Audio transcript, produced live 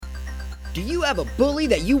Do you have a bully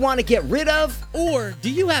that you want to get rid of? Or do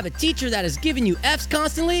you have a teacher that is giving you F's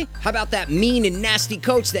constantly? How about that mean and nasty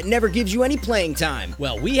coach that never gives you any playing time?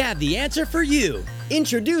 Well, we have the answer for you.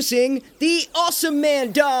 Introducing the Awesome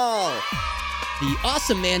Man Doll! The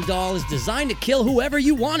Awesome Man doll is designed to kill whoever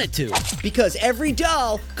you want it to. Because every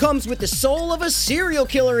doll comes with the soul of a serial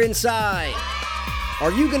killer inside.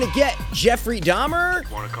 Are you gonna get Jeffrey Dahmer?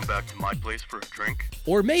 Want to come back to my place for a drink?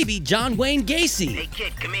 Or maybe John Wayne Gacy. Hey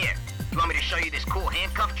kid, come here. You want me to show you this cool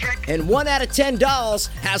handcuff trick? And 1 out of 10 dolls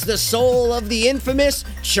has the soul of the infamous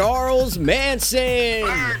Charles Manson.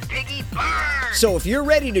 Burn, piggy, burn! So if you're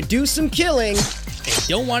ready to do some killing, And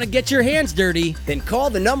don't want to get your hands dirty, then call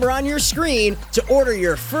the number on your screen to order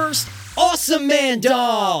your first Awesome Man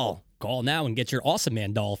doll. Call now and get your Awesome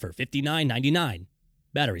Man doll for $59.99.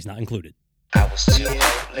 Batteries not included. I was too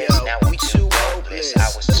hopeless, now I'm too hopeless. I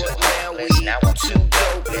was too hopeless, now I'm too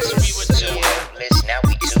dopeless. We were too hopeless, now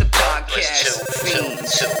we too dopeless.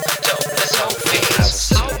 Too dopeless, hopeless. I was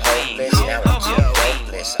too hopeless, now I'm too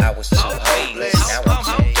hopeless. I was too hopeless, now I'm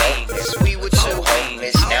too dopeless. We were too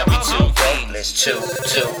hopeless, now we too dopeless. Too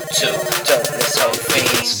dopeless,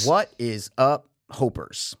 hopeless. What is up,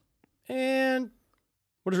 Hopers? And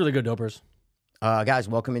what is really good, dopers? Guys,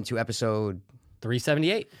 welcome into episode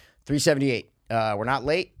 378. 378. We're not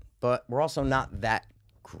late, but we're also not that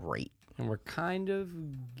great. And we're kind of...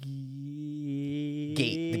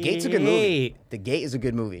 Gate. The Gate's a good movie. The Gate is a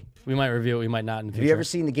good movie. We might review it, we might not in the future. Have you ever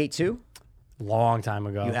seen The Gate 2? Long time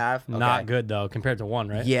ago. You have? Not Okay. good, though, compared to 1,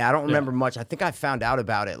 right? Yeah, I don't remember much. I think I found out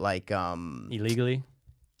about it like, Illegally?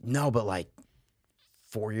 no, but like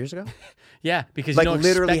 4 years ago? Yeah, because Like you don't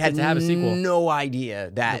literally expect had it to have a sequel. no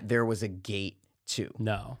idea that there was a Gate 2.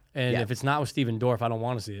 No. And Yeah. if it's not with Steven Dorff, I don't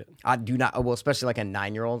want to see it. I do not, well, especially like a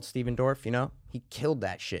 9-year-old Steven Dorff, you know? He killed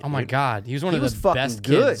that shit. Oh, my dude. God. He was one He of was the fucking best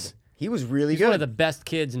good. kids. He was really He's good. one of the best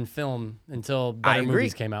kids in film until better agree.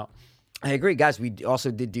 movies came out. I agree, guys. We also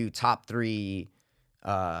did do top 3.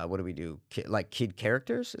 What do we do? Kid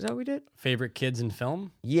characters? Is that what we did? Favorite kids in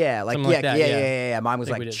film? Yeah, like Something like that, yeah. Mine was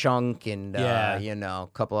I think we like did. Chunk and Yeah. you know, a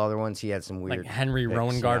couple other ones. He had some weird, Like Henry picks,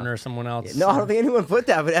 Rowan you Gardner know. or someone else? No, I don't think anyone put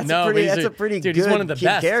that, but that's No, a but pretty. he's That's a pretty dude, good he's one of the kid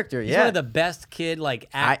best character. He's Yeah, one of the best kid like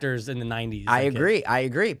actors in the 90s. I like, agree. I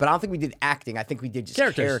agree. But I don't think we did acting. I think we did just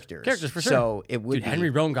Characters. Characters, for sure. So it would Dude, be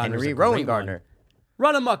Henry Rowan Gardner is Henry a great Rowan one. Gardner.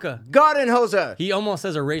 Runamucka. Garden Hoser. He almost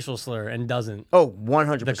says a racial slur and doesn't. Oh,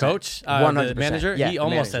 100%. The coach, 100%. the manager, Yeah, he the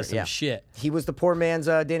almost manager, says some yeah. shit. He was the poor man's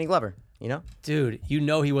Danny Glover. You know, Dude, you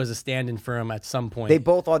know he was a stand-in for him at some point. they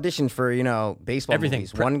both auditioned for baseball Everything.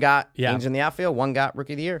 movies. One got Yeah. Angels in the Outfield. One got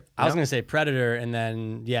Rookie of the Year. I was going to say Predator, and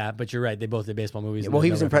then, yeah, but you're right. They both did baseball movies. and Well, he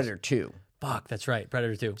there's was no in reference. Predator 2. Fuck, that's right.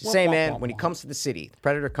 Predator 2. Same man. When he comes to the city, the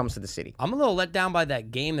Predator comes to the city. I'm a little let down by that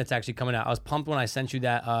game that's actually coming out. I was pumped when I sent you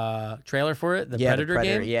that trailer for it, the Yeah, Predator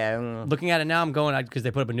game. Yeah, Looking at it now, I'm going, because they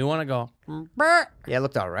put up a new one, I go, "Brr." yeah, it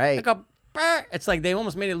looked all right. I go, "Brr." It's like they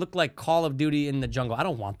almost made it look like Call of Duty in the jungle. I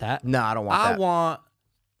don't want that. No, I don't want I that. want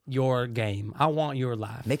your game. I want your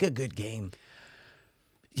life. Make a good game.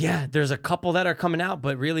 Yeah, there's a couple that are coming out,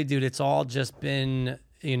 but really, dude, it's all just been,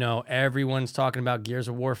 everyone's talking about Gears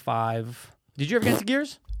of War 5. Did you ever get into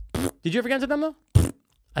Gears? Did you ever get into them, though?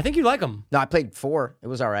 I think you like them. No, I played 4. It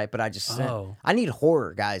was all right, but I just Oh. I need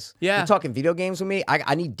horror, guys. Yeah. You're talking video games with me.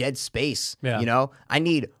 I need Dead Space. Yeah. You know, I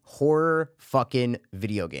need horror fucking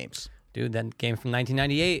video games. Dude, that game from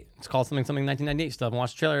 1998. It's called something 1998. You still haven't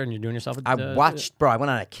watched the trailer, and you're doing yourself a... I watched, bro. I went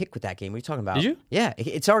on a kick with that game. What are you talking about? Did you? Yeah,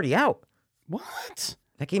 it's already out. What?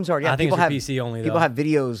 That game's already out. I think People it's for have, PC only, People though. have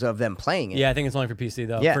videos of them playing it. Yeah, I think it's only for PC,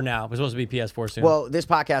 though, Yeah. for now. It's supposed to be PS4 soon. Well, this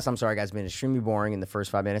podcast, I'm sorry, guys, has been extremely boring in the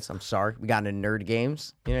first 5 minutes. I'm sorry. We got into nerd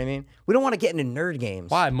games. You know what I mean? We don't want to get into nerd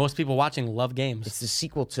games. why? Most people watching love games. It's the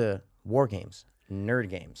sequel to war games, nerd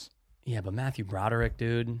games. Yeah, but Matthew Broderick,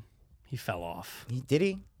 dude, he fell off. Did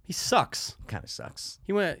he? He sucks. Kind of sucks.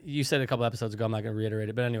 He went. You said a couple episodes ago. I'm not going to reiterate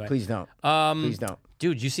it, but anyway. Please don't. Please don't.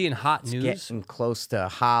 Dude, you see in hot news? Getting close to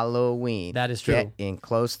Halloween. That is true. Getting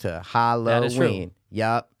close to Halloween. is true.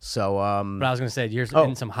 Yup. So, But I was going to say, here's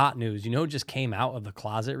in some hot news. You know who just came out of the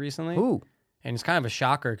closet recently? who? And it's kind of a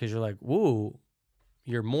shocker because you're like, woo,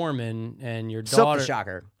 you're Mormon and your Silk daughter the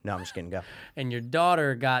Shocker. No, I'm just kidding. Go. and your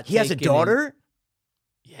daughter got He has a taken in- daughter?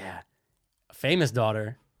 Yeah. A famous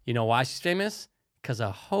daughter. You know why she's famous? Because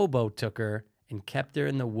a hobo took her and kept her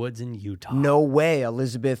in the woods in Utah. No way.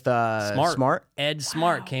 Elizabeth Smart? Ed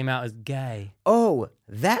Smart came out as gay. Oh,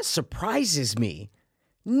 that surprises me.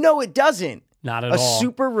 No, it doesn't. Not at A all.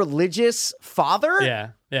 super religious father?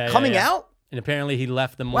 Yeah. Coming yeah. out? And apparently he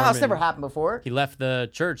left the Mormon. Wow, that's never happened before. He left the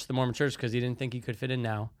church, the Mormon church, because he didn't think he could fit in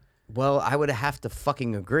now. Well, I would have to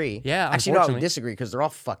fucking agree. Yeah, Actually, no, I would unfortunately. disagree because they're all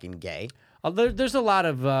fucking gay. There's a lot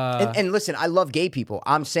of And listen, I love gay people.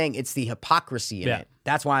 I'm saying it's the hypocrisy in Yeah. it.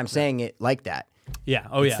 That's why I'm saying it like that. yeah.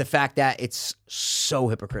 Oh It's yeah. the fact that it's so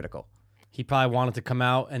hypocritical. He probably wanted to come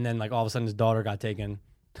out, and then like all of a sudden his daughter got taken.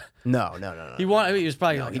 No. He was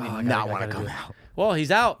probably like, He did "Oh, I not gotta want to do come it." out. Well,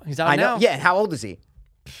 he's out. He's out I know. now. Yeah, and how old is he?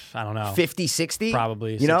 I don't know. 50, 60?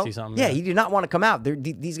 Probably you know? 60-something, Yeah, yeah. he did not want to come out.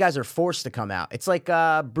 These guys are forced to come out. It's like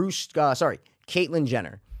Caitlyn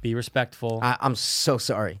Jenner. Be respectful. I'm so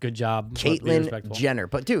sorry. Good job. Be Caitlyn respectful. Jenner.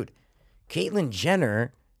 But dude, Caitlyn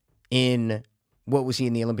Jenner in what was he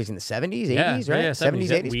in the Olympics in the 70s, 80s, Yeah, right? yeah, 70s,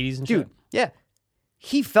 80s. Wheaties and dude, shit. yeah.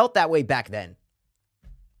 He felt that way back then.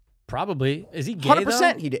 Probably. Is he gay? 100%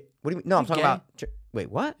 though? he did. What do you mean? No, I'm He's talking gay. about wait,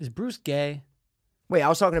 what? Is Bruce gay? Wait, I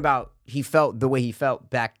was talking about he felt the way he felt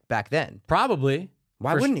back then. Probably.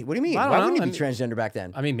 Why For wouldn't sh- he? What do you mean? I don't Why know. wouldn't he I be mean- transgender back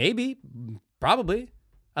then? I mean, maybe. Probably.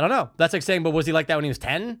 I don't know. That's like saying, but was he like that when he was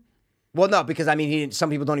 10? Well, no, because I mean, some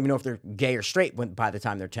people don't even know if they're gay or straight by the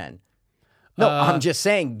time they're 10. No, I'm just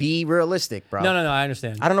saying, be realistic, bro. No, I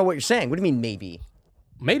understand. I don't know what you're saying. What do you mean, maybe?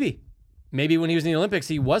 Maybe when he was in the Olympics,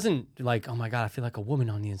 he wasn't like, oh my God, I feel like a woman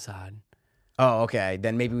on the inside. Oh, okay.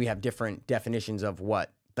 Then maybe we have different definitions of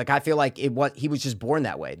what. Like, I feel like he was just born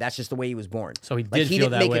that way. That's just the way he was born. So he like, did he feel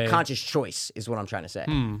didn't that make way. a conscious choice, is what I'm trying to say.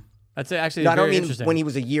 That's actually No, I don't very mean interesting. when he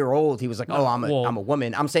was a year old, he was like, "Oh, I'm well, a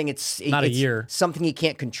woman." I'm saying it's not a year. something he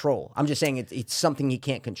can't control. I'm just saying it's something he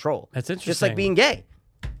can't control. That's Just like interesting. being gay.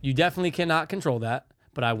 You definitely cannot control that.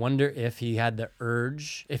 But I wonder if he had the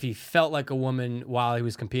urge, if he felt like a woman while he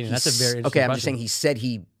was competing. That's a very interesting okay. I'm question. just saying he said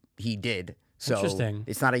he did. So Interesting.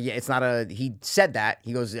 It's not a. He said that.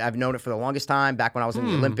 He goes, "I've known it for the longest time. Back when I was in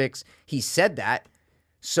the Olympics, he said that."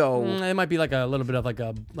 So It might be like a little bit of like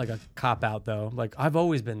a cop out though. Like I've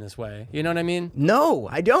always been this way. You know what I mean? no,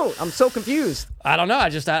 I don't. I'm so confused. I don't know.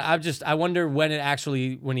 I wonder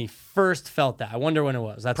when he first felt that. I wonder when it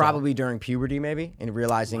was. That's all. Probably during puberty, maybe, and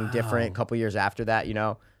realizing different. A couple years after that,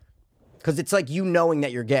 because it's like knowing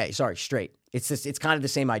that you're gay. Sorry, straight. It's kind of the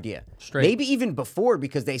same idea. Straight. Maybe even before,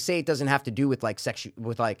 because they say it doesn't have to do with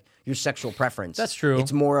like your sexual preference. That's true.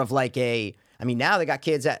 It's more of like I mean, now they got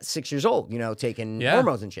kids at 6 years old, taking Yeah.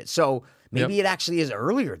 hormones and shit. So maybe Yep. it actually is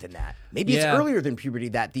earlier than that. Maybe it's Yeah. earlier than puberty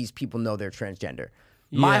that these people know they're transgender.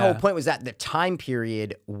 My Yeah. whole point was that the time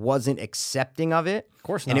period wasn't accepting of it. Of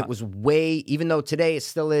course And not. it was even though today it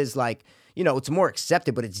still is like, it's more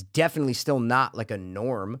accepted, but it's definitely still not like a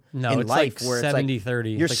norm No, in it's life like where it's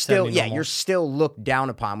 70-30. You're It's like still, 70 normal. you're still looked down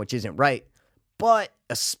upon, which isn't right. But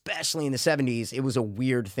especially in the 70s, it was a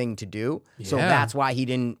weird thing to do. So Yeah. that's why he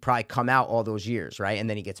didn't probably come out all those years, right? And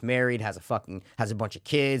then he gets married, has a bunch of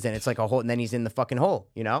kids, and it's like a whole, and then he's in the fucking hole,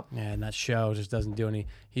 Yeah, and that show just doesn't do any.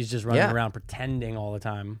 He's just running Yeah. around pretending all the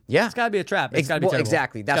time. Yeah. It's got to be a trap. It's got to be terrible.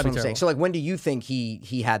 exactly. It's That's gotta what be I'm saying. terrible. So like, when do you think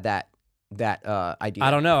he had that idea? I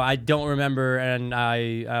don't know. I don't remember, and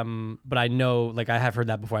but I know, like I have heard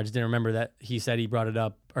that before. I just didn't remember that he said he brought it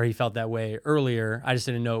up or he felt that way earlier. I just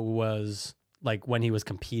didn't know it was like when he was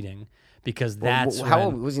competing, because that's how when-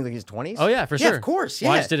 old was he? Like his 20s? Oh yeah, for sure. Yeah, of course. Yeah.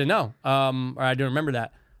 Well, I just didn't know, or I don't remember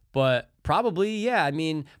that, but probably yeah. I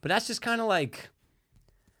mean, but that's just kind of like.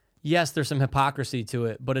 Yes, there's some hypocrisy to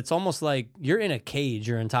it, but it's almost like you're in a cage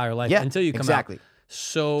your entire life Yeah, until you come exactly. out.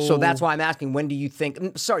 So So that's why I'm asking, when do you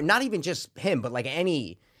think? Sorry, not even just him, but like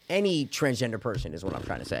any transgender person is what I'm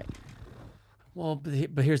trying to say. Well,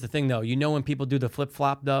 but here's the thing, though. When people do the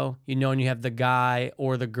flip-flop, though? When you have the guy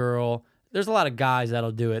or the girl. There's a lot of guys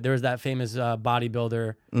that'll do it. There was that famous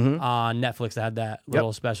bodybuilder on Netflix that had that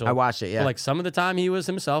little special. I watched it, yeah. But like some of the time, he was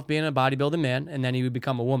himself being a bodybuilding man, and then he would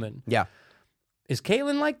become a woman. Yeah. Is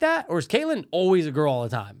Caitlyn like that? Or is Caitlyn always a girl all the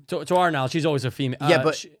time? To our knowledge, she's always a female.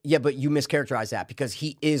 But you mischaracterize that, because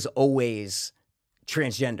he is always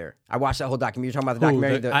transgender. I watched that whole documentary. You're talking about the Who?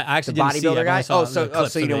 documentary, I actually the didn't see it. I bodybuilder only guy. saw So the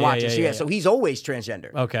clips you of didn't it. watch Yeah, it. So yeah, yeah, yeah. so he's always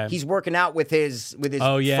transgender. Okay. He's working out with his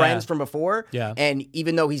Oh, yeah. friends from before. Yeah. And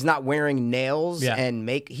even though he's not wearing nails Yeah. and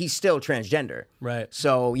he's still transgender. Right.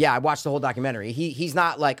 So yeah, I watched the whole documentary. He's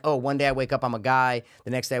not like, oh, one day I wake up I'm a guy,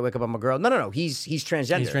 the next day I wake up I'm a girl. No. He's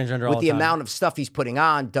transgender. He's transgender with all the the time. amount of stuff he's putting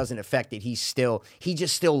on doesn't affect it. He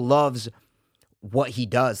just still loves what he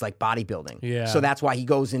does, like bodybuilding. Yeah. So that's why he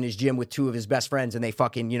goes in his gym with two of his best friends and they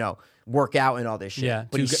fucking, work out and all this shit. Yeah.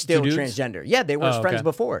 But Two he's gu- still two dudes? transgender. Yeah, they were his Oh, friends okay.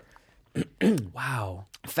 before. Wow.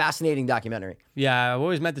 Fascinating documentary. Yeah, I've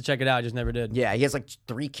always meant to check it out. I just never did. Yeah, he has like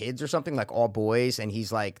 3 kids or something, like all boys, and he's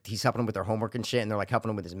helping them with their homework and shit, and they're like helping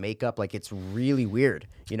him with his makeup. Like, it's really weird,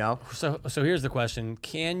 So here's the question: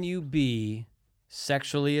 can you be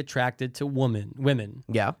sexually attracted to women,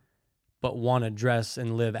 Yeah. but want to dress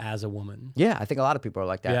and live as a woman? Yeah, I think a lot of people are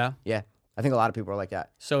like that. Yeah? Yeah. I think a lot of people are like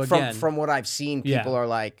that. So again- from what I've seen, Yeah. people are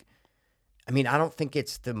like, I mean, I don't think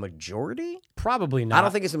it's the majority. Probably not. I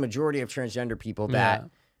don't think it's the majority of transgender people that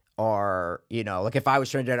are, like if I was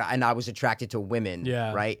transgender and I was attracted to women,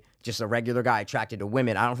 right? Just a regular guy attracted to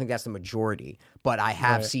women. I don't think that's the majority. But I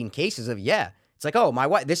have seen cases of, it's like, oh, my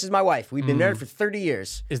wife, this is my wife. We've been married for 30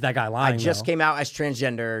 years. Is that guy lying? I just came out as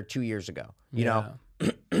transgender 2 years ago, you know?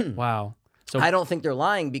 Wow. So I don't think they're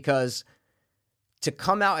lying because to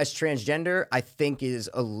come out as transgender, I think is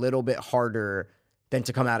a little bit harder than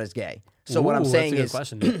to come out as gay. So what I'm saying is,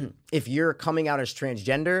 if you're coming out as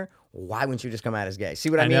transgender, why wouldn't you just come out as gay? See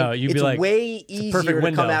what I mean? know. You'd it's be like, way easier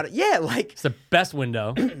to come out. Yeah, like it's the best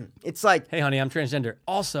window. it's like, hey, honey, I'm transgender.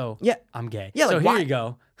 Also, I'm gay. Yeah, so like, here why? you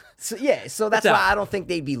go. So that's why I don't think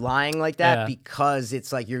they'd be lying like that because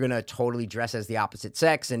it's like you're gonna totally dress as the opposite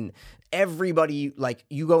sex and everybody like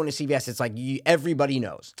you go into CVS, it's like everybody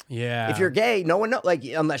knows. Yeah. If you're gay, no one knows. Like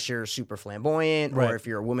unless you're super flamboyant or if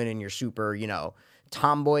you're a woman and you're super,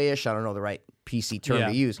 tomboyish. I don't know the right PC term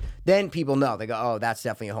to use. Then people know. They go, oh, that's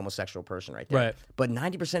definitely a homosexual person right there. Right. But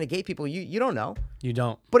 90% of gay people, you don't know. You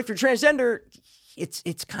don't. But if you're transgender,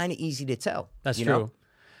 it's kind of easy to tell. That's you true. know?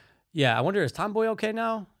 Yeah, I wonder, is tomboy okay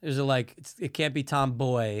now? Is it like, it can't be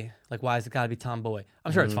tomboy? Like, why has it got to be tomboy?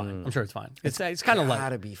 I'm sure it's fine. I'm sure it's fine. It's kind of light.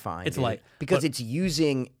 Gotta be fine. It's dude. light. Because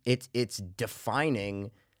it's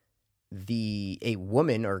defining a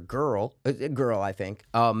woman or girl, a girl, I think,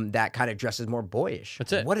 that kind of dresses more boyish.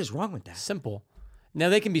 That's it. What is wrong with that? Simple. Now,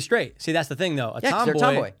 they can be straight. See, that's the thing, though. 'cause they're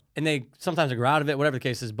tomboy. And they sometimes grow out of it, whatever the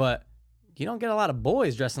case is, but you don't get a lot of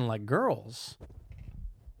boys dressing like girls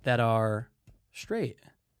that are straight.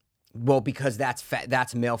 Well, because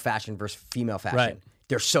that's male fashion versus female fashion. Right.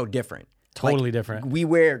 They're so different. Totally different. We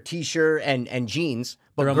wear t-shirt and jeans,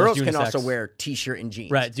 but They're girls almost can also unisex. wear t-shirt and jeans.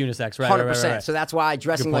 Right, it's unisex, right? 100%. Right. So that's why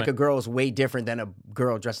dressing Good like a point. girl is way different than a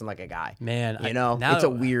girl dressing like a guy. Man, now it's a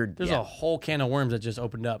weird. There's a whole can of worms that just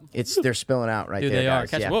opened up. They're spilling out right Dude, there. they are.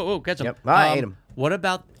 guys. Catch Yeah. them. Whoa, catch them. Yep. I ate them. What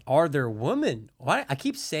about, are there women? Why I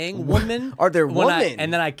keep saying women. Are there when women?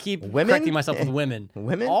 and then I keep Women? correcting myself with women.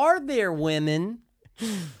 Women? Are there women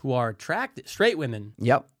who are attracted, straight women,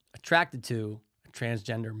 Yep. attracted to a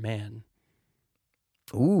transgender man?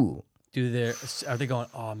 Ooh. Are they going,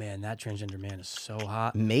 oh man, that transgender man is so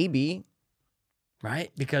hot? Maybe.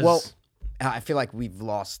 Right? Because Well, I feel like we've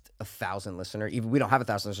lost 1,000 listeners. Even we don't have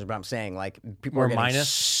 1,000 listeners, but I'm saying like people We're are getting minus?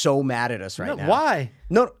 so mad at us right no, now. why?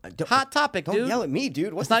 No, don't, Hot topic, don't dude. yell at me,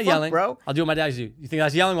 dude. What's It's not the fuck, yelling, bro? I'll do what my dad used to do. You think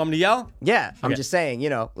that's yelling? Want me to yell? Yeah, I'm Okay. just saying,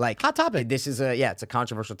 like Hot topic. This is it's a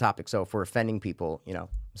controversial topic. So if we're offending people,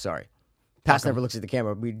 sorry. Pass never looks at the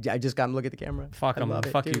camera. I just got him look at the camera. Fuck I 'em. love it,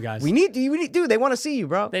 Fuck dude. you guys. We need, dude. They want to see you,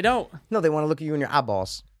 bro. They don't. No, they want to look at you in your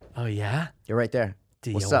eyeballs. Oh yeah? You're right there.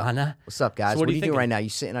 Do What's you up? wanna? What's up, guys? So what what are are you you doing thinking? right now? You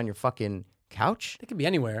sitting on your fucking couch? They could be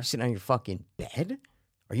anywhere. You sitting on your fucking bed?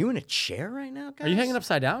 Are you in a chair right now, guys? Are you hanging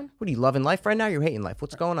upside down? What are you loving life right now? You're hating life.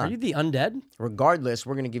 What's going Are on? you the undead? Regardless,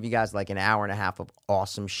 we're gonna give you guys like an hour and a half of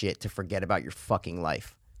awesome shit to forget about your fucking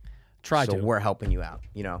life. Try So to. we're helping you out.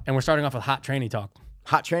 And we're starting off with hot tranny talk.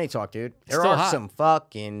 Hot tranny talk, dude. There Still are hot. some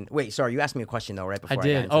fucking. Wait, sorry. You asked me a question though, right before I I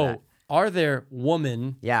did. got into that. Are there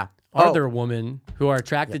women? Yeah. Are there women who are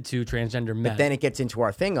attracted to transgender men? Then it gets into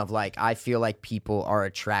our thing of like, I feel like people are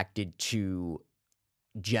attracted to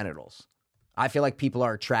genitals. I feel like people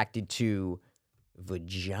are attracted to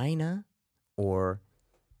vagina or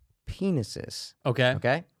penises. Okay.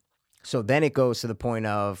 Okay. So then it goes to the point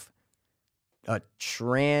of a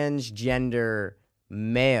transgender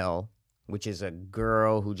male, which is a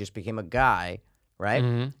girl who just became a guy, right?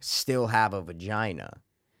 Mm-hmm. Still have a vagina,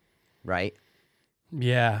 right?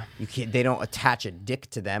 Yeah. You can't. They don't attach a dick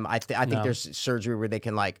to them. I think No. there's surgery where they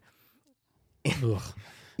can like Ugh.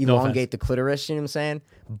 elongate the clitoris. You know what I'm saying?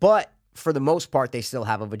 But for the most part, they still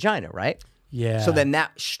have a vagina, right? Yeah. So then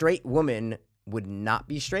that straight woman would not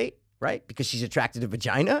be straight, right? Because she's attracted to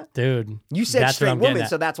vagina. dude, You said that's what straight I'm getting woman, at.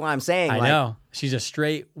 so that's why I'm saying. I like, know. She's a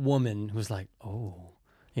straight woman who's like, oh,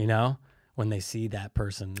 when they see that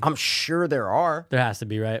person. I'm sure there are, There has to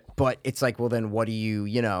be, right? but it's like, well, then what do you,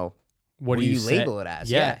 What do you say? label it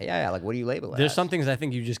as? Yeah. Yeah. Like, what do you label it There's as? some things I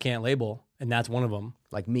think you just can't label, and that's one of them.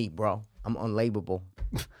 Like me, bro. I'm unlabelable.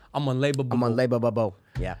 I'm unlabelable. I'm unlabelable.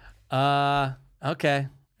 Yeah. Okay.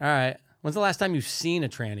 All right. When's the last time you've seen a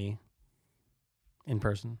tranny in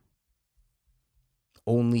person?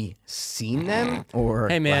 Only seen them? Or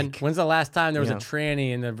Hey, man, like, when's the last time there was you a know.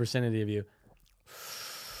 tranny in the vicinity of you?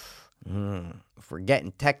 if we're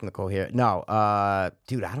getting technical here. No,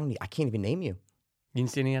 dude, I can't even name you. You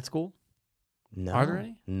didn't see any at school? No. Are there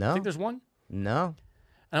any? No. I think there's one. No.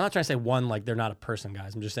 And I'm not trying to say one like they're not a person,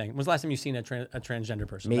 guys. I'm just saying, when's the last time you've seen a transgender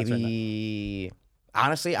person? That's what I meant. Maybe.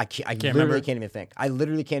 Honestly, I literally remember? can't even think. I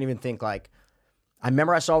literally can't even think like I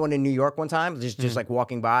remember I saw one in New York one time, just like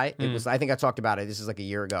walking by. It was, I think I talked about it. This is like a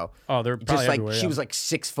year ago. Oh, they're probably just like everywhere, she yeah. was like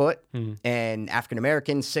 6 foot and African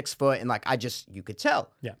American, 6 foot, and like you could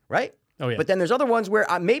tell. Yeah. Right. Oh yeah. But then there's other ones where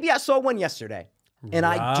maybe I saw one yesterday, and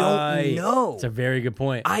I don't know. It's a very good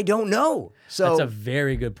point. I don't know. So That's a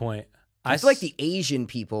very good point. I feel like the Asian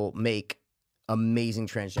people make amazing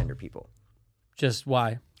transgender people. Just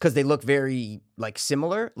why? Because they look very like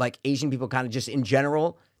similar. Like Asian people kind of just in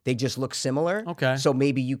general, they just look similar. Okay. So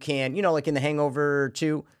maybe you can, like in The Hangover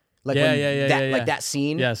 2, like Yeah. like that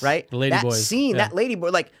scene, Yes. right? The lady that boys. scene, Yeah. that lady boy,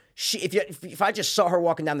 like if I just saw her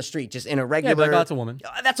walking down the street, just in a Yeah, regular, but that's a woman.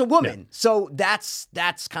 That's a woman. So that's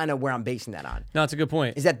kind of where I'm basing that on. No, it's a good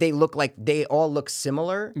point. Is that they all look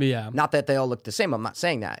similar. Yeah. Not that they all look the same. I'm not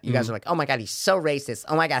saying that. You guys are like, oh my God, he's so racist.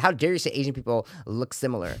 Oh my God, how dare you say Asian people look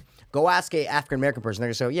similar? Go ask a African American person. They're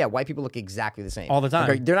going to say, yeah, white people look exactly the same. All the time.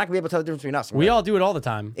 Like, they're not going to be able to tell the difference between us. We all do it all the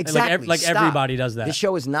time. Exactly. And like Stop. everybody does that. This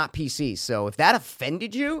show is not PC. So if that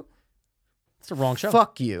offended you, It's the wrong show.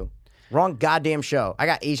 fuck you. Wrong goddamn show. I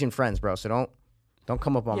got Asian friends, bro. So don't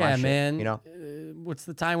come up on my Yeah, shit. man. You know? What's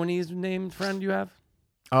the Taiwanese named friend you have?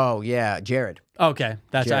 Oh, yeah. Jared. Okay,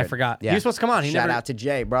 I Jared. forgot. Yeah. He was supposed to come on. Shout out to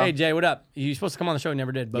Jay, bro. Hey Jay, what up? You supposed to come on the show,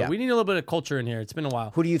 never did. But Yeah. we need a little bit of culture in here. It's been a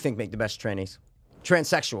while. Who do you think make the best trannies?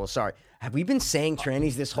 Transsexuals, sorry. Have we been saying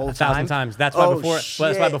trannies this whole time? 1,000 times. That's why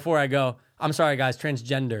shit. before I go, I'm sorry guys,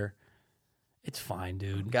 transgender. It's fine,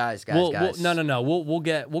 dude. Guys. No. We'll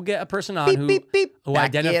get a person on Beep, who beep, beep. who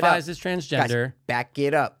Back it identifies up. as transgender. Guys, back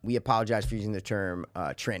it up. We apologize for using the term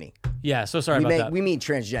tranny. Yeah, so sorry about that. We mean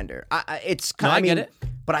transgender. It's No, kind. I get it.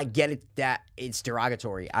 But I get it that it's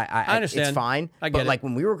derogatory. I understand. It's fine. I get but it. like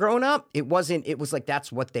when we were growing up, it wasn't. It was like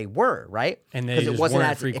that's what they were, right? And they because it just wasn't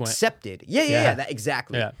weren't as frequent. accepted. Yeah. Yeah. That,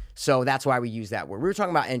 exactly. Yeah. So that's why we use that word. We were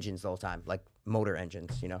talking about engines the whole time, like motor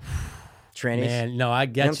engines. Trannies. Man, no, I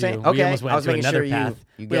get You know what I'm saying? We Okay, almost I went was to making another sure you path.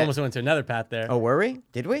 We get- almost went to another path there. Oh, were we?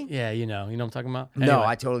 Did we? Yeah, you know what I'm talking about? No, Anyway.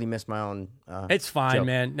 I totally missed my own. It's fine, joke.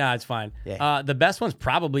 man. No, it's fine. Yeah. The best one's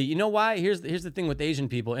probably, you know why? Here's the thing with Asian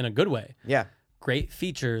people in a good way. Yeah. Great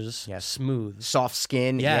features, Yes. smooth. Soft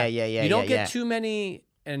skin. Yeah. You don't get too many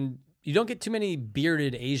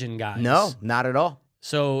bearded Asian guys. No, not at all.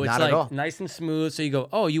 So it's Not at all. like nice and smooth. So you go,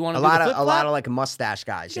 oh, you want A to do lot the of flip-flop? like mustache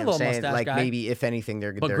guys. You Yeah, know what I'm a saying? little Like mustache guy. maybe if anything,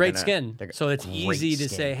 they're But they're great gonna- skin. they're- So it's great easy to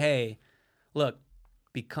skin. say, hey, look,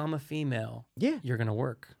 become a female. Yeah. You're gonna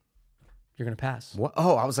work. You're gonna pass. What?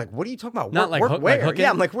 Oh, I was like, what are you talking about? Not like work hook- where? like hooking. Yeah,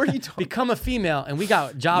 I'm like, where are you talking? Become a female, and we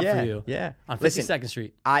got a job Yeah, for you. yeah. On Listen, 52nd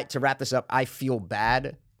Street. To wrap this up, I feel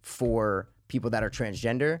bad for people that are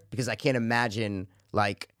transgender because I can't imagine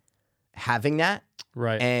like having that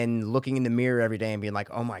Right. and looking in the mirror every day and being like,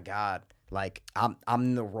 oh my God, like I'm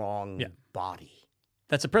in the wrong body.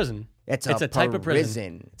 That's a prison. It's a type of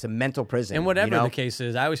prison. It's a mental prison. And whatever you know? the case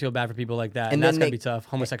is, I always feel bad for people like that. And And then that's going they- to be tough.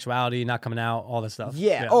 Homosexuality, not coming out, all this stuff.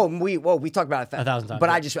 Yeah. Oh, we talked about it 1,000 times,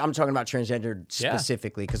 But yeah. I'm talking about transgender Yeah.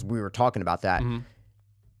 specifically because we were talking about that. Mm-hmm.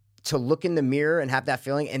 To look in the mirror and have that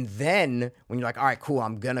feeling, and then when you're like, all right, cool,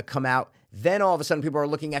 I'm gonna come out. Then all of a sudden, people are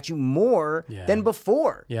looking at you more Yeah. than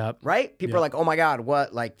before. Yep. Right? People Yep. are like, oh my God,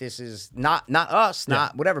 what? Like this is not us,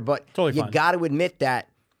 not whatever. But Totally you fine. got to admit that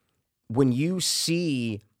when you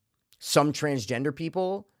see some transgender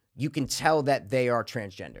people, you can tell that they are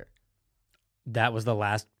transgender. That was the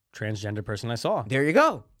last transgender person I saw There you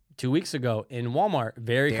go. 2 weeks ago in Walmart.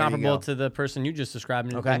 Very There you comparable go. to the person you just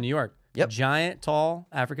described in, Okay. in New York. Yep. Giant, tall,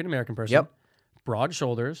 African American person. Yep. Broad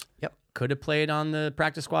shoulders. Yep. Could have played on the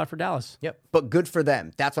practice squad for Dallas. Yep. But good for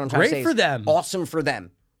them. That's what I'm trying to Great say. for is them. Awesome for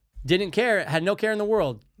them. Didn't care. Had no care in the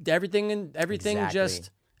world. Everything Exactly.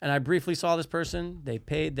 just. And I briefly saw this person. They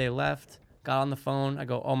paid. They left. Got on the phone. I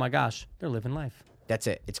go, oh my gosh, they're living life. That's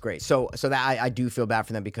it. It's great. So that I do feel bad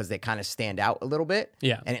for them because they kind of stand out a little bit.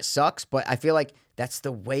 Yeah. And it sucks, but I feel like that's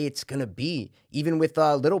the way it's gonna be. Even with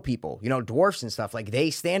little people, dwarfs and stuff, like they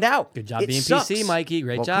stand out. Good job It being sucks. PC, Mikey.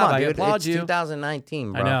 Great Well, job. come on, I dude. applaud It's you.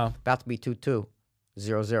 2019, bro. I know. About to be 2-2,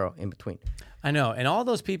 0-0 in between. I know. And all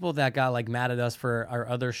those people that got like mad at us for our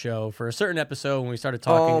other show for a certain episode when we started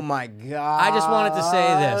talking. Oh my God. I just wanted to say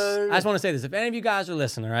this. I just want to say this. If any of you guys are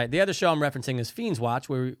listening, all right, the other show I'm referencing is Fiends Watch,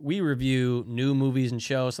 where we review new movies and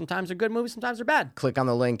shows. Sometimes they're good movies, sometimes they're bad. Click on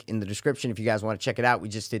the link in the description if you guys want to check it out. We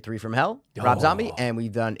just did 3 from Hell, Rob Oh. Zombie, and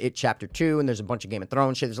we've done It Chapter 2, and there's a bunch of Game of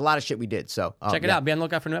Thrones shit. There's a lot of shit we did. So Check it yeah. out. Be on the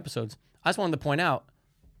lookout for new episodes. I just wanted to point out,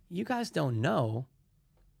 you guys don't know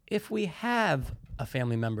if we have a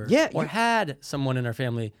family member or had someone in our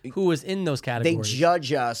family who was in those They categories.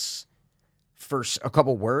 judge us for a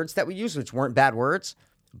couple words that we used, which weren't bad words,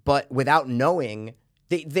 but without knowing,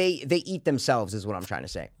 they eat themselves, is what I'm trying to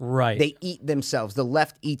say. Right. They eat themselves. The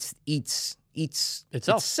left eats eats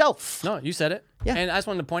itself. No, you said it. Yeah. And I just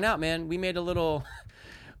wanted to point out, man, we made a little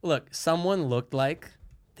look. Someone looked like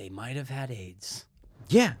they might have had AIDS.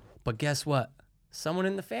 Yeah. But guess what? Someone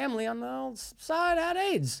in the family on the side had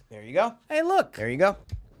AIDS. There you go. Hey, look. There you go.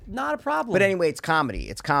 Not a problem. But anyway, it's comedy.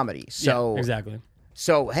 It's comedy. So yeah, exactly.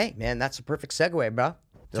 So hey, man, that's a perfect segue, bro.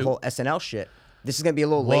 The whole SNL shit. This is gonna be a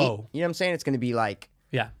little late. You know what I'm saying? It's gonna be like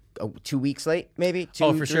 2 weeks late, maybe.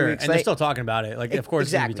 Oh, for sure. Weeks and late. they're still talking about it. Like, of course,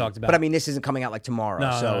 it's gonna be talked about. But I mean, this isn't coming out like tomorrow,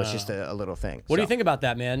 No. it's just a little thing. What do you think about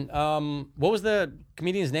that, man? What was the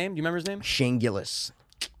comedian's name? Do you remember his name? Shane Gillis.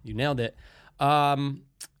 You nailed it.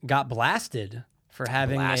 Got blasted for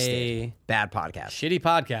having a bad podcast, shitty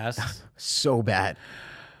podcast, so bad,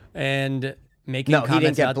 and making no,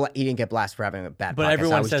 comments he didn't get blasted for having a bad podcast. But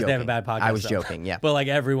everyone says they have a bad podcast. I was joking, yeah. But like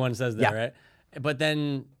everyone says that, right? But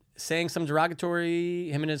then saying some derogatory,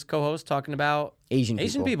 him and his co-host talking about Asian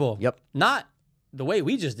people. Yep. Not the way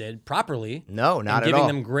we just did, properly. No, not and at all.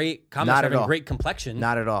 giving them great comments, having great complexion.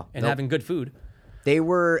 Not at all. And having good food. They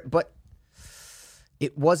were, but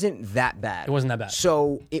it wasn't that bad. It wasn't that bad.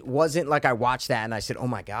 So it wasn't like I watched that and I said, oh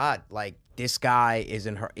my God, like this guy is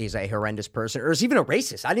a horrendous person, or is even a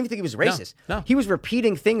racist. I didn't even think he was racist. No. He was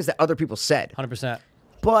repeating things that other people said. 100%.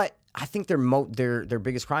 But I think their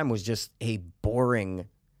biggest crime was just a boring,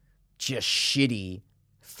 just shitty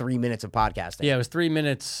 3 minutes of podcasting. Yeah, it was 3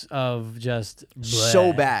 minutes of just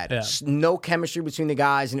so bad. Yeah. No chemistry between the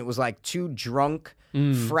guys, and it was like two drunk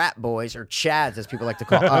frat boys, or Chads as people like to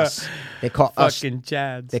call us. They call us fucking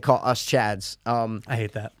Chads. They call us Chads. I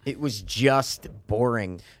hate that. It was just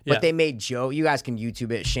boring. Yeah. But they made Joe. You guys can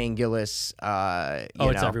YouTube it. Shane Gillis.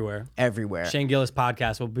 It's everywhere. Everywhere. Shane Gillis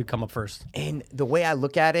podcast will come up first. And the way I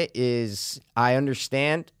look at it is, I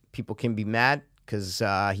understand people can be mad because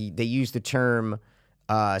they use the term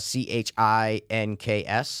CHINKS.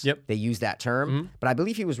 Yep. They use that term. But I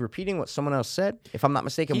believe he was repeating what someone else said, if I'm not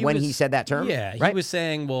mistaken, he said that term. Yeah, right? he was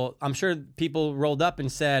saying, well, I'm sure people rolled up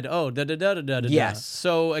and said, oh, da-da-da-da-da-da. Yes.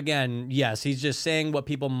 So, again, yes, he's just saying what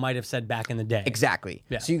people might have said back in the day. Exactly.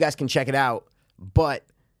 Yeah. So you guys can check it out. But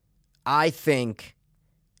I think,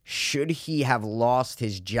 should he have lost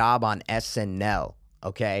his job on SNL?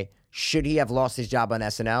 Okay? Should he have lost his job on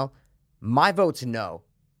SNL? My vote's no.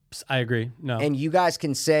 I agree. No. And you guys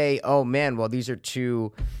can say, oh man, well, these are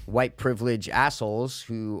two white privilege assholes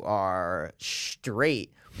who are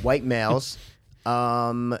straight white males. They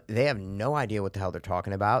have no idea what the hell they're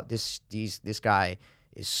talking about. This guy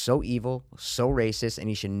is so evil, so racist, and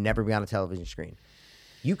he should never be on a television screen.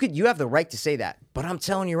 You have the right to say that, but I'm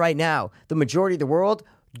telling you right now, the majority of the world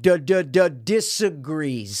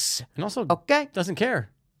disagrees. And also okay? Doesn't care.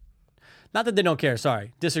 Not that they don't care,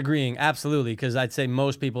 sorry. Disagreeing, absolutely, because I'd say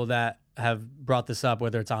most people that have brought this up,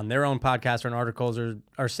 whether it's on their own podcast or in articles,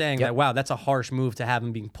 are saying that, wow, that's a harsh move to have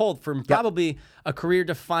him being pulled from probably a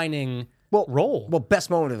career-defining role. Well, best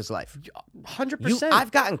moment of his life. 100%.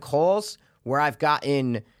 I've gotten calls where I've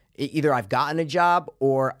gotten a job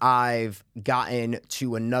or I've gotten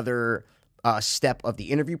to another step of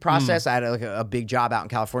the interview process. I had a big job out in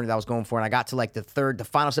California that I was going for, and I got to like the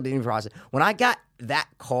final step of the interview process. When I got that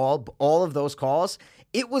call, all of those calls,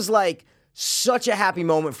 it was like such a happy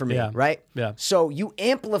moment for me, right? Yeah. So you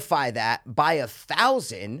amplify that by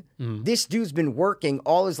 1,000. This dude's been working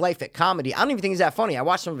all his life at comedy. I don't even think he's that funny. I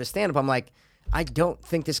watched some of his stand-up. I'm like, I don't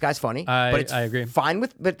think this guy's funny. But I agree.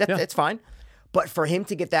 It's fine. But for him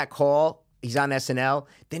to get that call, he's on SNL,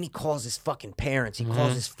 then he calls his fucking parents, he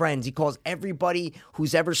calls his friends, he calls everybody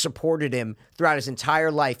who's ever supported him throughout his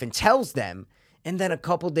entire life and tells them, and then a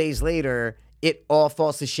couple days later, it all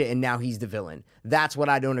falls to shit and now he's the villain. That's what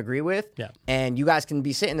I don't agree with. Yeah. And you guys can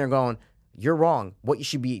be sitting there going, you're wrong. What you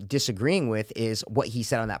should be disagreeing with is what he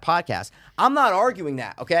said on that podcast. I'm not arguing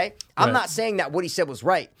that, okay? I'm not saying that what he said was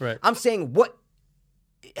right. I'm saying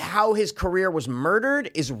how his career was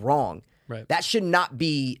murdered is wrong. Right. That should not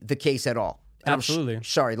be the case at all. And Absolutely.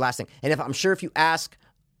 Sorry, last thing. And I'm sure if you ask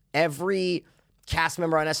every cast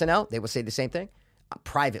member on SNL, they would say the same thing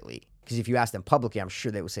privately. Because if you ask them publicly, I'm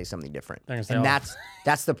sure they would say something different. And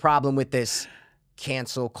that's the problem with this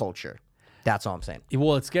cancel culture. That's all I'm saying.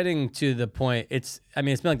 Well, it's getting to the point. It's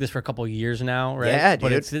been like this for a couple of years now, right? Yeah, dude.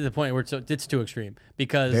 But it's to the point where it's too extreme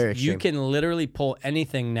because you can literally pull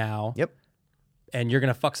anything now. Yep. And you're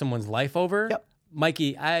gonna fuck someone's life over. Yep.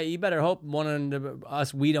 Mikey, you better hope one of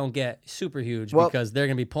us we don't get super huge because they're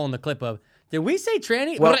gonna be pulling the clip of. Did we say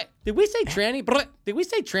tranny? Did we say tranny? Did we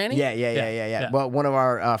say tranny? Yeah. Well, one of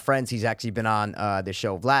our friends, he's actually been on the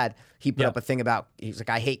show, Vlad. he put up a thing about, he's like,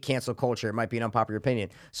 I hate cancel culture. It might be an unpopular opinion.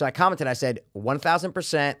 So I commented, I said,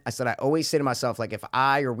 1000%. I said, I always say to myself, like, if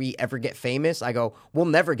I or we ever get famous, I go, we'll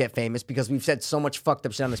never get famous because we've said so much fucked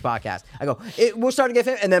up shit on this podcast. I go, we'll start to get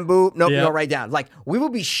famous, and then boom, nope, go right down. Like, we will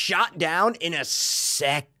be shot down in a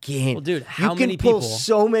second. Well, dude, how you can many pull people?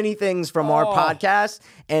 so many things from our podcast,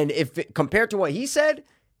 and compared to what he said,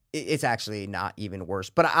 it's actually not even worse.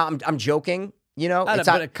 But I'm joking, you know.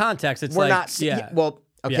 But in context, it's we're like, not. yeah. Well,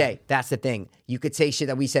 okay, that's the thing. You could say shit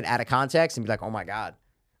that we said out of context and be like, oh my god,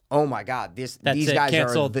 these guys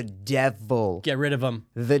canceled. are the devil. Get rid of them.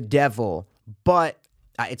 The devil. But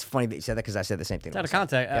it's funny that you said that because I said the same thing. It's out of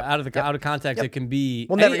context. Out of context, it can be.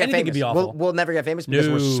 We'll never get anything famous. can be awful. We'll never get famous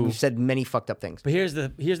because we've said many fucked up things. But here's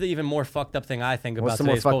the even more fucked up thing I think about What's the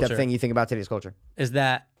more today's fucked culture up thing you think about today's culture? is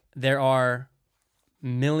that there are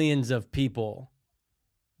millions of people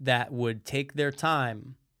that would take their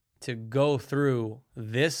time to go through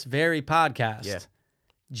this very podcast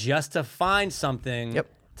just to find something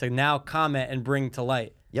to now comment and bring to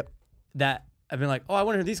light. That I've been like, oh, I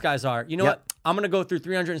wonder who these guys are. You know what? I'm going to go through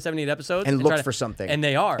 378 episodes and look for something. And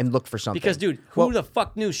they are. And look for something. Because, dude, who the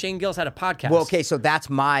fuck knew Shane Gillis had a podcast? Well, okay, so that's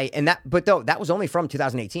but though, that was only from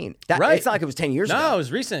 2018. Right. It's not like it was 10 years ago. No, it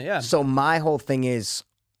was recent, yeah. So my whole thing is,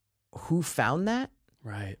 who found that?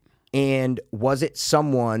 Right. And was it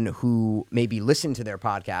someone who maybe listened to their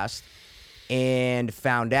podcast and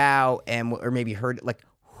found out or maybe heard, like,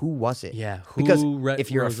 who was it? Yeah. Because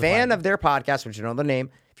if you're a fan of their podcast, which you know the name,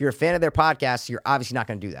 if you're a fan of their podcast, you're obviously not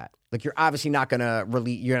going to do that. Like, you're obviously not going to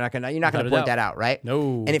you're not going to point that out, right?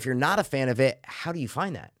 No. And if you're not a fan of it, how do you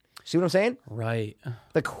find that? See what I'm saying? Right.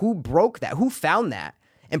 Like, who broke that? Who found that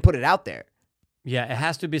and put it out there? Yeah, it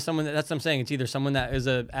has to be someone that's what I'm saying. It's either someone that is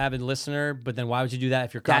an avid listener, but then why would you do that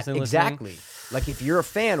if you're constantly listening? Exactly. Like, if you're a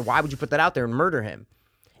fan, why would you put that out there and murder him?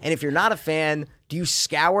 And if you're not a fan, do you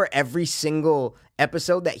scour every single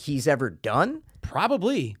episode that he's ever done?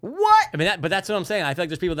 Probably. What? I mean, but that's what I'm saying. I feel like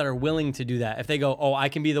there's people that are willing to do that. If they go, oh, I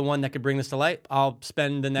can be the one that could bring this to light, I'll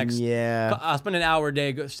spend the next... I'll spend an hour a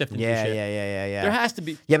day sifting through shit. Yeah. There has to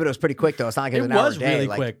be... Yeah, but it was pretty quick, though. It's not like it was an hour a day.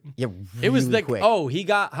 Really quick. Yeah, really it was like, quick. oh, he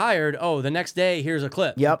got hired. Oh, the next day, here's a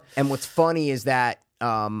clip. Yep. And what's funny is that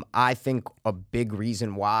I think a big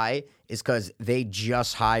reason why is because they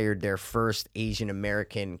just hired their first Asian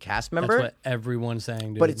American cast member. That's what everyone's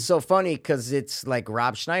saying, dude. But it's so funny because it's like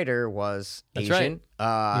Rob Schneider was Asian.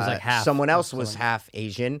 Right. He's like half. Someone else was half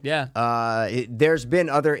Asian. Yeah. There's been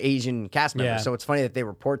other Asian cast members, Yeah. so it's funny that they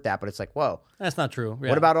report that. But it's like, whoa, that's not true. Yeah.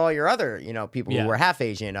 what about all your other, people who were half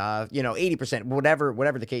Asian? 80%,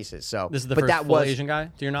 whatever the case is. So this is the first full Asian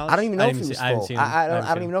guy, to your knowledge? I don't even know if he was full. I don't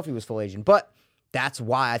even him. know if he was full Asian. But that's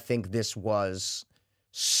why I think this was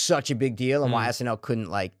such a big deal, and why SNL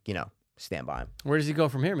couldn't stand by him. Where does he go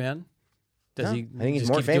from here, man? Does he? I think he's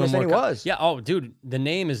just more keep famous doing than he was. Yeah. Oh, dude, the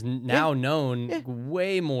name is now known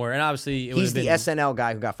way more, and obviously He's the SNL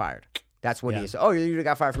guy who got fired. That's what he is. Oh, you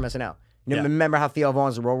got fired from SNL. Remember how Theo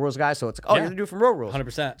Vaughn's the Road Rules guy? So it's like, you're the dude from Road Rules.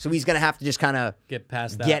 100%. So he's going to have to just kind of get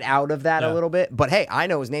past that. Get out of that a little bit. But hey, I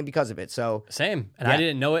know his name because of it. So same. And I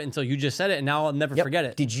didn't know it until you just said it, and now I'll never forget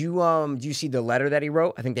it. Did you see the letter that he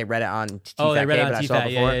wrote? I think they read it on TFAT. Oh, they read it on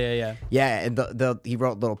TFAT. Yeah. Yeah, and he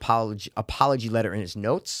wrote a little apology letter in his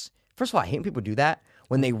notes. First of all, I hate when people do that.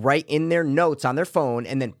 When they write in their notes on their phone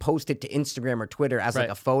and then post it to Instagram or Twitter as like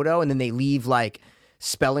a photo, and then they leave like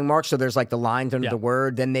spelling marks, so there's like the lines under the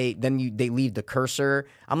word. Then they leave the cursor.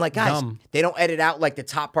 I'm like, guys, they don't edit out like the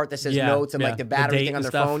top part that says notes and like the battery thing on their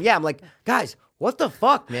phone. Yeah, I'm like, guys, what the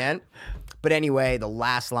fuck, man? But anyway, the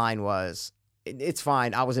last line was, "It's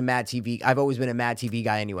fine. I was a Mad TV. I've always been a Mad TV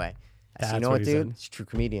guy anyway." So you know what, dude? It's a true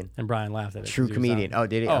comedian. And Brian laughed at it. True comedian. Oh,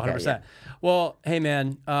 did he? Oh, okay, 100%. Yeah. Well, hey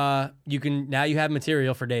man, you have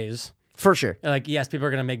material for days. For sure. Like, yes, people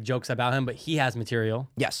are going to make jokes about him, but he has material.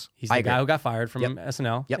 Yes. He's the guy who got fired from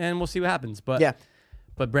SNL. Yep. And we'll see what happens. But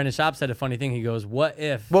But Brendan Schaub said a funny thing. He goes, what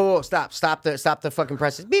if... Whoa, stop the fucking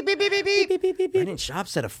presses. Beep, beep, beep, beep, beep. Beep, beep, beep. Brendan Schaub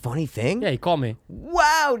said a funny thing? Yeah, he called me.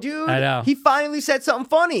 Wow, dude. I know. He finally said something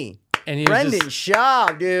funny. And he Brendan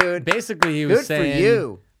Schaub, dude. Basically, he was Good saying... for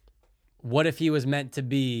you. What if he was meant to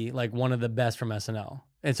be like one of the best from SNL?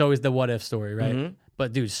 It's always the what if story, right? Mm-hmm.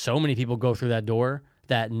 But dude, so many people go through that door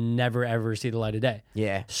that never ever see the light of day.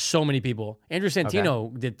 Yeah. So many people. Andrew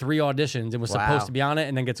Santino did 3 auditions and was supposed to be on it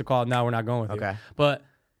and then gets a call, no, we're not going with you. But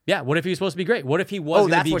yeah, what if he was supposed to be great? What if he was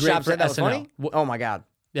going to be great Schaub for said that SNL? was funny? Oh my God.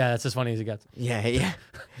 Yeah, that's as funny as he gets. Yeah.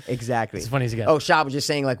 Exactly. As funny as he gets. Oh, Schaub was just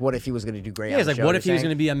saying, like, what if he was going to do great? Yeah, it's like, what if he was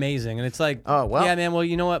going to be amazing? And it's like, oh, well. Yeah, man, well,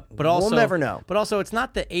 you know what? But also, we'll never know. But also, it's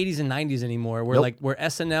not the 80s and 90s anymore where, where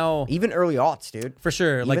SNL. Even early aughts, dude. For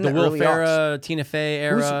sure. Even like the Will early Ferrell, Tina Fey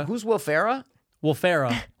era. Who's Will Ferrell? Will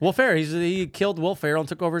Ferrell. Will Ferrell. He killed Will Ferrell and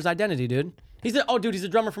took over his identity, dude. He's the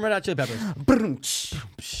drummer from Red Hot Chili Peppers.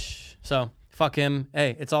 So fuck him.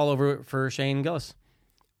 Hey, it's all over for Shane Gillis.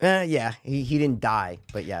 Yeah, he didn't die,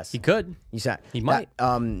 but yes. He could. You said He might.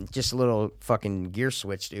 Just a little fucking gear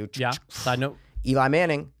switch, dude. Yeah. Side note. Eli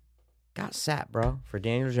Manning got sat, bro, for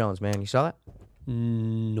Daniel Jones, man. You saw that?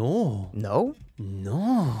 No. No?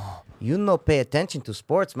 No. You no pay attention to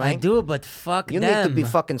sports, man. I do, but fuck You them. need to be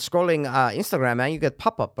fucking scrolling Instagram, man. You get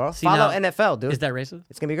pop-up, bro. See, Follow now, NFL, dude. Is that racist?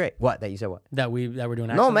 It's going to be great. What? That you said what? That we're doing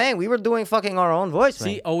accents? No, man. We were doing fucking our own voice,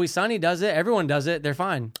 man. See, Always Sunny does it. Everyone does it. They're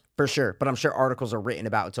fine. For sure. But I'm sure articles are written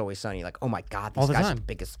about It's Always Sunny. Like, oh my God, All these the guys are time. the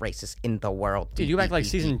biggest racists in the world. Dude, you act like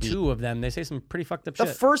season 2 of them. They say some pretty fucked up The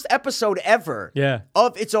shit. first episode ever Yeah.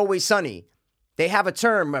 of It's Always Sunny, they have a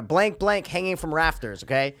term, blank, blank, hanging from rafters,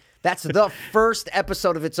 okay? That's the first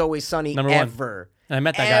episode of It's Always Sunny Number 1. ever. And I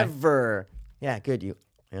met that guy. Ever. Yeah, good. You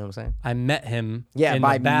know what I'm saying? I met him Yeah, in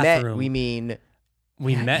by the bathroom. met, we mean...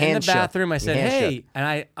 We met in the handshook. bathroom. I said, We handshook. hey. And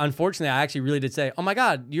I actually really did say, oh my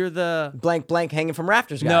God, you're the... Blank, blank, hanging from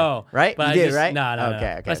rafters guy. No. Right? But You I did, just, right? No.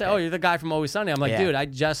 Okay. I said, oh, you're the guy from Always Sunny. I'm like, Yeah. dude, I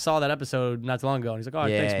just saw that episode not too long ago. And he's like, oh,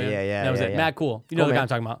 thanks, man. Yeah. And that was it. yeah. Mad cool. You know Cool, the guy man. I'm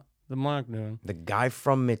talking about. The Mark dude. The guy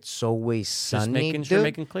from It's Always Sunny, Just making dude? sure,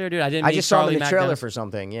 making clear, dude. I didn't I meet just saw him Charlie in the trailer Mack for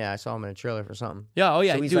something. Yeah, I saw him in a trailer for something. Yeah, oh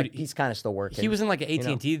yeah, So he's dude. like, he's kind of still working. He was in like an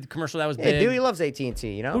AT&T commercial that was Yeah, big. dude, he loves AT&T,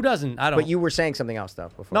 you know? Who doesn't? I don't. But you were saying something else, though,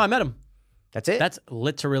 before. No, I met him. That's it? That's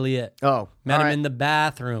literally it. Oh. Met all him right. in the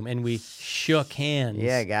bathroom and we shook hands.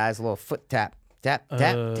 Yeah, guys, a little foot tap. Tap,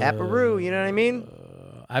 taparoo, you know what I mean?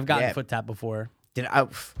 I've gotten Yeah. foot tap before.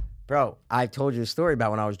 Bro, I told you a story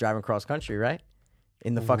about when I was driving cross country, right?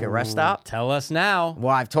 In the fucking rest stop. Tell us now.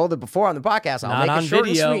 Well, I've told it before on the podcast. I'll Not make on it short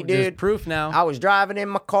video. and sweet, There's dude. proof now. I was driving in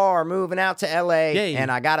my car, moving out to LA, Yay. and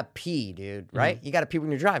I gotta pee, dude. Right? You gotta pee when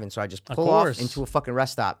you're driving, so I just Of pull off course. into a fucking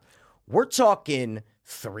rest stop. We're talking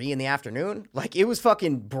 3 in the afternoon. Like it was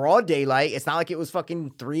fucking broad daylight. It's not like it was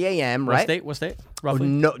fucking 3 a.m. Right? What state? Oh, Roughly?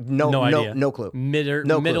 no idea. no clue. Middle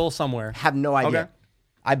clue. somewhere. Have no idea. Okay.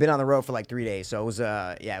 I've been on the road for like 3 days, so it was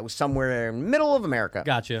it was somewhere in the middle of America.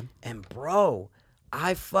 Gotcha. And bro,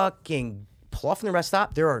 I fucking pull off in the rest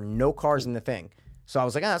stop. There are no cars in the thing. So I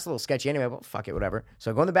was like, that's a little sketchy anyway, but fuck it, whatever.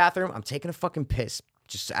 So I go in the bathroom. I'm taking a fucking piss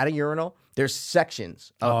just at a urinal. There's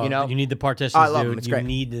sections, of, you know. You need the partitions, I love dude. them. It's you great.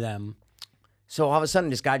 need them. So all of a sudden,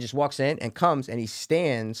 this guy just walks in and comes and he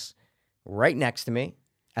stands right next to me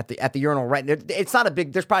at the urinal. Right, it's not a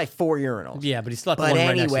big. There's probably 4 urinals. Yeah, but he's still at the But one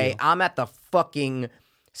right next to anyway, you. I'm at the fucking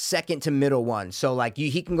second to middle one. So like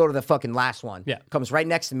he can go to the fucking last one. Yeah. Comes right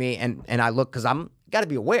next to me and I look because I'm got to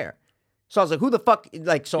be aware. So I was like, who the fuck?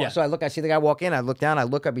 Like, so I look, I see the guy walk in, I look down, I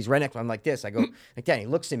look up, he's right next to me. I'm like this. I go like that. He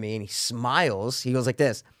looks at me and he smiles. He goes like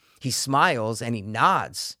this. He smiles and he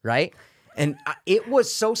nods, right? And it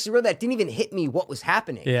was so surreal that it didn't even hit me what was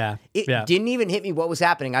happening. Yeah. It Yeah. didn't even hit me what was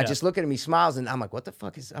happening. I just look at him, he smiles, and I'm like, what the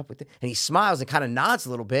fuck is up with it? And he smiles and kind of nods a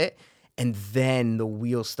little bit. And then the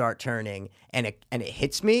wheels start turning and it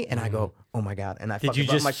hits me and I go, oh my God. And I Did fucking you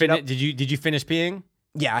brought just my shit up. Did you finish peeing?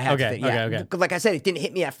 Yeah, I had Okay, to. Yeah, okay. 'Cause like I said, it didn't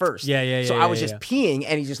hit me at first. Yeah, So yeah, I was yeah, just peeing,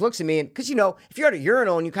 and he just looks at me, and because if you're at a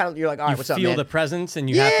urinal and you're like, all right, You what's up, feel man? the presence and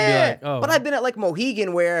you have to be like, oh. But I've been at like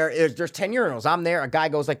Mohegan where there's 10 urinals. I'm there, a guy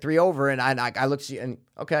goes like 3 over, and I look at you, and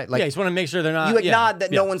okay, like yeah, you just want to make sure they're not. you like yeah, nod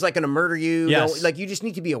that yeah. no one's like gonna murder you. Yes. No, like you just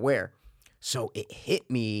need to be aware. So it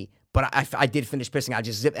hit me. But I did finish pissing. I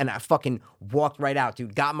just zipped and I fucking walked right out,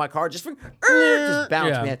 dude. Got in my car, just bounced,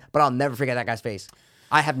 Yeah. man. But I'll never forget that guy's face.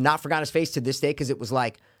 I have not forgotten his face to this day because it was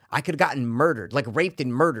like I could have gotten murdered, like raped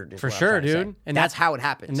and murdered. For sure, dude. And that's how it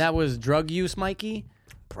happens. And that was drug use, Mikey?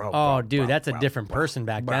 bro. Oh, dude, that's a different person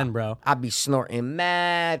back then, bro. I'd be snorting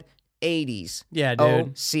mad 80s. Yeah, dude.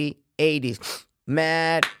 OC 80s.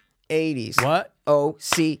 Mad 80s. What?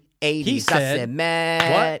 OC 80s. He I said, said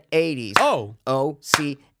mad 80s. Oh.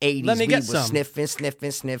 OC 80s. Let me we get was some.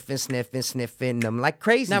 sniffing them like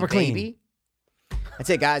crazy, Now we're clean. baby. That's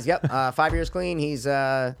it, guys. Yep. 5 years clean. He's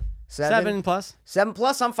 7. 7 plus. 7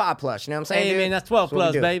 plus, I'm 5 plus. You know what I'm saying? Hey, dude? man, that's 12 what we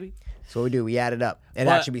plus, do. baby. That's what we do. We add it up. It'd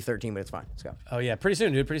But- actually be 13, but it's fine. Let's go. Oh, yeah. Pretty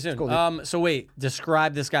soon, dude. Pretty soon. cool, dude. So wait,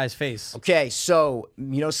 describe this guy's face. Okay, so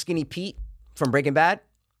you know Skinny Pete from Breaking Bad?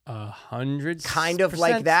 100. Kind of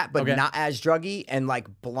like that, but Okay. not as druggy and like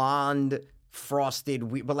blonde,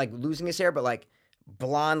 frosted, but like losing his hair, but like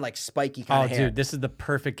blonde, like spiky kind Oh, of hair. dude, this is the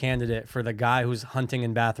perfect candidate for the guy who's hunting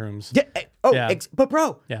in bathrooms. Yeah, Yeah. But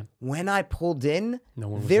bro, Yeah. when I pulled in, No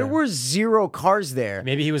one was there there. were 0 cars there.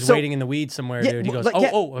 Maybe he was So- waiting in the weeds somewhere, Yeah, dude. He goes, like,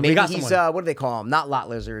 yeah, we maybe got he's someone. what do they call them? Not lot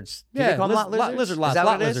lizards. Do Yeah, they call them lot lot lizards? lizard, Is lot that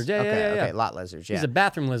what it is? lizards. Yeah, okay, yeah, yeah. okay, lot lizards. Yeah, He's a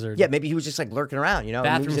bathroom lizard. yeah. Maybe he was just like lurking around, you know,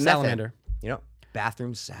 Bathroom moves in method, salamander. You know,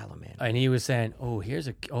 bathroom salamander. And he was saying,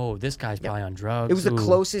 this guy's probably on drugs. It was the Ooh.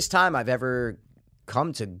 closest time I've ever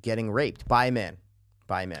come to getting raped by a man.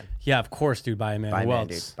 By a man. Yeah, of course, dude. By a man. By a Who man,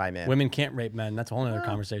 else? dude. By a man. Women can't rape men. That's a whole other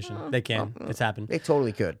conversation. They can. It's happened. They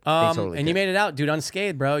totally could. And you made it out, dude,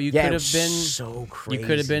 unscathed, bro. You could have been so crazy. You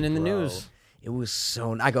could have been in the bro. news. It was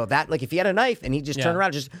so. I go that like if he had a knife and he just turned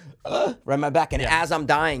around, just right my back, and as I'm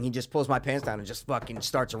dying, he just pulls my pants down and just fucking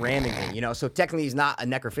starts ramming me. You know, so technically he's not a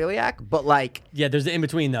necrophiliac, but like there's the in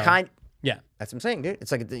between though. Yeah. That's what I'm saying, dude.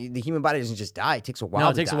 It's like the human body doesn't just die. It takes a while. No,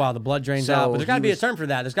 it takes a while. The blood drains out. But there's got to be a term for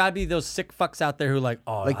that. There's got to be those sick fucks out there who like,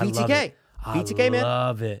 like I BTK. love it. BTK, man.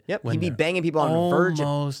 Love it. Yep. He'd be banging people on the verge of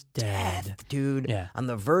almost dead. dude. Yeah. On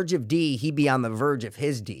the verge of D, he'd be on the verge of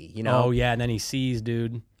his D, you know? Oh, yeah. And then he sees,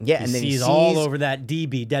 dude. Yeah, he and then he sees all sees- over that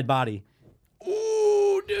DB, dead body.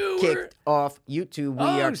 Ooh, dude. Kicked off YouTube.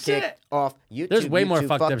 We are shit. kicked off YouTube. There's way more YouTube,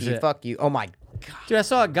 fucked fuck up you, shit. Fuck you. Oh, my God. Dude, I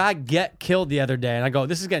saw a guy get killed the other day, and I go,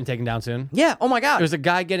 this is getting taken down soon. Yeah. Oh, my God. There was a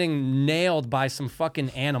guy getting nailed by some fucking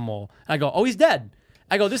animal. I go, oh, he's dead.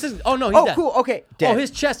 I go, this is, oh, no, he's Oh, dead. cool. Okay. Dead. Oh,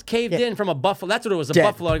 his chest caved in from a buffalo. That's what it was, a Dead.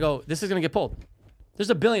 buffalo. I go, this is going to get pulled. There's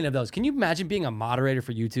a billion of those. Can you imagine being a moderator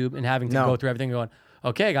for YouTube and having to No. go through everything and going,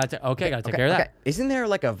 okay, got to take care of that. Isn't there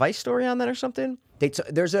like a Vice story on that or something?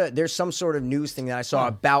 There's some sort of news thing that I saw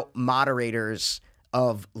about moderators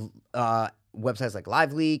of websites like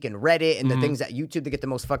LiveLeak and Reddit and the things that YouTube to get the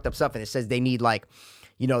most fucked up stuff. And it says they need like,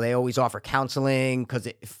 you know, they always offer counseling because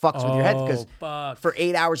it fucks with your head. Because for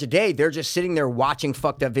 8 hours a day, they're just sitting there watching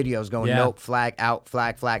fucked up videos going, nope, flag, out,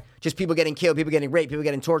 flag, flag. Just people getting killed, people getting raped, people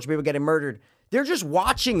getting tortured, people getting murdered. They're just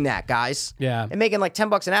watching that, guys. Yeah. And making like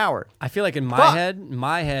 $10 an hour. I feel like in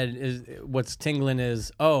my head is what's tingling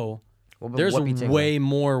is, there's what be tingling? way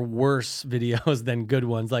more worse videos than good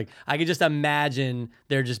ones. Like I could just imagine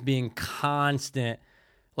there just being constant,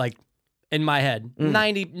 like in my head,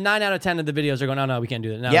 9 out of 10 of the videos are going, oh no, we can't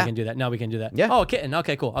do that. No, we can do that. No, we can do that. Yeah. Oh, a kitten.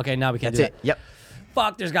 Okay, cool. Okay, now we can do That's that. it. Yep.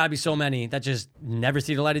 Fuck, there's got to be so many that just never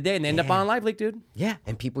see the light of day and they end up on LiveLeak, dude. Yeah.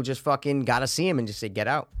 And people just fucking got to see him and just say, get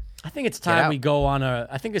out. I think it's time out. we go on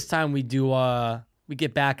I think it's time we do we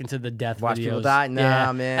get back into the death Watch videos. people die?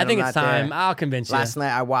 Nah, man, I think I'm it's not time. there. I'll convince you. Last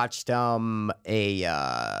night I watched a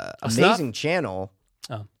amazing channel.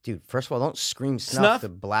 Oh. Dude, first of all, don't scream Snuff? to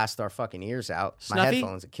blast our fucking ears out. My Snuffy?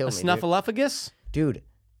 headphones, it killed a me. Dude. snuffleupagus? Dude,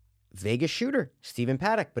 Vegas shooter, Stephen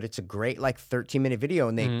Paddock, but it's a great like 13-minute video,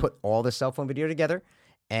 and they Mm-hmm. put all the cell phone video together,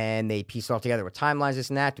 and they piece it all together with timelines, this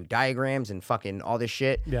and that, do diagrams and fucking all this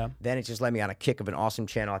shit. Yeah. Then it just led me on a kick of an awesome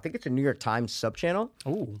channel. I think it's a New York Times sub channel.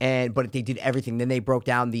 Ooh. But they did everything. Then they broke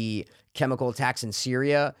down the chemical attacks in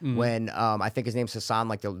Syria Mm. when I think his name's Hassan,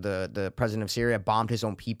 like the president of Syria, bombed his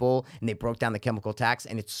own people, and they broke down the chemical attacks.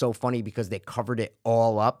 And it's so funny because they covered it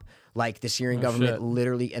all up. Like the Syrian government shit.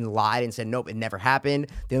 literally and lied and said, nope, it never happened.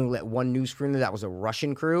 They only let one news crew in there that was a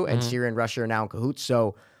Russian crew, and Syria and Russia are now in cahoots.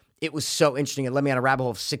 So it was so interesting. It led me on a rabbit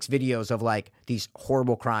hole of 6 videos of like these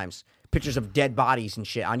horrible crimes, pictures of dead bodies and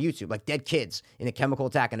shit on YouTube, like dead kids in a chemical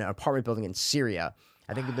attack in an apartment building in Syria.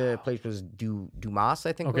 I think the place was Dumas,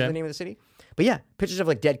 I think was the name of the city. But yeah, pictures of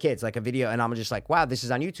like dead kids, like a video, and I'm just like, wow, this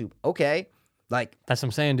is on YouTube. Okay. Like, That's what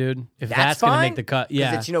I'm saying, dude. If that's that's going to fine, make the cut, 'cause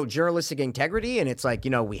yeah. it's, journalistic integrity, and it's like,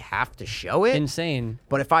 we have to show it. Insane.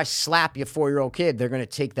 But if I slap your 4-year-old kid, they're going to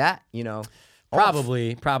take that, off.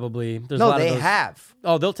 Probably. There's a No, lot they of those. have.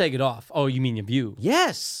 Oh, they'll take it off. Oh, you mean your view?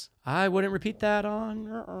 Yes. I wouldn't repeat that on.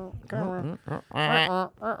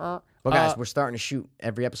 Well, guys, we're starting to shoot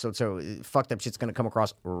every episode, so fucked up shit's going to come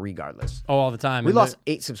across regardless. Oh, all the time. We And lost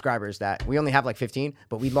 8 subscribers. We only have like 15,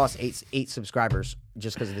 but we lost 8 subscribers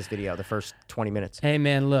just because of this video, the first 20 minutes. Hey,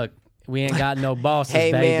 man, look. We ain't got no bosses,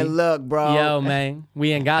 Hey, baby. man, look, bro. Yo, man.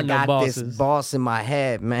 We ain't got, I no got bosses. this boss in my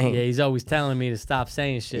head, man. Yeah, he's always telling me to stop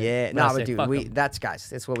saying shit. Yeah, But I no, say, but dude, fuck 'em. that's guys.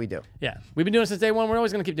 That's what we do. Yeah. We've been doing it since day one. We're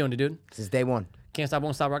always going to keep doing it, dude. This is day one. Can't stop,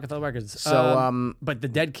 won't stop, Rockefeller Records. So, but the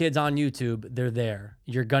dead kids on YouTube, they're there.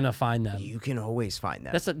 You're going to find them. You can always find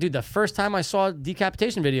that. That's dude. The first time I saw a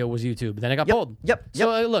decapitation video was YouTube. Then it got pulled. Yep.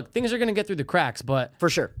 So look, things are gonna get through the cracks, but For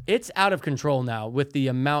sure. it's out of control now with the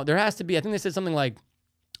amount. There has to be. I think they said something like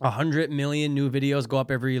 100 million new videos go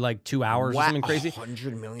up every like 2 hours or something crazy.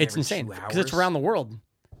 100 million. It's every insane 2 because it's hours? around the world.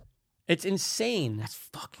 It's insane. That's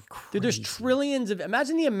fucking crazy. Dude, there's trillions of.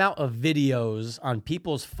 Imagine the amount of videos on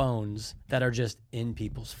people's phones that are just in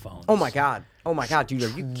people's phones. Oh my god, dude, are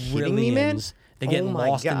you kidding me, man? Trillions. They get Oh my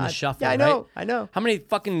lost in the God. shuffle. Yeah, I know, right? I know. How many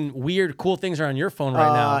fucking weird, cool things are on your phone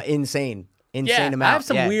right now? Insane Yeah, amount. I have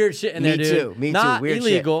some Yeah. weird shit in there, Me dude. too. Me Not too. Weird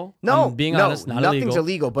illegal. Shit. No, I'm being no, honest, not nothing's illegal.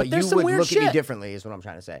 illegal. But there's you some would weird look at me shit. differently, is what I'm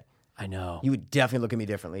trying to say. I know. You would definitely look at me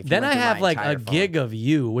differently. If you Then went I through have my like entire a phone. gig of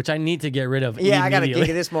you, which I need to get rid of. Yeah, I got a immediately. gig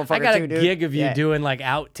of this motherfucker I got too, a dude. gig of you Yeah. doing like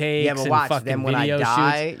outtakes Yeah, but and watch. fucking Then when video I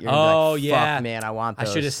die, shoots. you're gonna Oh be like, yeah, fuck, man, I want I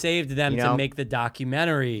those. should have saved them You to know? make the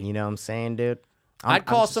documentary. You know what I'm saying, dude? I'd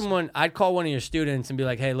call someone. I'd call one of your students and be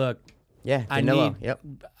like, "Hey, look, Yeah, I Danilo. need. Yep.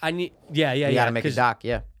 I need. Yeah, You gotta make a 'cause doc.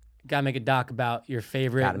 Yeah. Gotta make a doc about your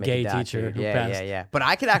favorite Gotta make gay a doc, teacher dude. who Yeah, passed. yeah, yeah. But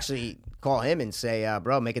I could actually call him and say,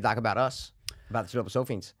 bro, make a doc about us, about the Two Dope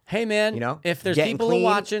Sofiends. Hey, man, You know, if there's getting people clean. who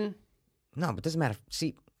watching, No, but it doesn't matter.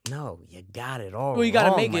 See, no, you got it all. well, you gotta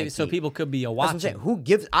wrong, make it so Mikey. people could be That's what I'm saying. watching. Who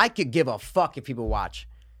gives? I could give a fuck if people watch.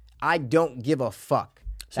 I don't give a fuck.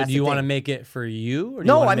 So That's do you the want to thing. make it for you? Or do you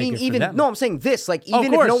No, wanna I make mean it for even them? no. I'm saying this. Like Of even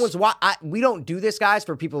if no course. one's we don't do this, guys,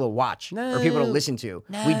 for people to watch or people to No. listen to.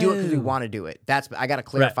 We do it because we No. want to do it. That's I got to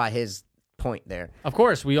clarify his point there. Of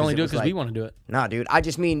course, we only it do it was because we like- want to do it. No, dude. I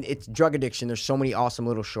just mean it's drug addiction. There's so many awesome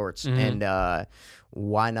little shorts, Mm-hmm. and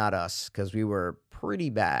why not us? Because we were pretty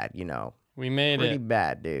bad, you know, We made pretty it.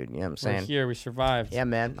 bad, dude. You know what I'm We're saying? here. We survived. Yeah,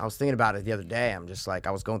 man. I was thinking about it the other day. I'm just like,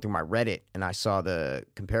 I was going through my Reddit and I saw the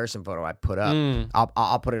comparison photo I put up.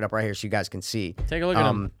 I'll put it up right here so you guys can see. Take a look at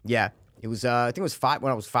him. Yeah, it was. I think it was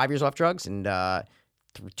when I was 5 years off drugs, and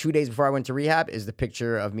 2 days before I went to rehab is the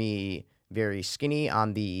picture of me very skinny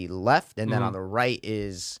on the left, and then on the right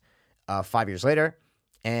is 5 years later.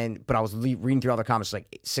 But I was reading through all the comments,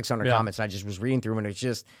 like 600 Yeah. comments, and I just was reading through them, and it's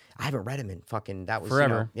just I haven't read them in fucking that was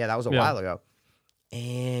Forever. that was a Yeah. while ago.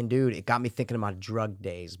 And dude, it got me thinking of my drug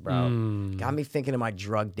days, bro. Got me thinking of my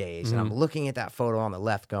drug days, and I'm looking at that photo on the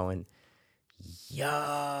left, going,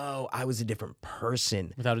 "Yo, I was a different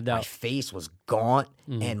person. Without a My doubt. face was gaunt,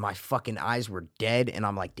 and my fucking eyes were dead. And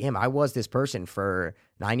I'm like, damn, I was this person for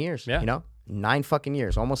 9 years. Yeah. You know, 9 fucking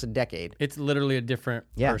years, almost a decade. It's literally a different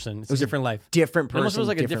Yeah. person. It's It was a different life. Different It person. almost feels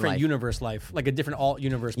like a different life. universe life, like a different alt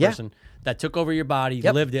universe Yeah. person that took over your body,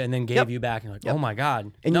 Yep. lived it, and then gave Yep. you back. And you're like, Yep. oh my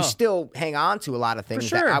God. And No. you still hang on to a lot of things.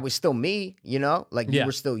 sure. That I was still me, you know? Like, you Yeah.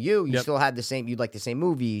 were still you. You Yep. still had the same, you like the same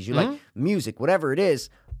movies, you like music, whatever it is.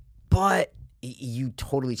 But you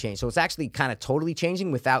totally changed. So it's actually kind of totally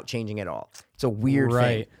changing without changing at all. It's a weird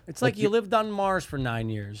right. thing. It's like you lived on Mars for 9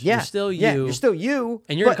 years. Yeah. You're still you. Yeah, you're still you.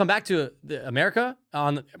 and you're going but- to come back to America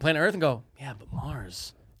on planet Earth and go, yeah, but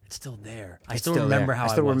Mars, it's still there. I still still remember there. how I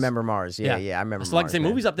still was. remember Mars. Yeah, I remember I still like the Mars, same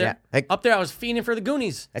man. movies up there. Yeah. Like, Up there, I was fiending for the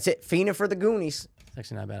Goonies. that's it. Fiending for the Goonies. It's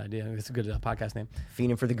actually not a bad idea. It's a good podcast name.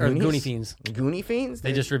 Fiending for the Or Goonies. Goonie Fiends. Goonie Fiends?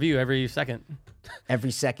 They just review every second.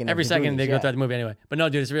 every second. of Every the second Goonies, they go yeah. through the movie anyway. But no,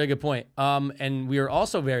 dude, it's a really good point. And we were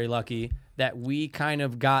also very lucky that we kind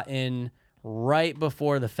of got in right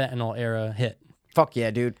before the fentanyl era hit. Fuck yeah,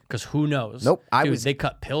 dude. Because who knows? Nope, Dude, they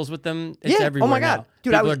cut pills with them. It's Yeah. everywhere Oh my now. god,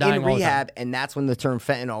 dude. I People was are dying in all the time. rehab, and that's when the term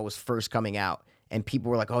fentanyl was first coming out, and people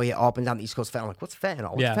were like, "Oh yeah, up and down the East Coast fentanyl." I'm like, what's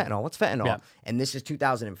fentanyl? What's Yeah. fentanyl? What's fentanyl? Yeah. And this is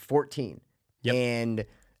 2014, Yep. and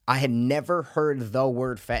I had never heard the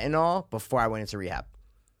word fentanyl before I went into rehab.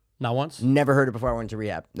 Not once. Never heard it before I went into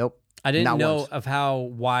rehab. Nope. I didn't Not know once. of how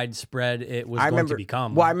widespread it was I going remember. to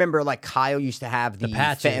become. Well, I remember like Kyle used to have the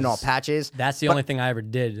patches. fentanyl patches. That's the but- only thing I ever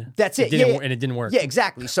did. That's it. Didn't yeah, wor- and it didn't work. Yeah,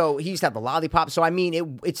 exactly. So he used to have the lollipop. So I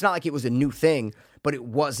mean, it's not like it was a new thing, but it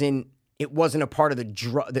wasn't a part of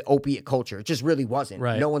the opiate culture. It just really wasn't.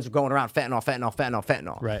 Right. No one's going around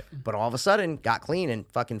fentanyl. Right. But all of a sudden, got clean and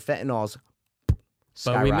fucking fentanyl's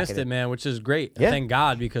But we missed skyrocketed. it, man, which is great. Yeah. Thank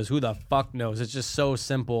God, because who the fuck knows? It's just so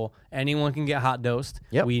simple. Anyone can get hot dosed.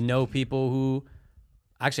 Yep. We know people who.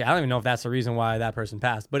 Actually, I don't even know if that's the reason why that person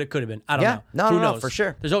passed, but it could have been. I don't Yeah. know. No, Who no, no, knows? for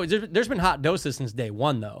sure. There's been hot doses since day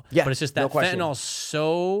one, though. Yeah, But it's just no that question. fentanyl's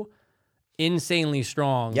so insanely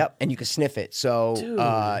strong. Yep, and you could sniff it. So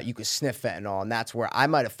Dude. you could sniff fentanyl, and that's where I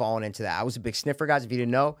might have fallen into that. I was a big sniffer, guys. If you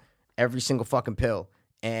didn't know, every single fucking pill.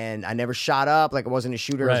 And I never shot up. Like, I wasn't a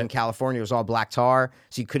shooter. I was Right. in California. It was all black tar.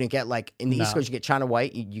 So you couldn't get, like, in the East No. Coast, you get China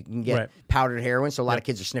White. You can get Right. powdered heroin. So a lot of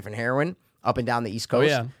kids are sniffing heroin up and down the East Coast.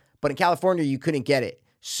 yeah. But in California, you couldn't get it.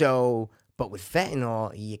 So, but with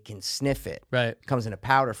fentanyl, you can sniff it. Right. It comes in a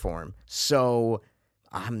powder form. So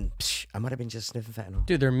I might have been just sniffing fentanyl.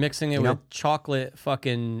 Dude, they're mixing it You with know? chocolate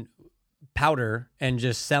fucking powder and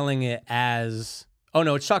just selling it as. Oh,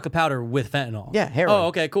 no, it's chocolate powder with fentanyl. Yeah, heroin. Oh,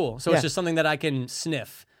 okay, cool. So Yeah. it's just something that I can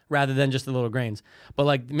sniff rather than just the little grains. But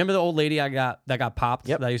like, remember the old lady that got popped?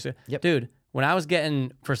 Yep. That I used to. Yep. Dude, when I was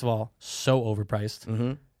getting, first of all, so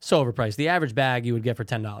overpriced. So overpriced. The average bag you would get for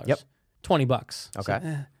 $10. Yep. $20. Okay.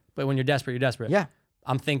 So, but when you're desperate, you're desperate. Yeah.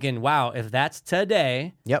 I'm thinking, wow, if that's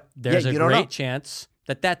today, Yep. there's Yeah, a you don't great know. chance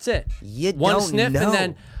that that's it. You One don't sniff know. and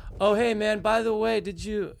then, oh, hey, man, by the way, did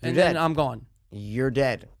you? And You're then dead. I'm gone. You're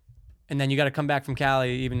dead. And then you got to come back from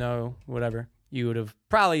Cali, even though, whatever, you would have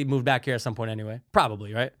probably moved back here at some point anyway.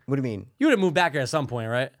 Probably, right? What do you mean? You would have moved back here at some point,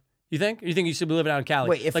 right? You think? You think you should be living out in Cali?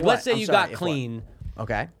 Wait, if like, what? let's say I'm you sorry, got if clean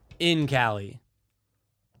Okay. in Cali.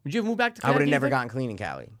 Would you have moved back to Cali? I would have never think? gotten clean in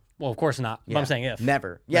Cali. Well, of course not. But I'm saying if.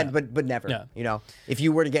 Never. Yeah, Yeah. but never. Yeah. You know, if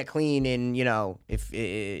you were to get clean in, you know, if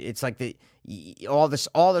it's like all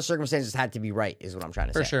the circumstances had to be right is what I'm trying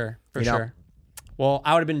to say. For sure. For You know? sure. Well,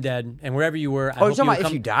 I would have been dead, and wherever you were, I Oh, you're hope talking you about would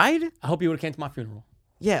if you died? I hope you would have came to my funeral.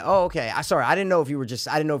 Yeah. Oh, okay. Sorry. I didn't know if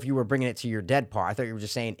you were bringing it to your dead part. I thought you were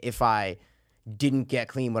just saying if I didn't get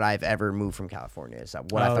clean, would I have ever moved from California? Is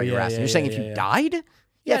that what I thought you were asking? You're saying if you died?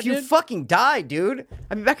 Yeah, if you dude. fucking died, dude.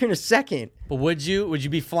 I'll be back here in a second. But would you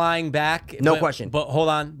be flying back? No question. But hold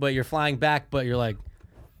on. But you're flying back, but you're like,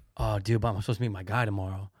 oh, dude, but I'm supposed to meet my guy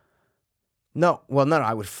tomorrow. No. Well, no.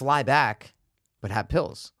 I would fly back, but have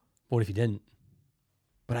pills. What if you didn't?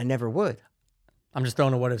 But I never would. I'm just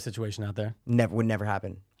throwing a what if situation out there. Would never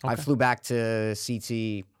happen. I Okay. flew back to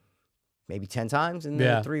CT maybe 10 times in the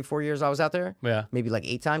Yeah. 3-4 years I was out there. Yeah. Maybe like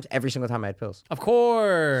 8 times. Every single time I had pills. Of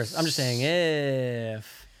course. I'm just saying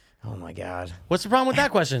if. Oh my God. What's the problem with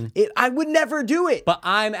that question? I would never do it. But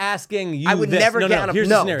I'm asking you. I would this. never no, get no, on a here's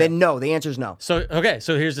the no. scenario. Then no. The answer is no. So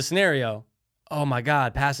here's the scenario. Oh my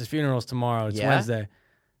God, Pass's funeral's tomorrow. It's Yeah? Wednesday.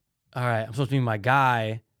 All right, I'm supposed to meet my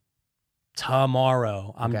guy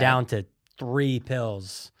tomorrow. I'm Okay. down to 3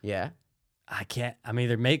 pills. Yeah. I can't. I'm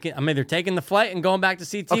either taking the flight and going back to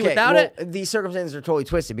CT without it. These circumstances are totally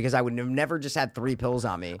twisted because I would have never just had 3 pills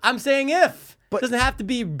on me. I'm saying if. But- It doesn't have to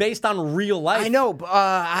be based on real life. I know, but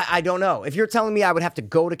I don't know. If you're telling me I would have to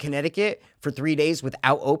go to Connecticut for 3 days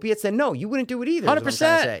without opiates, then no, you wouldn't do it either. is what I'm trying to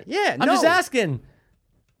 100%. say. Yeah, I'm no. just asking.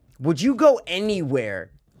 Would you go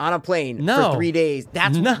anywhere on a plane No. for 3 days?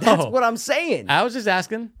 That's No. what I'm saying. I was just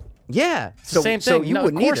asking. Yeah. It's the same thing. So you No,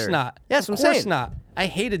 wouldn't of course either. not. Yeah, that's what Of I'm course saying. not. I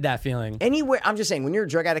hated that feeling. Anywhere, I'm just saying, when you're a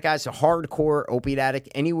drug addict, guys, a hardcore opiate addict,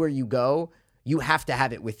 anywhere you go, you have to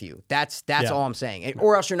have it with you. That's Yeah. all I'm saying.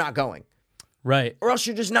 Or else you're not going. Right. Or else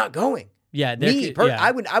you're just not going. Yeah.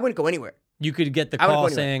 I wouldn't go anywhere. You could get the I would call go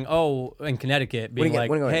anywhere. saying, "Oh, in Connecticut," being you get? like,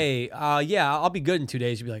 What do you go "Hey, yeah, I'll be good in 2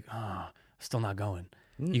 days." You'd be like, "Oh, still not going."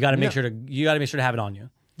 You got to make sure to have it on you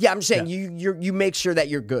Yeah, I'm just saying, you make sure that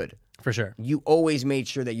you're good. for sure. You always made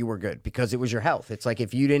sure that you were good because it was your health. It's like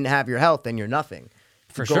if you didn't have your health, then you're nothing.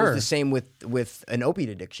 For It goes sure. the same with an opiate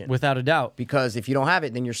addiction. Without a doubt. Because if you don't have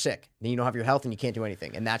it, then you're sick. Then you don't have your health and you can't do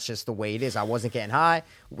anything. And that's just the way it is. I wasn't getting high,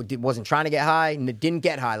 wasn't trying to get high, and didn't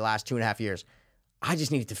get high the last 2.5 years. I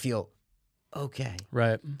just needed to feel okay.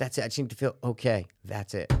 Right. That's it. I just need to feel okay.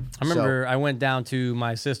 That's it. I remember I went down to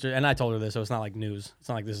my sister, and I told her this, so it's not like news. It's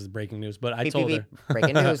not like this is breaking news, but I told her.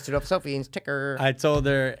 Breaking news to Sophie's ticker. I told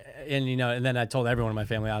her, and then I told everyone in my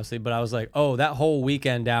family, obviously. But I was like, oh, that whole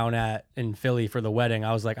weekend down in Philly for the wedding,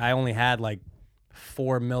 I was like, I only had like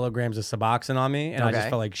 4 milligrams of Suboxone on me, and I just Okay.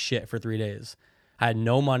 felt like shit for 3 days. I had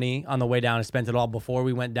no money on the way down. I spent it all before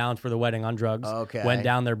we went down for the wedding on drugs. Okay. Went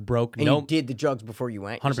down there broke. And you did the drugs before you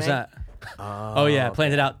went? you're 100%. saying? Oh yeah,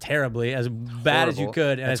 planned it out terribly, as bad as you Horrible.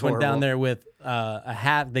 could, and That's I just went down horrible. there with a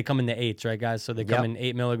half. They come in the 8s, right, guys? So they come Yep. in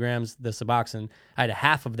 8 milligrams. The Suboxone. I had a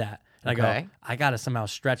half of that, and I Okay. go, I gotta somehow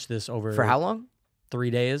stretch this over For how long?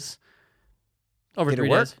 3 days. Over Did 3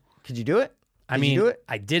 it work? days. Could you do it? I Did mean, you do it?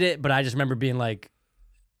 I did it, but I just remember being like,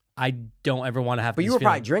 I don't ever want to have. But you this were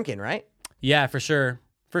probably feeling. drinking, right? Yeah, for sure,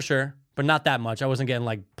 but not that much. I wasn't getting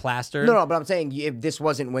like plastered. No, but I'm saying if this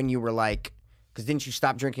wasn't when you were like, because didn't you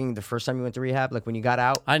stop drinking the first time you went to rehab, like when you got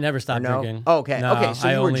out? I never Or stopped no? drinking. Oh, okay, No, okay. So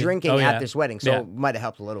I you were only- drinking oh, at yeah. this wedding, so Yeah. it might have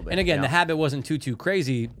helped a little bit. And again, you the know? habit wasn't too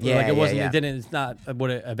crazy. Yeah, like it yeah, wasn't. yeah. It didn't. It's not what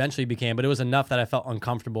it eventually became, but it was enough that I felt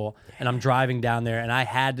uncomfortable. And I'm driving down there, and I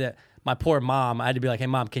had to. My poor mom. I had to be like, "Hey,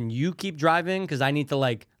 mom, can you keep driving? Because I need to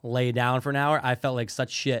like lay down for an hour." I felt like such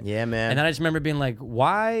shit. Yeah, man. And then I just remember being like,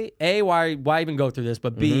 "Why? Why even go through this?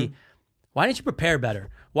 But B, Mm-hmm. why didn't you prepare better?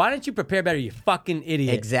 Why didn't you prepare better? You fucking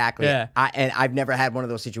idiot." Exactly. Yeah. And I've never had one of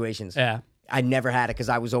those situations. Yeah. I never had it because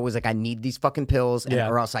I was always like, I need these fucking pills, Yeah.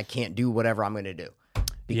 or else I can't do whatever I'm going to do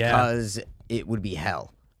Yeah. because it would be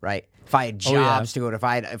hell, right? If I had Oh, yeah. jobs to go to,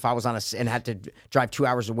 if I was on and had to drive 2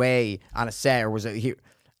 hours away on a set, or was it here,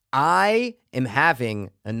 I am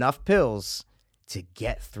having enough pills to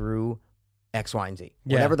get through X, Y, and Z.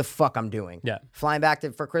 Yeah. Whatever the fuck I'm doing. Yeah. Flying back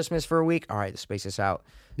for Christmas for a week. All right, space this out.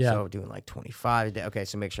 Yeah. So doing like 25 a day. Okay,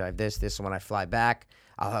 so make sure I have this. So when I fly back,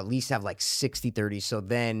 I'll at least have like 60-30. So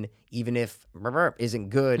then even if isn't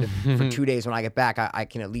good for 2 days when I get back, I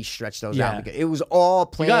can at least stretch those Yeah. out. Because it was all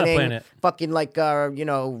You gotta planning. plan it. Fucking like,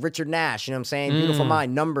 Richard Nash. You know what I'm saying? Beautiful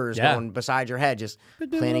mind. Numbers Yeah. going beside your head. Just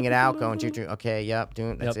planning it out. Going, okay, yep,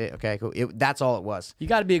 doing that's Yep. it. Okay, cool. That's all it was. You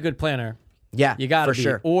got to be a good planner. Yeah, You got to for be.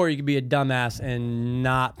 sure. Or you could be a dumbass and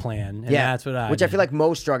not plan. And that's what I Which did. I feel like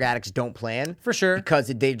most drug addicts don't plan. For sure. Because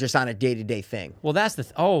they're just on a day-to-day thing. Well, that's the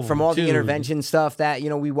From all dude. the intervention stuff that,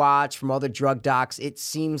 we watch, from all the drug docs, it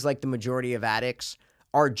seems like the majority of addicts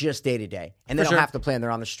are just day-to-day. And they For don't sure. have to plan.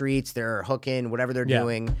 They're on the streets, they're hooking, whatever they're Yeah.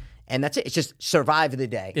 doing. And that's it. It's just survive the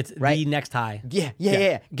day. It's right? the next high. Yeah.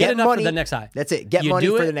 Get enough money for the next high. That's it. Get You money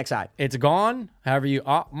do for it, the next high. It's gone. However you.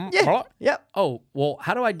 Yeah. Yep. Oh, well,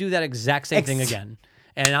 how do I do that exact same thing again?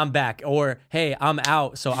 And I'm back. Or, hey, I'm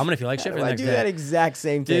out, so I'm going to feel like shit for the I next do day. that exact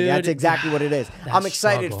same thing. Dude, That's exactly what it is. I'm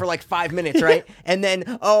excited struggle. for like 5 minutes, right? and then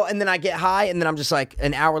I get high, and then I'm just like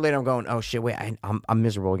an hour later, I'm going, oh shit, wait, I'm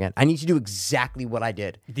miserable again. I need to do exactly what I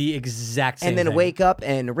did. The exact same And then thing. wake up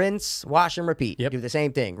and rinse, wash, and repeat. Yep. Do the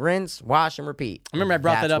same thing. Rinse, wash, and repeat. I remember I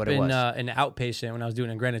brought that That's up what it in was. an outpatient when I was doing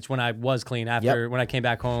it in Greenwich when I was clean after when I came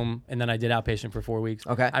back home and then I did outpatient for 4 weeks.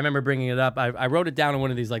 Okay. I remember bringing it up. I wrote it down in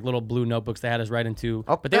one of these like little blue notebooks they had us write into.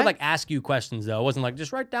 Okay. But they would like ask you questions though. It wasn't like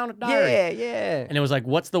just write down a diary. Yeah. And it was like,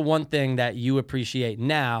 what's the one thing that you appreciate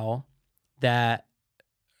now that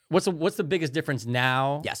what's the biggest difference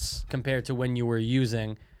now Yes. compared to when you were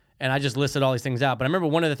using? And I just listed all these things out. But I remember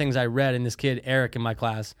one of the things I read in this kid, Eric, in my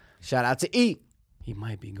class, Shout out to E. he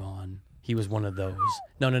might be gone. He was one of those.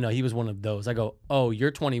 No. He was one of those. I go, oh,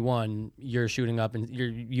 you're 21. You're shooting up, and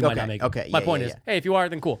you might not make it. Okay, My yeah, point yeah, is, yeah. hey, if you are,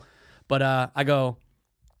 then cool. But I go,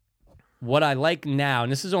 what I like now,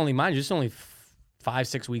 and this is only mine, just only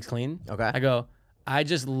 5-6 weeks clean. Okay. I go, I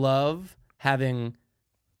just love having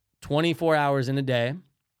 24 hours in a day.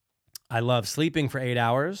 I love sleeping for 8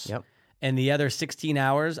 hours. Yep. And the other 16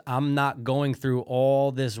 hours, I'm not going through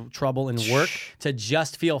all this trouble and work to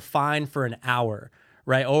just feel fine for an hour,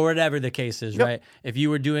 right? Or whatever the case is, right? If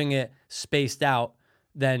you were doing it spaced out,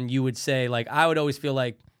 then you would say, like, I would always feel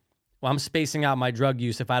like, well, I'm spacing out my drug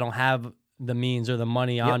use if I don't have the means or the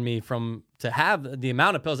money on me to have the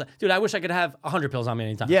amount of pills. Dude, I wish I could have 100 pills on me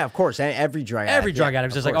anytime. Yeah, of course. Every drug addict. Every drug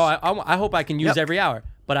addict is just like, I hope I can use Yep. every hour.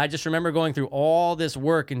 But I just remember going through all this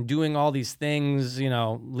work and doing all these things,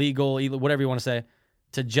 legal, whatever you want to say,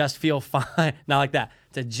 to just feel fine. Not like that.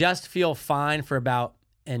 To just feel fine for about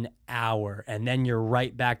an hour. And then you're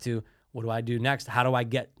right back to, what do I do next? How do I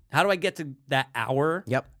get to that hour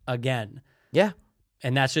again? Yeah.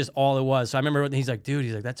 And that's just all it was. So I remember he's like,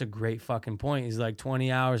 that's a great fucking point. He's like, 20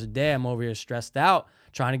 hours a day. I'm over here stressed out,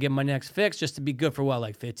 trying to get my next fix just to be good for what,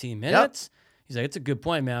 like 15 minutes? He's like, it's a good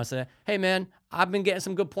point, man. I said, hey, man, I've been getting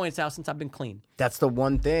some good points out since I've been clean. That's the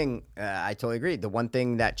one thing, I totally agree. The one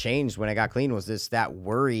thing that changed when I got clean was that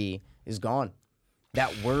worry is gone.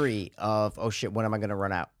 That worry of, oh shit, when am I going to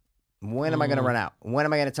run out? When am I going to run out? When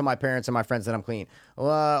am I going to tell my parents and my friends that I'm clean? What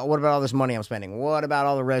about all this money I'm spending? What about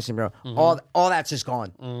all the racing, bro? All that's just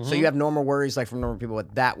gone. So you have normal worries like from normal people,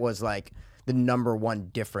 but that was like the number one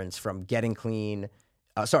difference from getting clean.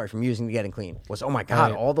 From using to getting clean was, oh my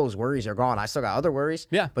God, all those worries are gone. I still got other worries,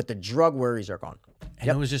 but the drug worries are gone. And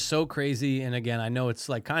it was just so crazy. And again, I know it's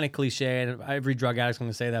like kind of cliche, and every drug addict's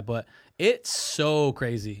going to say that, but it's so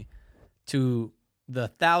crazy to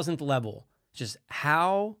the 1,000th level, just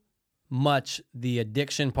how much the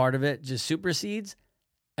addiction part of it just supersedes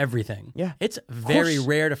everything. Yeah. It's very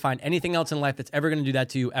rare to find anything else in life that's ever going to do that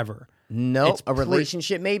to you ever. No, a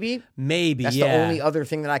relationship maybe? Maybe, That's the only other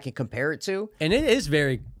thing that I can compare it to. And it is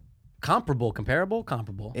very comparable.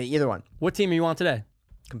 Either one. What team are you on today?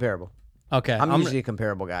 Comparable. Okay. I'm usually a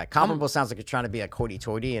comparable guy. Comparable sounds like you're trying to be like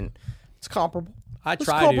hoity-toity, and it's comparable. I It's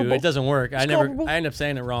try to. comparable. It doesn't work. I comparable. end up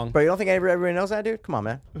saying it wrong. But you don't think everybody knows that, dude? Come on,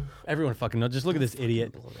 man. Everyone fucking knows. Just look at this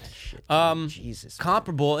idiot. Jesus.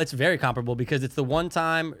 Comparable. It's very comparable because it's the one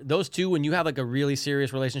time, those two, when you have like a really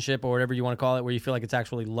serious relationship or whatever you want to call it, where you feel like it's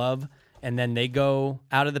actually love, and then they go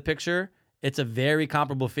out of the picture, it's a very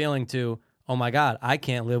comparable feeling to, oh my God, I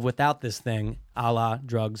can't live without this thing, a la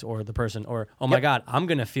drugs or the person, or, oh my God, I'm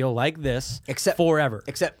going to feel like this forever.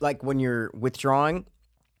 Except like when you're withdrawing,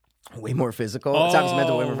 way more physical. It's obviously meant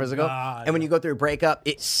to be way more physical. God. And when you go through a breakup,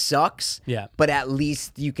 it sucks. Yeah. But at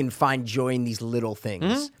least you can find joy in these little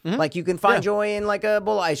things. Like you can find joy in like a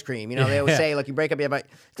bowl of ice cream. They always say like you break up, you have like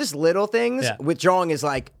just little things. Yeah. Withdrawing is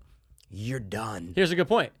like, you're done. Here's a good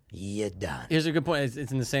point. You're done. Here's a good point.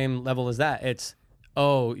 It's in the same level as that. It's,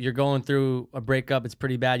 oh, you're going through a breakup. It's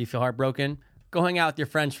pretty bad. You feel heartbroken. Go hang out with your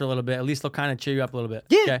friends for a little bit. At least they'll kind of cheer you up a little bit.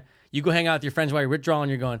 Yeah. Okay. You go hang out with your friends while you're withdrawing.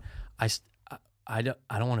 You're going, I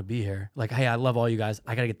don't want to be here. Like, hey, I love all you guys.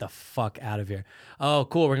 I got to get the fuck out of here. Oh,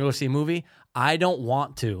 cool. We're going to go see a movie. I don't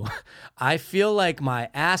want to. I feel like my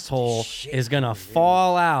asshole is going to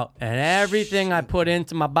fall out, and everything I put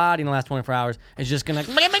into my body in the last 24 hours is just going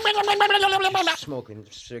to smoking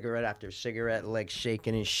cigarette after cigarette, legs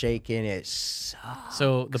shaking and shaking. It sucks.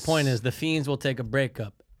 So the point is, the Fiends will take a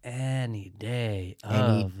breakup any day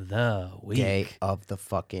of the week. Day of the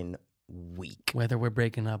fucking week. Whether we're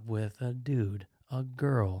breaking up with a dude, a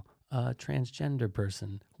girl, a transgender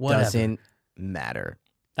person, whatever. Doesn't matter.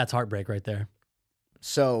 That's heartbreak right there.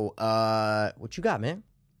 So, what you got, man?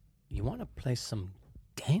 You want to play some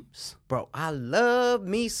games? Bro, I love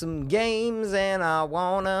me some games and I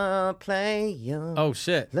wanna play 'em. Oh,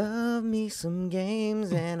 shit. Love me some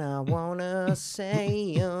games and I wanna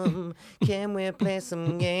say 'em. Can we play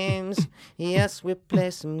some games? Yes, we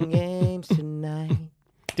play some games tonight.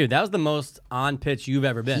 Dude, that was the most on pitch you've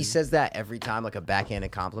ever been. He says that every time, like a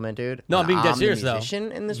backhanded compliment, dude. No, I'm being dead the serious, though.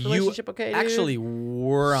 musician in this relationship, okay, dude? actually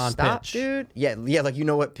were on Stop, pitch. dude. Yeah, like you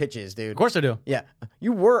know what pitch is, dude. Of course I do. Yeah,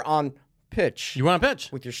 you were on pitch. You were on pitch.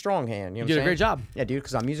 With your strong hand. You know You what did I'm a great saying? job. Yeah, dude,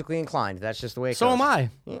 because I'm musically inclined. That's just the way it So goes. am I.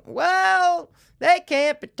 Well, they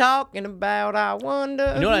can't be talking about, I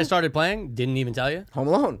wonder. You know what I started playing? Didn't even tell you? Home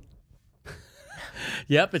Alone.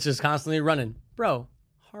 Yep, it's just constantly running. Bro,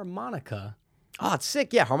 harmonica. Oh, it's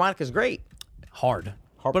sick. Yeah, harmonica's great. Hard.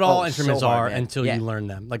 But all so instruments hard, are man. until Yeah. you learn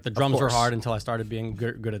them. Like the drums were course. hard until I started being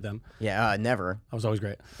good at them. Yeah, never. I was always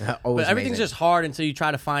great. Always But everything's amazing. just hard until you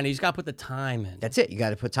try to find it. You just got to put the time in. That's it. You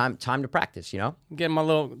got to put time to practice, you know? Get my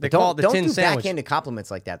little, they call it the don't tin do sandwich. backhanded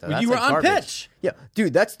compliments like that, though. Well, That's you were like on garbage. pitch. Yeah,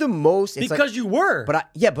 dude, that's the most. It's Because like, you were.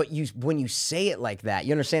 But when you say it like that,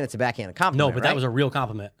 you understand it's a backhanded compliment. no, but that right? was a real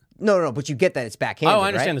compliment. No, but you get that it's backhanded. Oh, I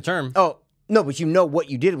understand right? the term. Oh, no, but you know what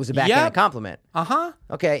you did was a backhanded Yep. compliment. Uh-huh.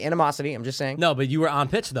 Okay, animosity. I'm just saying. No, but you were on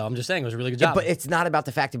pitch, though. I'm just saying it was a really good job. But it's not about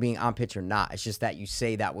the fact of being on pitch or not. It's just that you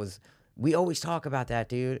say that was. We always talk about that,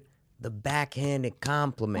 dude. The backhanded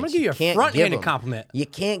compliments. I'm gonna give you a can't front-handed give 'em. compliment. You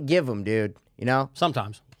can't give them, dude. You know.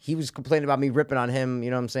 Sometimes. He was complaining about me ripping on him. You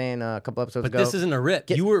know what I'm saying? A couple episodes But ago. this isn't a rip.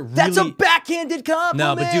 You were really... That's a backhanded compliment.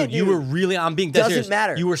 No, but dude, you were really... I'm being dead Doesn't serious.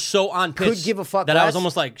 matter. You were so on pitch Could give a fuck that less I was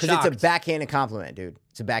almost like because shocked. it's a backhanded compliment, dude.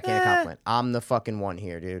 It's a backhanded compliment. I'm the fucking one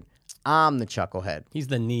here, dude. I'm the chucklehead. He's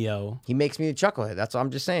the Neo. He makes me the chucklehead. That's all I'm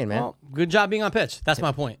just saying, man. Well, good job being on pitch. That's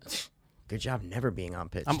my point. Good job never being on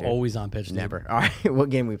pitch. I'm dude. always on pitch. Dude. Never. All right, what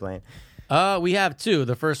game we playing? We have two.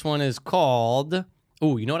 The first one is called...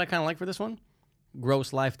 Ooh, you know what I kind of like for this one?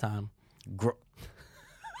 Gross Lifetime.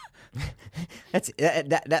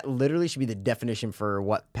 That literally should be the definition for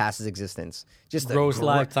what passes existence. Just Gross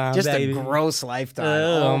lifetime, just baby. a gross lifetime.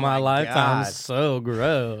 Oh, my lifetime's God. so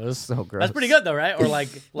gross. So gross. That's pretty good though, right? Or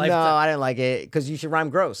like No, lifetime. I didn't like it because you should rhyme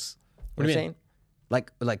gross. What do you I'm mean? saying?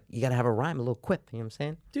 Like you gotta have a rhyme, a little quip. You know what I'm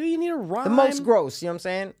saying? Do you need a rhyme? The most gross. You know what I'm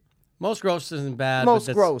saying? Most gross isn't bad. but Most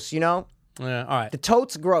that's- gross. You know? Yeah, all right. The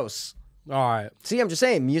totes gross. All right. See, I'm just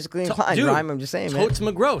saying, musically inclined Dude, rhyme. I'm just saying, man. Totes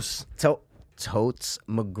McGross. Totes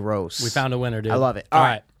McGross. We found a winner, dude. I love it. All All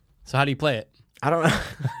right. right. So how do you play it? I don't know.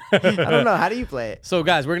 I don't know. How do you play it? So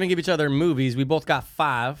guys, we're gonna give each other movies. We both got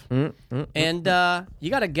 5, and you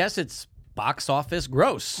gotta guess it's box office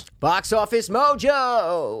gross. Box Office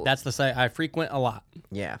Mojo. That's the site I frequent a lot.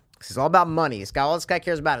 Yeah. 'Cause it's all about money. All this guy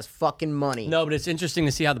cares about is fucking money. No, but it's interesting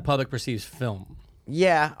to see how the public perceives film.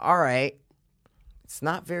 Yeah. All right. It's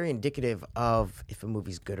not very indicative of if a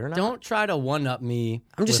movie's good or not. Don't try to one-up me.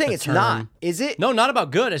 I'm just with saying the it's term. not. Is it? No, not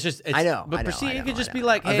about good. It's just. It's, I know. But I know, perceive, I know, it could just I be know.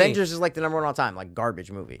 like, hey, Avengers is like the number one all time, like garbage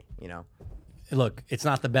movie. You know. look, it's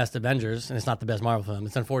not the best Avengers, and it's not the best Marvel film.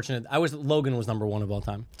 It's unfortunate. Logan was number 1 of all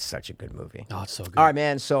time. Such a good movie. Oh, it's so good. All right,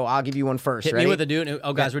 man. So I'll give you one first. Hit Ready? me with a dude.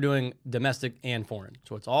 Oh, guys, we're doing domestic and foreign,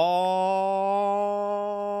 so it's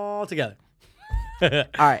all together. All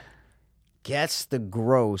right. Guess the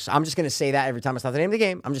gross. I'm just going to say that every time it's not the name of the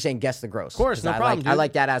game. I'm just saying guess the gross. Of course, no problem, I dude.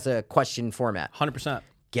 like that as a question format. 100%.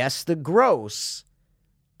 Guess the gross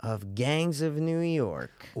of Gangs of New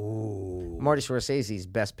York. Ooh. Marty Scorsese's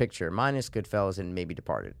best picture, minus Goodfellas and maybe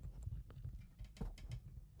Departed.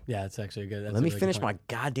 Yeah, it's actually good. That's Let a me really good finish point.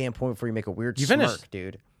 my goddamn point before you make a weird You smirk, finished?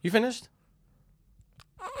 dude. You finished?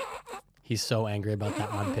 He's so angry about that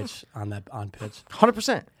on pitch.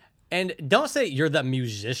 100%. And don't say you're the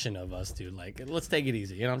musician of us, dude. Like, let's take it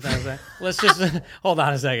easy. You know what I'm trying to say? Let's just hold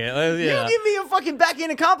on a second. Yeah. You give me a fucking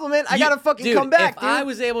backhanded compliment, I gotta fucking Dude, come back, if dude. I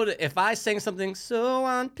was able to, if I sang something so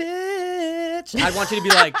on pitch, I want you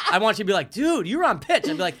to be like, dude, you're on pitch.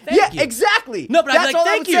 I'd be like, thank you. Yeah, exactly. No, but I'd be That's like, all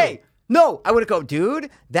I thank would you. say. No, I would go, dude,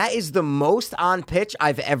 that is the most on pitch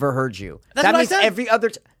I've ever heard you. That's that what I means said. every other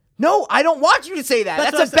No, I don't want you to say that. what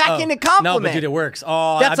I That's a said. backhanded compliment. No, but dude, it works.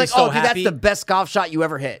 Oh, That's I'd be like, so dude, happy. that's the best golf shot you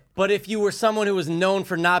ever hit. But if you were someone who was known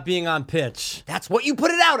for not being on pitch, That's what you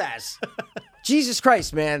put it out as. Jesus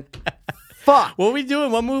Christ, man. Fuck. what we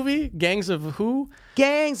doing? What movie? Gangs of who?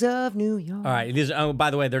 Gangs of New York. All right. These.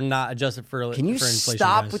 By the way, they're not adjusted for. Can you for inflation,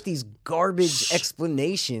 stop guys. with these garbage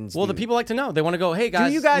explanations? Well, dude? the people like to know. They want to go, hey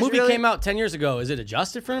guys, you guys movie really- came out 10 years ago. Is it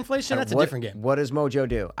adjusted for inflation? That's a What- different game. What does Mojo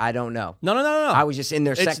do? I don't know. No. I was just in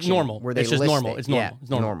their It's section normal. where they it's just list normal. it. It's normal. Yeah, It's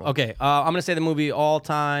normal. Okay. I'm gonna say the movie all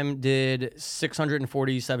time did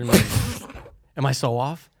 647 million. Am I so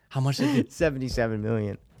off? How much did it? 77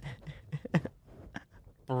 million.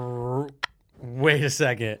 Wait a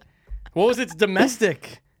second. What was its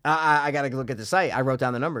domestic? I got to look at the site. I wrote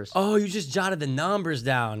down the numbers. Oh, you just jotted the numbers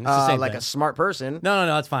down. It's the same Like thing. a smart person. No,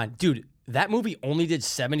 that's fine, dude. That movie only did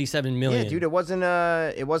 77 million. Yeah, dude, it wasn't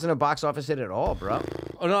a box office hit at all, bro.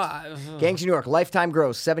 Oh no. Gangs of New York, lifetime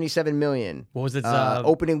gross 77 million. What was its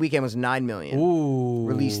opening weekend was 9 million. Ooh.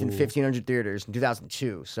 Released in 1,500 theaters in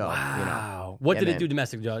 2002. So, Wow. What did it do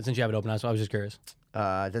domestic, Joe? Since you have it open, so I was just curious.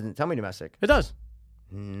 It doesn't tell me domestic. It does.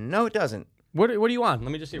 No, it doesn't. What are you on?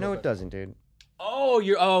 Let me just see. No, real it quick. doesn't, dude. Oh,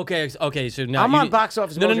 you're okay. So now I'm you on Box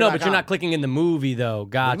Office No, Mojo.com. but you're not clicking in the movie though.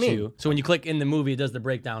 Got do you mean? you. So when you click in the movie, it does the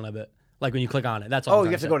breakdown of it. Like when you click on it. That's all. Oh, you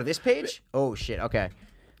have to go to this page? Oh, shit. Okay.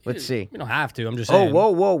 Let's see. You don't have to. I'm just Oh, saying.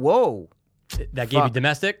 whoa. That gave you Fuck.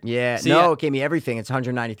 domestic. Yeah. See, No, it gave me everything. It's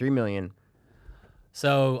 193 million.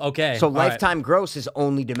 So okay. So all right. lifetime gross is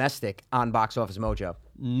only domestic on Box Office Mojo.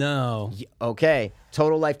 No. Okay.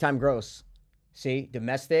 Total lifetime gross. See?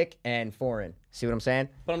 Domestic and foreign. See what I'm saying?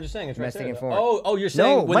 But I'm just saying it's Domestic right and there. foreign. Oh, you're saying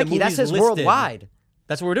No, when Mikey, the that movie's says listed. worldwide.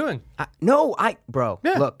 That's what we're doing. Bro,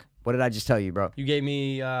 Yeah. look. What did I just tell you, bro? You gave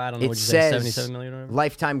me I don't know It what you said, says 77 million or whatever.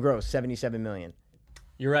 lifetime gross, 77 million.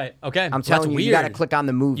 You're right. Okay. I'm Well, that's telling you, weird. you got to click on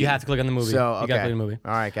the movie. You have to click on the movie. So, You okay. gotta click on the movie.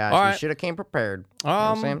 All right, guys. All You right. should have came prepared. You know what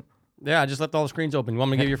I'm saying? Yeah, I just left all the screens open. You want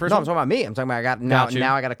me to give you your first No, I'm one? talking about me. I'm talking about Got you.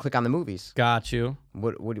 now I got to click on the movies. Got you.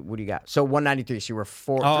 What do you got? So 193. So you were It's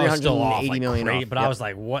still off, 380 like, million great, off. But I was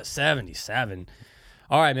like, what, 77?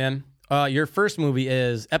 All right, man. Your first movie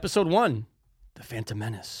is Episode 1, The Phantom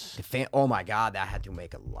Menace. Oh my God, that had to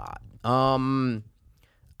make a lot. I'm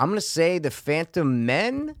gonna say The Phantom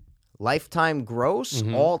Men, lifetime gross,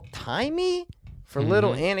 all timey for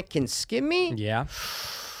little Anakin Skimmy. Yeah.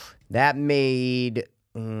 That made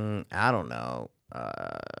I don't know.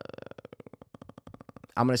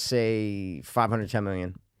 I'm gonna say 510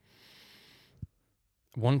 million.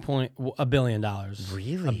 $1 billion.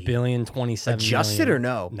 Really? $1 billion 27 Adjusted million. or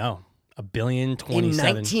no? No. $1 billion In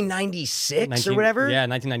 27. 1996 or whatever? Yeah,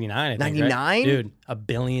 1999. I think, 99? right? Dude, $1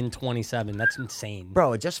 billion 27. That's insane.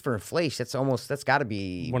 Bro, just for inflation, that's got to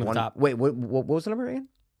be One of the top. Wait, what was the number again?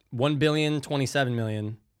 $1 billion 27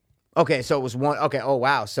 million. Okay, so it was one. Okay, oh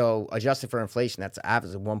wow. So adjusted for inflation, that's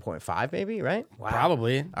average of 1.5, maybe, right? Wow.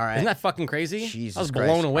 Probably. All right. Isn't that fucking crazy? Jesus I was Christ.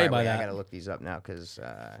 blown away All right, by wait, that. I gotta look these up now because.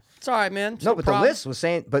 It's all right, man. No, but the list was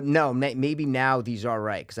saying, but no, maybe now these are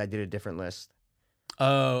right because I did a different list.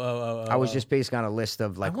 Oh. I was just based on a list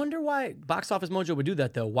of I like. wonder why Box Office Mojo would do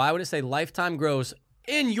that though. Why would it say lifetime gross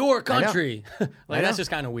in your country? Like that's just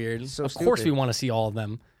kind of weird. So of course, stupid. we want to see all of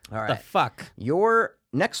them. All The right. fuck. Your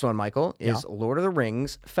next one, Michael, is Lord of the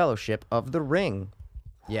Rings: Fellowship of the Ring.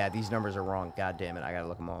 Yeah, these numbers are wrong. God damn it! I gotta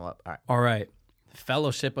look them all up. All right. All right.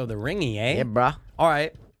 Fellowship of the Ringy, eh? Yeah, bruh. All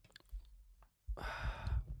right.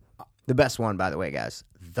 The best one, by the way, guys.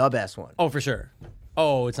 The best one. Oh, for sure.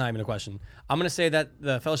 Oh, it's not even a question. I'm gonna say that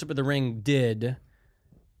the Fellowship of the Ring did.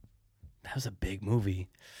 That was a big movie.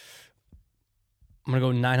 I'm gonna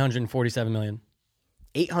go 947 million.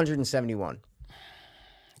 871.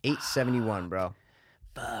 871, bro.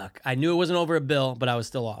 Fuck. I knew it wasn't over a bill, but I was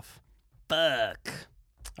still off. Fuck.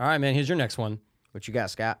 All right, man. Here's your next one. What you got,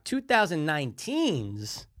 Scott?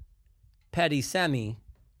 2019's Petty Semi.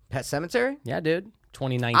 Pet Cemetery? Yeah, dude.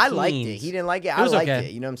 2019. I liked it. He didn't like it. I was liked okay.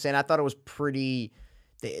 it. You know what I'm saying? I thought it was pretty.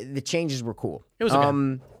 The changes were cool. It was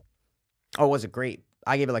okay. Oh, was it great?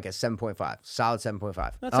 I gave it like a 7.5. Solid 7.5.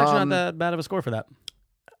 That's actually not that bad of a score for that.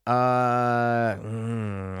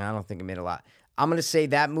 I don't think it made a lot. I'm gonna say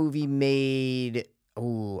that movie made.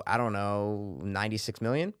 I don't know, 96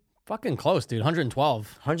 million. Fucking close, dude. 112.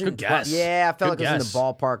 100. Good guess. Yeah, I felt Good like it was guess. in the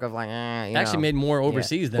ballpark of like. You It actually know. made more Yeah.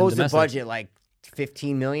 overseas than What was domestic. the budget? Like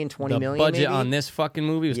 15 million, 20 The million. budget maybe? on this fucking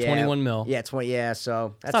movie was 21 mil. Yeah, 20. Yeah,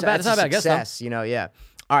 so that's not bad. That's It's not a bad, I guess, though. success. You know, yeah.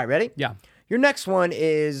 All right, ready? Yeah. Your next one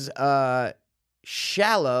is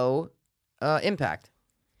Shallow Impact,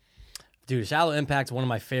 Dude, Shallow Impact's one of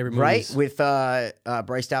my favorite right? movies. With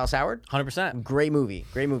Bryce Dallas Howard. 100%. Great movie,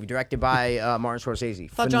 directed by Martin Scorsese.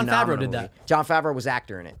 thought Jon Favreau Phenomenal did movie. that. Jon Favreau was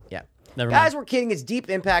actor in it. Yeah. Never Guys, mind. we're kidding. It's Deep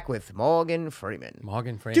Impact with Morgan Freeman.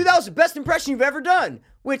 Morgan Freeman. Dude, that was the best impression you've ever done,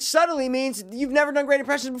 which subtly means you've never done great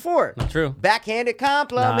impressions before. Not true. Backhanded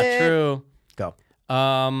compliment. Not true. Go.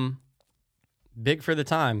 Big for the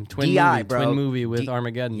time. DI, bro. Twin movie with D-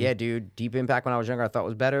 Armageddon. Yeah, dude. Deep Impact when I was younger I thought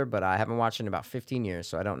was better, but I haven't watched it in about 15 years,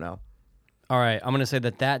 so I don't know. All right, I'm gonna say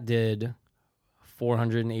that did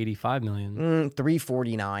 485 million.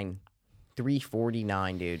 349.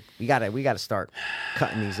 349, dude. We gotta start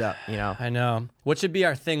cutting these up, you know? I know. What should be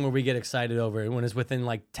our thing where we get excited over it when it's within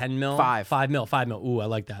like 10 mil? 5 mil. Ooh, I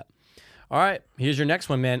like that. All right, here's your next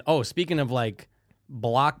one, man. Oh, speaking of like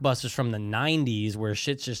blockbusters from the 90s where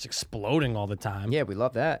shit's just exploding all the time. Yeah, we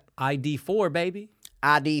love that. ID4, baby.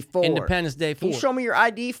 ID4. Independence Day 4. Can you show me your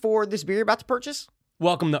ID for this beer you're about to purchase?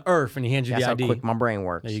 Welcome to Earth, and he hands you That's the ID. how quick my brain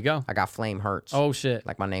works. There you go. I got Flame Hurts. Oh, shit.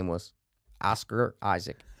 Like my name was Oscar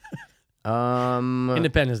Isaac.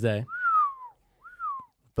 Independence Day.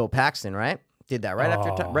 Bill Paxton, right? Did that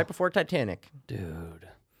right before Titanic. Dude.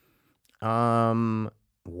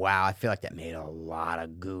 Wow, I feel like that made a lot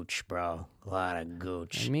of gooch, bro. A lot of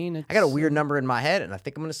gooch. I mean, I got a weird number in my head, and I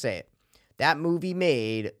think I'm going to say it. That movie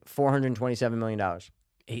made $427 million.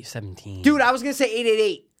 817. Dude, I was going to say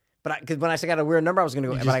 888. But because when I said I got a weird number, I was going to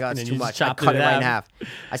go, but I got it's too much. I cut it right in half.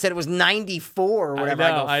 I said it was 94 or whatever.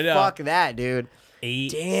 I know. Fuck that, dude.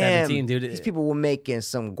 817, dude. These people were making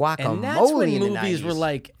some guacamole and that's when in the movies 90s. were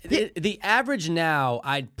like, the average now,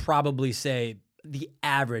 I'd probably say the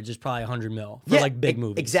average is probably 100 mil for like big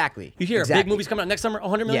movies. Exactly. You hear big movies coming out next summer,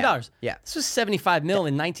 $100 million. Yeah. This was 75 mil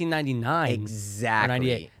in 1999. Exactly. Or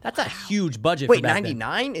 98. That's a huge budget. Wait, for back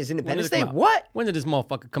 99 is then. Independence When did it Day? come out? What? When did this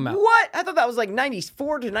motherfucker come out? What? I thought that was like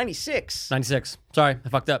 94 to 96. 96. Sorry, I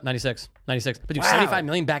fucked up. 96. But dude, Wow. 75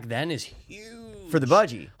 million back then is huge. For the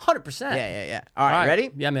budgie. 100%. Yeah. All right, ready?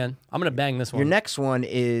 Yeah, man. I'm going to bang this one. Your next one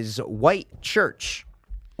is White Church.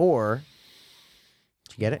 Or,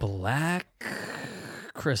 did you get it? Black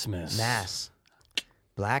Christmas. Mass.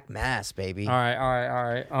 Black Mass, baby. All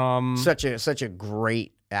right. Such a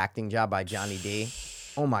great acting job by Johnny D.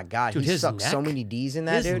 Oh my God, Dude, he his sucked so neck- many D's in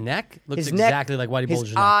that, his dude. neck looks His exactly like Whitey Bulger's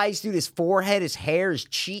His neck. eyes, dude, his forehead, his hair, his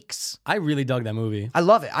cheeks. I really dug that movie. I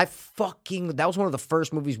love it. That was one of the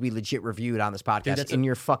first movies we legit reviewed on this podcast that's in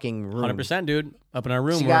your fucking room. 100%, dude. Up in our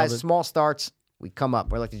room. See, where all guys, the- small starts, we come up.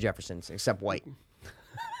 We're like the Jeffersons, except white.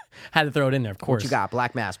 had to throw it in there, of course. What you got?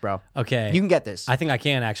 Black Mass, bro. Okay. You can get this. I think I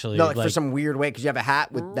can actually. No, like for some weird way, because you have a hat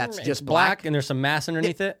that's it's just black. and there's some mass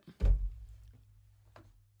underneath it.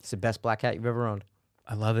 It's the best black hat you've ever owned.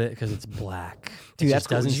 I love it because it's black. Dude, it that's just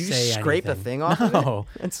cool. doesn't Did you say just scrape anything. a thing off of No.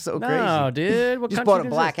 it? That's so crazy. No, dude. What Just country bought a is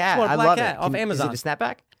black this? hat. Bought a I black love hat it. off Amazon. Is it a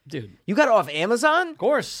snapback? Dude, You got it off Amazon? of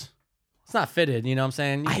course. It's not fitted, you know what I'm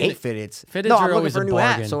saying? I hate fitteds. Fitteds no, are I'm looking always for a a new hat.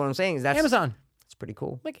 bargain. So what I'm saying is that's Amazon. It's pretty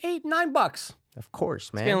cool. Like $8-9. Of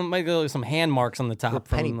course, man. And might go some hand marks on the top. Little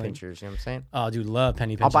penny from, like- pinchers, you know what I'm saying? Oh, dude, love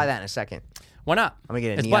penny pinchers. I'll buy that in a second. Why not? I'm gonna get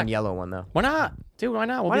a It's neon black. yellow one though. Why not? Dude, why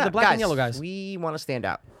not? We'll Why be not? the black and yellow guys. We want to stand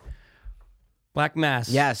out. Black Mass.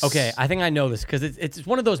 Yes. Okay, I think I know this because it's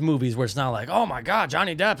one of those movies where it's not like, oh my God,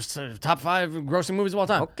 Johnny Depp's top 5 grossing movies of all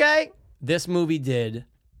time. Okay. This movie did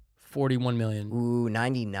 41 million. Ooh,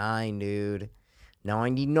 99, dude.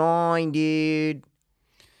 99, dude.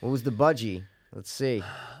 What was the budgie? Let's see.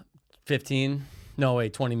 15? No,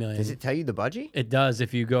 wait, 20 million. Does it tell you the budgie? It does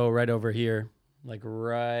if you go right over here. Like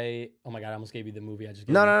right. Oh my God, I almost gave you the movie I just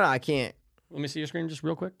gave No, you. no, I can't. Let me see your screen just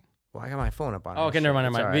real quick. Well, I got my phone up on. Oh, it. okay, never mind.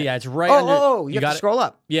 It's all But yeah, it's right Oh, under. you have got to it? scroll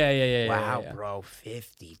up. Yeah. Wow, yeah. bro,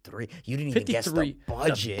 53. You didn't even guess the 53.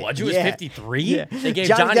 budget. The budget was Yeah. 53? Yeah. They gave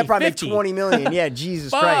Johnny Johnny Depp probably 50. made 20 million. Yeah,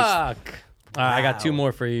 Jesus Christ. Fuck. All right, I got 2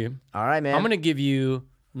 more for you. All right, man. I'm going to give you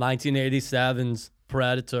 1987's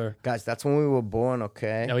Predator. Guys, that's when we were born,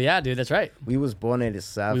 okay? Oh, yeah, dude, that's right. We was born in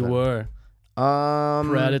 87. We were.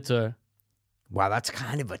 Predator. Wow, that's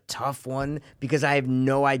kind of a tough one because I have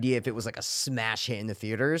no idea if it was like a smash hit in the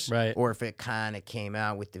theaters, Right. or if it kind of came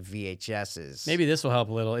out with the VHSs. Maybe this will help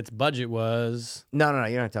a little. Its budget was. No,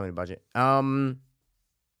 you don't have to tell me the budget.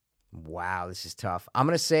 Wow, this is tough. I'm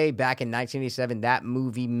gonna say back in 1987, that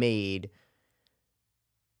movie made.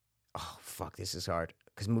 Oh fuck, this is hard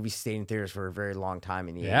because movies stayed in theaters for a very long time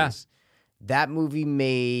in the 80s. That movie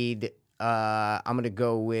made. I'm gonna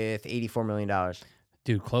go with $84 million.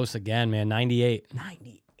 Dude, close again, man. 98.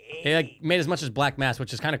 98. It like, made as much as Black Mass,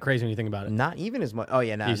 which is kind of crazy when you think about it. Not even as much. Oh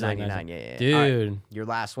yeah, no, He's like 99. 99. Yeah. Dude. All right, your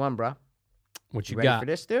last one, bro. What you ready got? for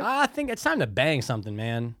this, dude? I think it's time to bang something,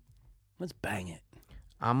 man. Let's bang it.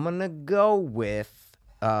 I'm gonna go with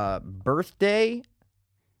Birthday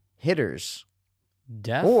Hitters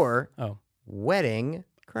Death? or Oh. Wedding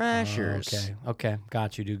Crashers. Okay.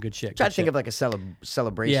 Got you, dude. Good shit. Try Good to think shit. of like a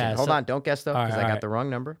celebration. Yeah, Hold on, don't guess though, all because right, I got all right. the wrong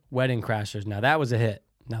number. Wedding Crashers. Now, that was a hit.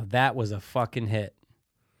 Now, that was a fucking hit.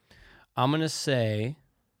 I'm going to say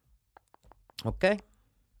Okay.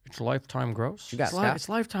 it's lifetime gross. You got it's, Scott? it's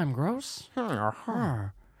lifetime gross? Huh.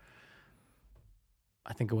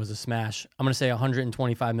 I think it was a smash. I'm gonna say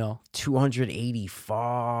 125 mil.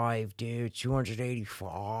 285, dude.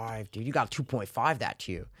 285, dude. You got 2.5 that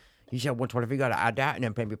to you. You said 125. You got to add that and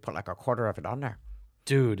then maybe put like a quarter of it on there.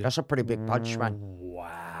 Dude, That's a pretty big punch, man.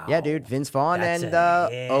 wow. Yeah, dude. Vince Vaughn That's and a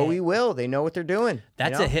hit. O.E. Will. They know what they're doing.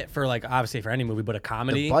 That's you know? a hit for like obviously for any movie, but a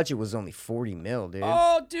comedy. The budget was only 40 mil, dude.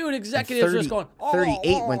 Oh, dude, executives just going.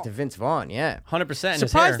 38 went to Vince Vaughn, yeah. 100%.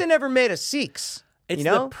 Surprised they never made a Seeks. It's you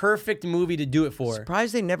know? the perfect movie to do it for.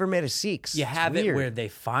 Surprised they never made a Seeks. You have It's it weird. where they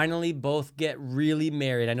finally both get really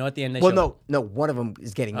married. I know at the end they Well, show. no, one of them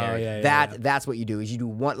is getting married. yeah. That's what you do. Is you do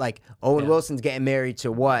one like Owen Wilson's getting married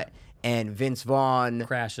to what, and Vince Vaughn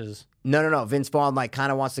Crashes. No. Vince Vaughn like kind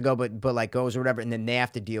of wants to go, but like goes or whatever, and then they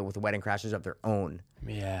have to deal with the wedding crashes of their own.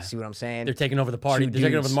 Yeah. See what I'm saying? They're taking over the party. Two They're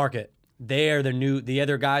taking over dudes. the market. They are the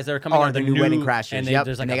other guys that are coming Are are the new wedding crashers? And Yep.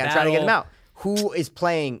 there's like and they a gotta try to get them battle. out. Who is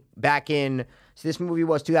playing back in? So this movie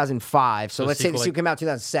was 2005. So let's say the sequel, sequel came out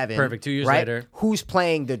 2007. Perfect, 2 years right? later. Who's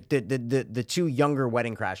playing the two younger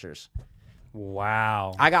wedding crashers?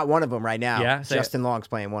 Wow. I got one of them right now. Yeah? Say it. Justin Long's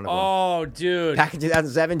playing one of them. Oh, dude. Back in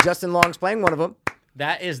 2007, Justin Long's playing one of them.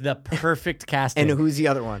 That is the perfect casting. And who's the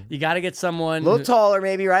other one? You got to get someone A little taller,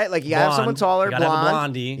 maybe, right? Like, you gotta have someone Blonde. taller, You gotta have a blonde.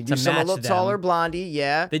 blondie You to do someone a match little them. taller, blondie,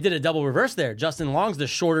 yeah. They did a double reverse there. Justin Long's the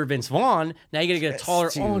shorter Vince Vaughn. Now you got to get a taller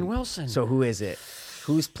Dude. Owen Wilson. So who is it?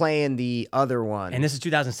 Who's playing the other one? And this is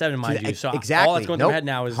 2007, mind you. So exactly. all that's going through my head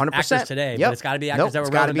now is 100%. actors today. Yep. But it's got to be actors that were it's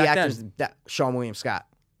gotta relevant be back actors then. that Sean William Scott.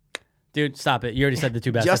 Dude, stop it. You already said the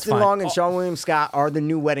two best. Justin That's fine. Long and Sean William Scott are the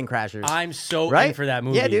new wedding crashers. I'm so right? in for that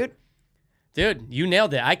movie. Yeah, dude. Dude, you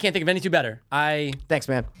nailed it. I can't think of any two better. Thanks,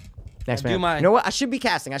 man. Thanks, I'll do man. my- You know what? I should be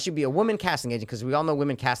casting. I should be a woman casting agent because we all know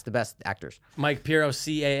women cast the best actors. Mike Pirro,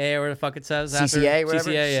 CAA, or whatever the fuck it says. after- CCA, whatever.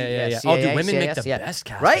 CCA, yeah. CAA, Oh, do women make CAS, the yeah. best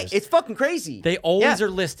casters? Right? It's fucking crazy. They always Yeah. are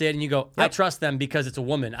listed, and you go, I Yep. trust them because it's a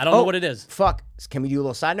woman. I don't know what it is. Fuck. Can we do a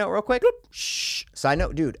little side note real quick? Shh. Side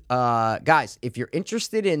note, dude. Guys, if you're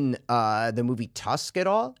interested in the movie Tusk at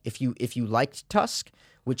all, if you liked Tusk,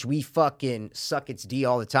 which we fucking suck its D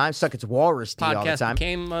all the time, suck its walrus D all the Podcast time,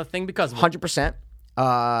 became a thing because of it. 100%.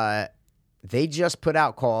 They just put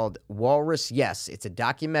out called Walrus Yes. It's a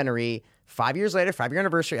documentary 5 years later, 5-year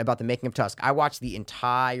anniversary about the making of Tusk. I watched the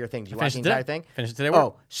entire thing. Did you watch the Finished it entire today. thing? Finished it today.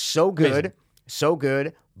 Oh, so good. Amazing. So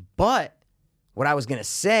good. But what I was going to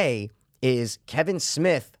say is Kevin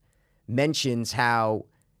Smith mentions how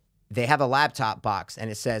they have a laptop box and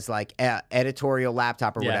it says like editorial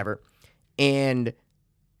laptop or Yeah. whatever. And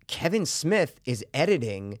Kevin Smith is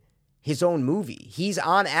editing his own movie. He's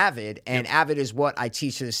on Avid, and Avid is what I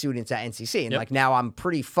teach to the students at NCC. And like now I'm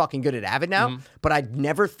pretty fucking good at Avid now, but I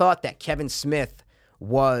never thought that Kevin Smith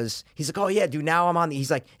he's like, oh yeah, dude, now I'm on he's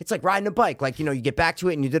like, it's like riding a bike. Like, you know, you get back to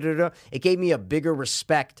it and you da-da-da-da. It gave me a bigger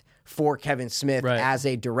respect for Kevin Smith as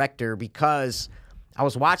a director because I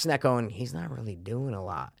was watching that going, he's not really doing a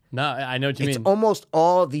lot. No, I know what you It's mean. almost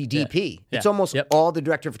all the DP. Yeah. It's almost all the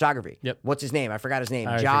director of photography. Yep. What's his name? I forgot his name.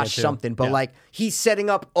 I already Josh forget too. something. But Yeah. like he's setting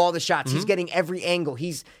up all the shots. He's getting every angle.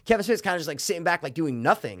 Kevin Smith's kind of just like sitting back, like doing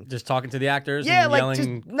nothing. Just talking to the actors. Yeah, and like yelling,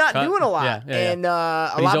 just not cut. doing a lot. Yeah. And But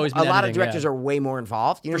a he's always been lot of editing, directors yeah. are way more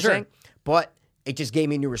involved. You know For what I'm sure. saying? But it just gave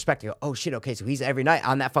me new respect. I go, oh shit, okay, so he's every night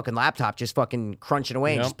on that fucking laptop just fucking crunching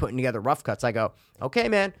away and Yep. just putting together rough cuts. I go, okay,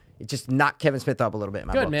 man. It just knocked Kevin Smith up a little bit in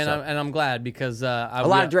my Good, book, man. so. And I'm glad because A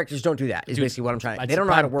lot of directors don't do that. Is Dude, basically what I'm trying to. I'd They say don't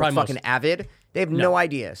know how to probably work fucking most. Avid. They have no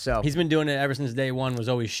idea. So He's been doing it ever since day one. Was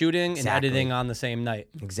always shooting Exactly. and editing on the same night.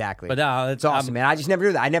 exactly. But no, it's awesome, man. I just never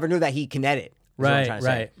knew that. I never knew that he can edit. is what I'm trying to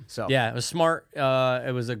say. So yeah, it was smart.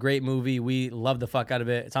 It was a great movie. We loved the fuck out of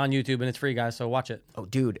it. It's on YouTube and it's free, guys. So watch it. Oh,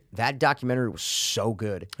 dude, that documentary was so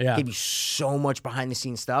good. Yeah. It gave you so much behind the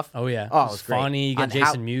scenes stuff. Oh yeah, Oh, it it was great. funny. You got On Jason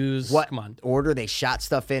how- Mewes. What Come on. order they shot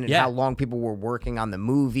stuff in, and Yeah. how long people were working on the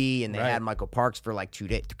movie, and they Right. had Michael Parks for like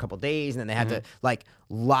a couple days, and then they had Mm-hmm. to like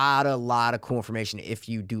lot of cool information. If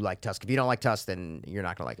you do like Tusk, if you don't like Tusk, then you're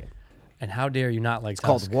not gonna like it. And how dare you not like It's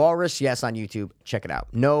called Tusk? Walrus. Yes, on YouTube. Check it out.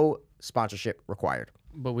 No sponsorship required.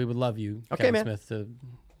 But we would love you, Okay, Kevin man. Smith, to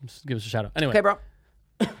just give us a shout out. Anyway, Okay, bro.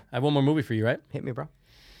 I have one more movie for you, right? Hit me, bro.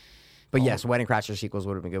 But yes, Wedding Crashers sequels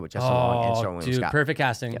would have been good with Justin Long and Sean William dude, Scott. perfect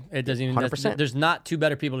casting. It doesn't even. 100%. There's not two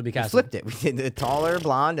better people to be We casted. flipped it. We did the taller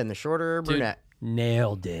blonde and the shorter Dude, brunette.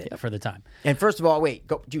 nailed it for the time And first of all, wait,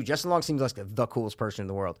 dude, Justin Long seems like the coolest person in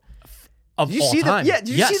the world. of Did you all see time. the? Yeah, did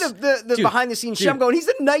you Yes. see the Dude, behind the scenes shit? dude, I'm going, he's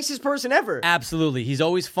the nicest person ever. Absolutely, he's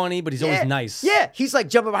always funny, but he's always nice. Yeah, he's like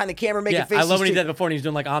jumping behind the camera, making Yeah, faces. I love when he too. did that before, and he was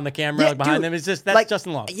doing like on the camera, like behind dude, them. It's just that's like,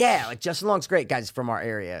 Justin Long. Yeah, like Justin Long's great. Guys from our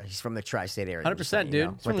area. He's from the tri-state area. 100%,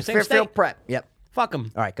 dude. He's from Went the to same Fairfield state. Prep. Yep. Fuck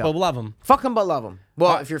him. All right, go. But love him. Fuck him, but love him.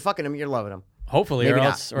 Well, if you're fucking him, you're loving him. Hopefully, Maybe or not.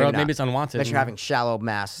 else, Maybe not. maybe it's unwanted. Unless you're having shallow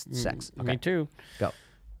mass sex. Okay. Me too. Go.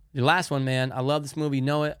 Your last one, man. I love this movie. You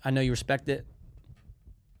know it. I know you respect it.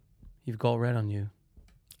 You've got red on you.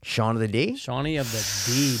 Shaun of the D? Shawnee of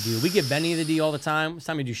the D, dude. We get Benny of the D all the time. It's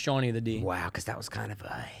time we do Shawnee of the D. Wow, because that was kind of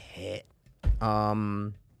a hit.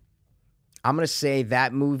 I'm going to say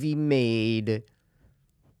that movie made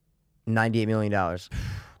 $98 million.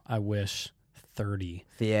 I wish. 30.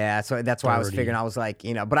 Yeah, so that's why I was 30. figuring. I was like,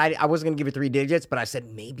 but I wasn't gonna give it 3 digits, but I said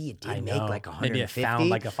maybe it I did know. make like 150. Maybe it found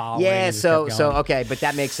like a following Yeah, and just so kept so going. okay, but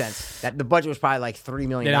that makes sense. That the budget was probably like $3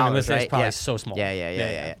 million. They don't even list it. right? It's probably yeah. so small. Yeah.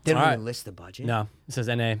 Yeah. They don't All even right. list the budget. No, it says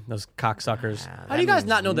NA. Those cocksuckers. How That do you guys means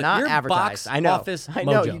not know that? not Your advertised. box I know. office I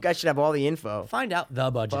know. mojo. You guys should have all the info. Find out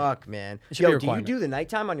the budget. Fuck, man. It should be a Yo, do you requirement. do the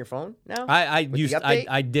nighttime on your phone now? I With the used update?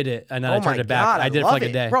 I did it and then Oh I my turned it back. God, I did it for love like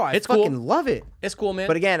a day. Bro, I It's fucking cool. love it. It's cool, man.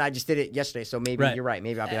 But again, I just did it yesterday, so maybe Right. you're right.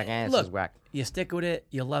 Maybe I'll be like, this Look, is whack. you stick with it,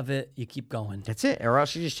 you love it, you keep going. That's it. Or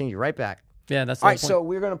else you just change it right back. Yeah, that's the All whole right, point. so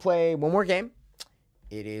we're going to play one more game.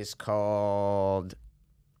 It is called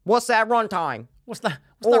What's That Runtime? What's that?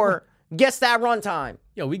 Or Guess That Runtime.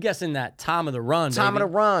 Yo, we guessing that time of the run. Time baby. of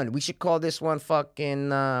the run. We should call this one fucking,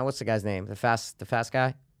 what's the guy's name? The fast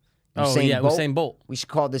guy? Oh, Usain yeah, Bolt? Usain Bolt. We should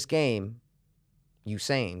call this game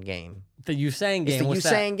Usain game. The Usain game. It's the what's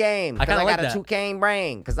Usain that? game. I Because kinda I like got a that. toucan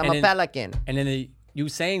brain. Because I'm And a then- pelican. And in the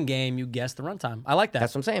Usain game, you guess the runtime. I like that.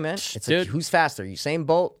 That's what I'm saying, man. It's Dude. like, who's faster, Usain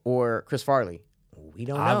Bolt or Chris Farley? We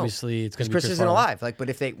don't know. Obviously, it's going to be Chris isn't Farley. alive. Like, but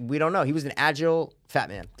if we don't know. He was an agile fat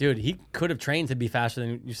man. Dude, he could have trained to be faster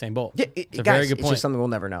than Usain Bolt. Yeah, it's a guys, very good it's point. just something we'll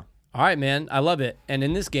never know. All right, man. I love it. And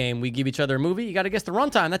in this game, we give each other a movie. You got to guess the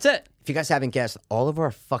runtime. That's it. If you guys haven't guessed, all of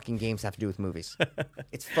our fucking games have to do with movies.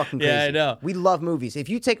 It's fucking crazy. Yeah, I know. We love movies. If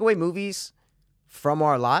you take away movies from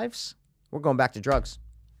our lives, we're going back to drugs.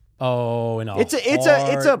 Oh, and It's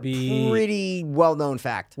a pretty well known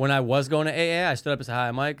fact. When I was going to AA, I stood up and said,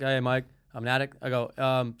 "Hi, Mike. Hey, Mike. I'm an addict." I go,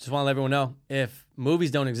 just want to let everyone know, if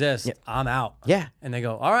movies don't exist, I'm out. Yeah. And they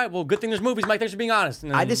go, all right, well, good thing there's movies, Mike. Thanks for being honest.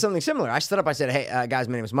 And I then- did something similar. I stood up. I said, "Hey, guys,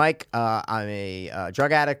 my name is Mike. I'm a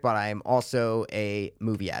drug addict, but I am also a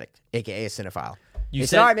movie addict, aka a cinephile." You They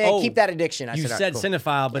said, "All right, man, oh, keep that addiction." I You said, "All said right, cool."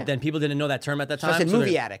 cinephile, but then people didn't know that term at that So time. I said so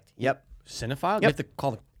movie they're- addict. Yep. Cinephile? You Yep. have to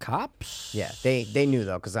call the cops? Yeah, they knew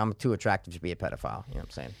though, because I'm too attractive to be a pedophile. You know what I'm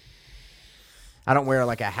saying? I don't wear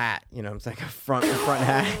like a hat. It's like a front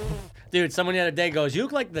hat. Dude, someone the other day goes, "You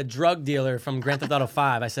look like the drug dealer from Grand Theft Auto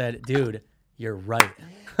 5. I said, dude, you're right.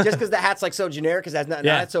 Just because the hat's like so generic, because that's nothing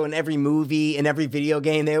Yeah. on it. So in every movie, in every video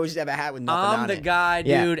game, they always just have a hat with nothing I'm on the it. guy,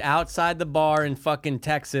 Yeah. dude, outside the bar in fucking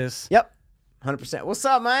Texas. Yep, 100%. What's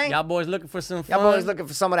up, man? Y'all boys looking for some fun? Y'all boys looking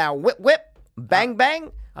for some of that whip, bang,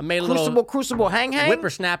 bang. I made a Crucible, hang.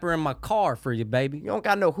 whippersnapper in my car for you, baby. You don't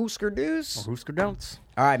got no Hoosker dues. Rooster don'ts.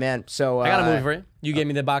 All right, man. So I got a movie for you. You gave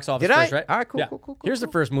me the box office did I? first, right? All right, cool, Yeah. cool. Here's the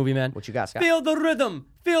first movie, man. What you got, Scott? Feel the rhythm.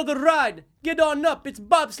 Feel the ride. Get on up. It's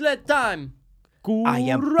bobsled time. I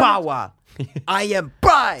am Cool power. I am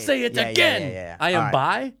pride. Say it Yeah, again. Yeah. I All am right.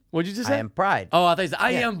 bi. What'd you just say? I am pride. Oh, I thought you said, I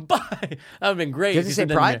Yeah. am bi. That would have been great. Does if he you say said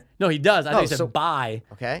that in pride? there. No, he does. I thought he said so- bi.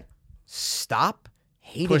 Okay. Stop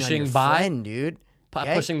hating Pushing on your by? friend, dude.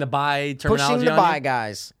 Okay? Pushing the bi terminology Pushing the on by, you.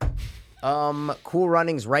 guys. Cool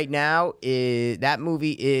Runnings right now is that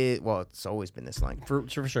movie is it's always been this length. For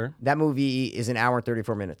sure. That movie is an hour and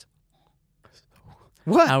 34 minutes.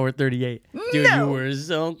 What? Hour 38. Dude, No. you were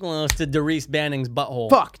so close to Doris Banning's butthole.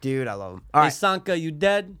 Fuck, dude, I love him. All Hey, right. Sanka, you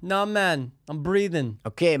dead? Nah, man. I'm breathing.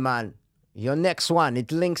 Okay, man. Your next one,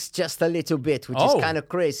 it links just a little bit, which Oh. is kind of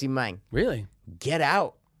crazy, man. Really? Get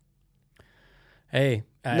out. Hey.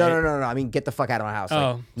 No. I mean, get the fuck out of my house.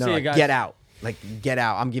 Oh, no, see you guys. get out. Like, get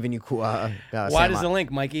out. I'm giving you cool. Why Sandlot. does the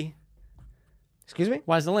link, Mikey? Excuse me?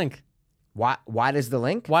 Why does the link? Why does the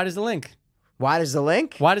link? Why does the link? Why does the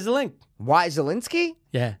link? Why does the link? Why Zelensky?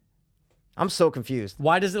 Yeah. I'm so confused.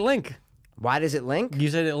 Why does it link? Why does it link? You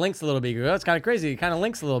said it links a little bit. You go, "Oh, it's kind of crazy. It kind of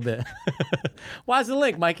links a little bit." Why is the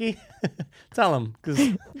link, Mikey? Tell him. Because,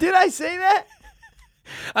 Did I say that?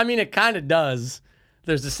 I mean, it kind of does.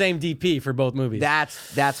 There's the same DP for both movies.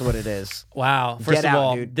 That's what it is. Wow. First Get of out,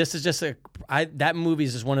 all, dude. this is just that movie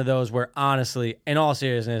is just one of those where, honestly, in all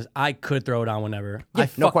seriousness, I could throw it on whenever. Yeah, I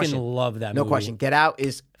no fucking question. love that No movie. question. Get Out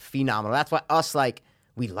is phenomenal. That's why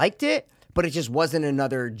we liked it, but it just wasn't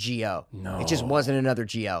another Geo. No. It just wasn't another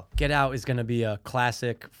Geo. Get Out is going to be a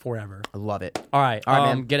classic forever. I love it. All right,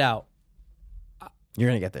 man. Get Out. You're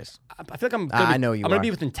going to get this. I feel like I'm. I know you I'm gonna are.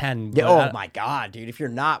 be within 10. Yeah, but oh, I- my God, dude. If you're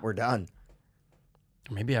not, we're done.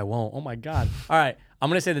 Maybe I won't. Oh my God. All right, I'm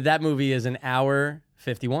gonna say that movie is an hour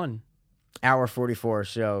 51. Hour 44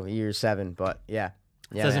 show, year 7, but yeah.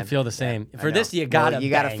 Yeah, doesn't man. feel the same. I For know. this, you gotta you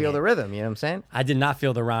gotta bang feel it. the rhythm. You know what I'm saying? I did not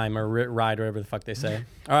feel the rhyme or ride, or whatever the fuck they say.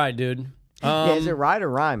 All right, dude. Yeah, is it ride or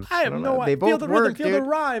rhyme? I have don't no know. idea. They Feel both the work, rhythm, feel dude. the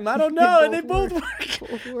rhyme. I don't know. They They both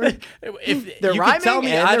both work. If They're you could tell rhyming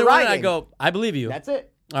me and either they're one, I riding. go, I believe you. That's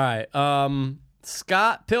it. All right.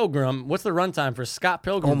 Scott Pilgrim. What's the runtime for Scott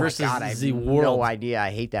Pilgrim Oh my versus god, I have the World? no idea. I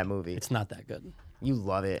hate that movie. It's not that good. You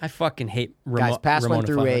love it. I fucking hate Guys, Pass Ramona went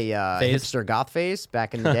through Flowers. a Phase. hipster goth phase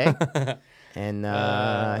back in the day,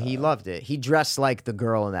 and he loved it. He dressed like the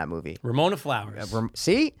girl in that movie. Ramona Flowers.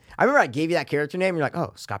 See? I remember I gave you that character name. You're like,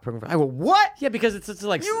 oh, Scott Pilgrim. I go, what? Yeah, because it's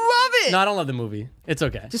like You love it. No, I don't love the movie. It's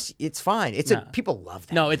okay. Just, it's fine. It's No. people love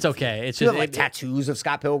that. No, it's okay. It's You just have like tattoos of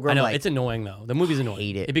Scott Pilgrim. I know like, it's annoying though. The movie's annoying.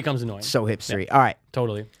 hate it. It becomes annoying. so hipstery. All right,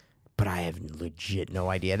 Totally. but I have legit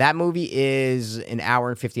no idea. That movie is an hour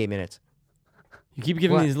and 58 minutes. You keep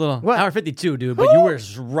giving What? me these little What? hour 52, dude, but you were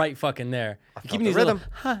right fucking there. You keep felt me these the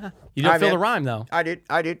little. You don't All right, feel man. the rhyme though. I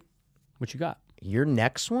did. What you got? Your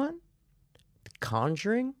next one, The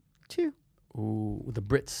Conjuring 2. Ooh, the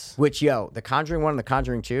Brits, Which, The Conjuring 1 and The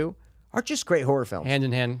Conjuring 2 are just great horror films. hand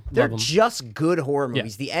in hand. They're Love 'em. just good horror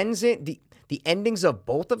movies. The endings of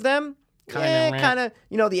both of them, kind of,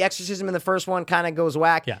 the exorcism in the first one kind of goes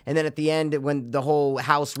whack. Yeah. And then at the end, when the whole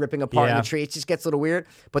house ripping apart in Yeah. the tree, it just gets a little weird.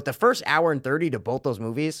 But the first hour and 30 to both those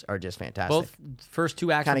movies are just fantastic. Both first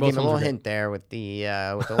two acts. Kind of both gave me a films little were great. hint there with the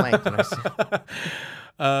length. When I said,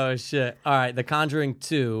 Oh shit! All right, The Conjuring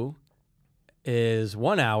 2 is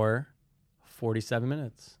 1 hour, 47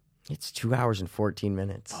 minutes. it's 2 hours and 14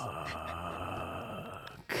 minutes.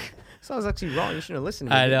 So I was actually wrong. You shouldn't have listened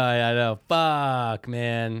to me. I know. Fuck,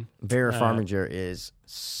 man. Vera Farmiga is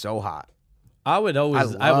so hot. I've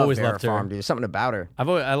always Vera loved her. Farmiga. There's something about her. I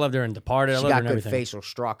loved her in Departed. I She loved her got in good everything. facial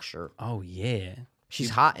structure. Oh yeah. She's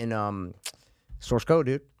hot in Source Code,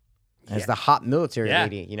 dude. As the hot military Yeah,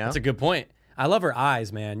 lady, That's a good point. I love her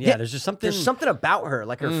eyes, man. Yeah, there's just something. There's something about her,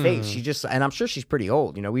 like her face. She just, and I'm sure she's pretty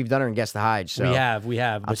old. We've done her in Guess the Hyde. So We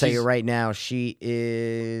have. I'll but tell you she's- right now, she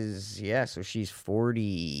is, so she's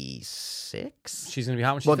 46. She's gonna be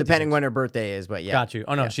hot when she's Well, depending 56. when her birthday is, but yeah. Got you.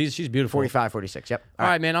 Oh no, she's beautiful. 45, 46. Yep. All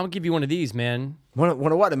right, man. I'm gonna give you one of these, man. One of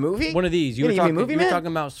what? A movie? One of these. You You were gonna give talking. me a movie, You were man? talking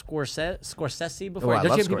about Scorsese before. Oh, I Don't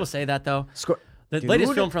love you have people Scor- say that though? Scor- The Dude,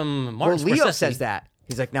 latest film from Martin Leo Scorsese says that.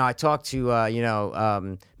 He's like, now I talked to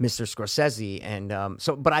Mr. Scorsese, and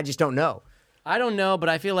but I just don't know. I don't know, but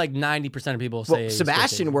I feel like 90% of people Well, say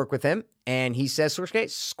Sebastian Scorsese. worked with him, and he says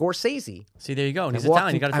Scorsese. See, there you go. And he's I walked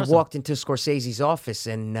Italian. You got to I trust him. walked into Scorsese's office,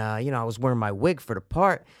 and I was wearing my wig for the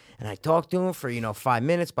part, and I talked to him for 5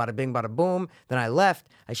 minutes, bada bing, bada boom. Then I left.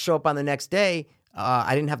 I show up on the next day.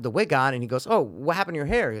 I didn't have the wig on, and he goes, "Oh, what happened to your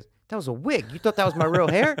hair?" He goes, "That was a wig. You thought that was my real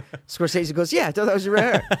hair?" Scorsese goes, "Yeah, I thought that was your real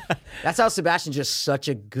hair." That's how Sebastian's just such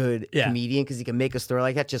a good comedian, because he can make a story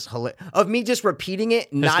like that just of me just repeating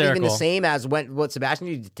it, not even the Hysterical. same as what Sebastian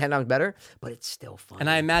did 10 times better, but it's still funny. And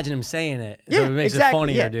I imagine him saying it. Yeah, so it makes exactly. it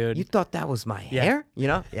funnier, Yeah. dude. You thought that was my hair?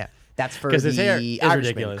 Yeah. That's for 'Cause the his hair is Irishman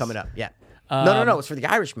ridiculous. coming up. Yeah. No. It's for the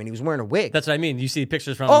Irishman. He was wearing a wig. That's what I mean. You see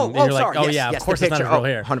pictures from. Oh, and you're like, sorry. oh Yes, yeah, yes, of course the it's not his picture.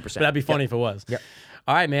 real hair. 100%. But that'd be funny Yep. if it was. Yep.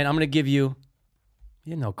 All right, man. I'm gonna give you.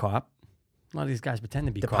 Cop. A lot of these guys pretend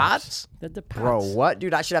to be cops. Pots? The Depots. Bro, what?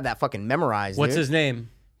 Dude, I should have that fucking memorized. What's dude. his name?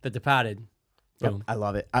 The Departed. Yep, Boom. I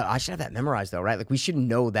love it. I should have that memorized, though, right? Like, we should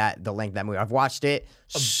know the length of that movie. I've watched it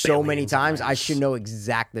so many times. I should know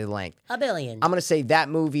exactly the length. A billion. I'm going to say that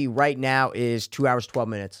movie right now is 2 hours, 12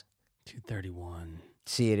 minutes. 231.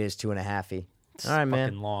 See, it is 2.5. It's All right, man.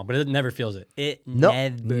 fucking long, but it never feels it. It No,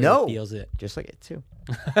 never feels it. Just like it, too.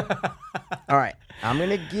 All right. I'm going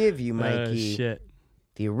to give you, Mikey, Shit.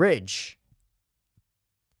 the Ridge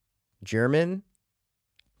German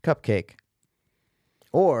cupcake.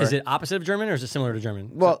 Or Is it opposite of German or is it similar to German?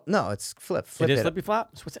 well, no, it's flip it is it. flippy flop.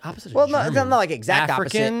 So what's the opposite? Well, of no, German? not like exact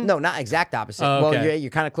African? opposite. No, not exact opposite. Oh, Well, okay. you're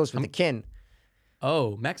kind of close with the kin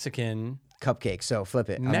Oh, Mexican. cupcake. So flip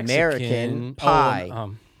it. Mexican American pie.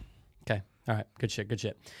 Okay. All right. Good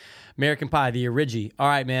shit. American Pie, the origi. All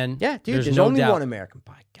right, man. Yeah, dude. There's no only doubt. one American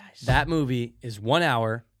pie, guys. That movie is 1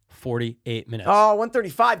 hour, 48 minutes. Oh,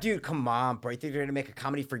 135, dude. Come on, bro. You think they're gonna make a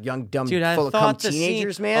comedy for young, dumb, Dude, I full of cum thought the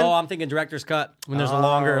teenagers, scene, man? Oh, I'm thinking director's cut when there's a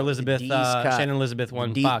longer Elizabeth, D's cut. Shannon Elizabeth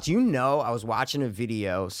one. Do Fuck. you know? I was watching a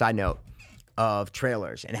video. Side note of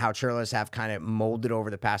trailers and how trailers have kind of molded over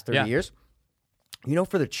the past 30 Yeah. years. You know,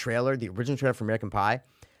 for the trailer, the original trailer for American Pie,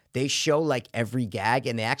 they show like every gag,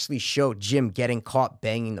 and they actually show Jim getting caught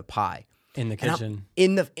banging the pie in the And I'm- kitchen.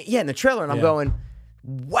 in the trailer, and I'm Yeah. going,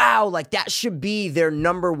 wow, like that should be their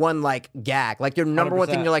number one like gag, like their number one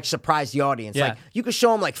thing 100%. to like surprise the audience. Yeah. Like you could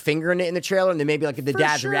show him like fingering it in the trailer, and then maybe like the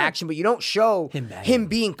dad's sure. reaction, but you don't show Him banging. him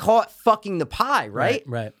being caught fucking the pie, right?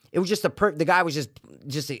 Right. It was just the guy was just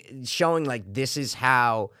just showing like this is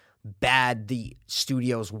how bad the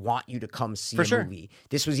studios want you to come see a movie.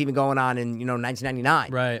 This was even going on in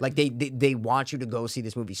 1999. Right. Like they want you to go see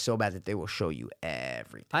this movie so bad that they will show you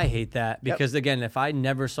everything. I hate that because again, if I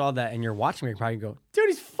never saw that and you're watching me, you're probably go, dude,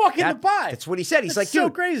 he's fucking the buy. That's what he said. He's That's like, dude,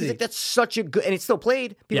 so crazy. He's like, that's such a good, and it's still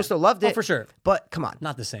played. People still loved it. Oh, for sure. But come on,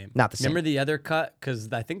 Not the same. Not the same. Remember the other cut? Because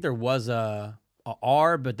I think there was a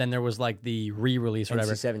R, but then there was like the re-release or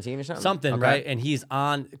whatever. NC-17 or something? Something, Okay. right? And he's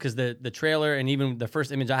on, because the trailer and even the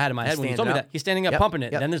first image I had in my head when you told me standing that, he's standing up Yep, pumping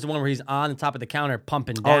it. yep. Then there's the one where he's on the top of the counter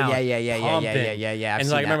pumping Oh, down. yeah. pumping. I've And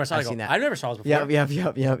seen like, I remember that. I I've saw seen it, that. I never saw this before.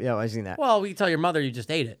 Yep. I've seen that. Well, we tell your mother you just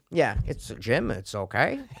ate it. Yeah, it's a gym. It's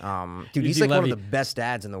okay. Dude, he's Easy like one Levy. of the best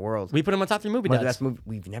dads in the world. We put him on top 3 movie One of the dads. best movie.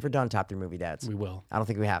 We've never done top 3 movie dads. We will. I don't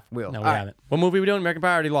think we have. We'll. No, All we right. haven't. What movie are we doing? American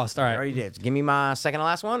Pie already lost. All I right. already did. Give me my second to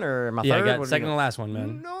last one or my Yeah, I third. got What are second we to last one, man.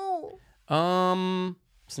 doing? No.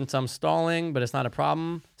 Since I'm stalling, but it's not a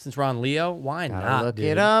problem. Since we're on Leo, why Gotta not? look dude?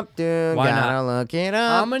 it up, dude. Why Gotta not? look it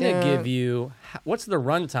up. I'm gonna dude. give you what's the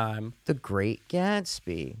runtime The Great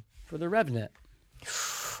Gatsby. for The Revenant.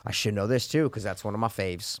 I should know this too because that's one of my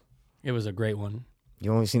faves. It was a great one.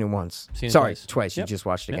 You only seen it once. Seen it Sorry, twice. twice. You Yep. just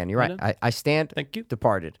watched it Yep, again. You're I right. did. I stand. Thank you.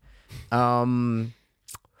 Departed.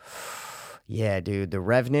 Yeah, dude. The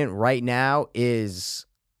Revenant right now is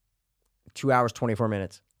 2 hours 24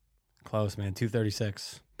 minutes. Close, man.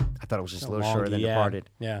 2:36. I thought it was just a A little shorter longie, than yeah. Departed.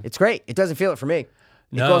 Yeah. It's great. It doesn't feel it for me. It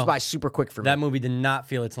No. goes by super quick for That me. movie did not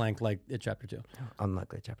feel its length like It Chapter 2.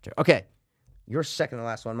 Unlikely chapter 2. Okay. Your second to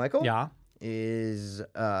last one, Michael, Yeah. is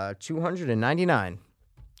 299.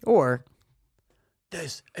 Or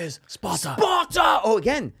This is Sparta. Sparta! Oh,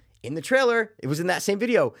 again, in the trailer, it was in that same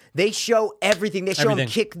video. They show everything. They show him Everything.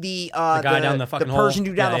 kick the guy down the fucking Persian hole.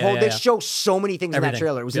 dude down Yeah, the yeah, hole. yeah, They yeah. show so many things in that Everything.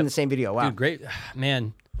 trailer. It was in Yep. the same video. Wow. Dude, great.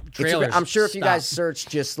 Man, It's trailers. I'm sure if you guys stop. search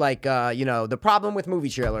just like the problem with movie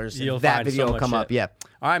trailers, You'll that find video so will much come shit. up. Yeah.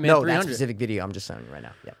 All right, man, No, that 300. specific video. I'm just telling you right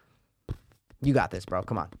now. Yeah. You got this, bro.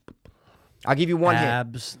 Come on. I'll give you one hint.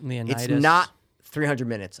 Abs, Leonidas. It's not 300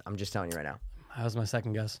 minutes. I'm just telling you right now. That was my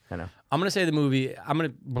second guess. I know. I'm going to say the movie. I'm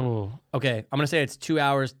going to say it's 2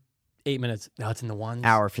 hours, 8 minutes. No, it's in the ones.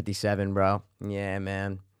 Hour 57, bro. Yeah,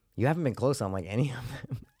 man. You haven't been close on like any of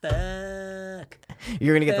them. Fuck.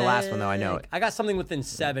 You're gonna get the last one though. I know it. I got something within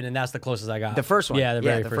 7, and that's the closest I got. The first one. Yeah, the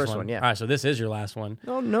Yeah, very the first, first one, yeah. All right, so this is your last one.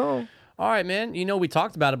 Oh no. All right, man. You know we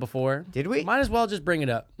talked about it before. Did we? Might as well just bring it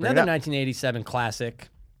up. Bring it Another up. 1987 classic.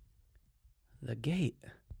 The Gate.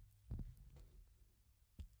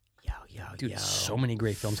 Yo, Dude, so many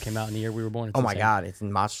great films came out in the year we were born. It's Oh my insane. god, it's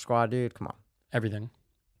in Monster Squad, dude. Come on. Everything.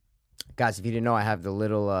 Guys, if you didn't know, I have the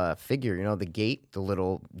little figure, the gate, the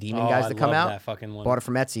little demon Oh, guys I that come love out. that fucking one. Bought it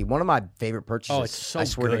from Etsy. One of my favorite purchases. Oh, it's so I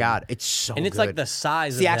swear to good. God. It's so And it's good. like the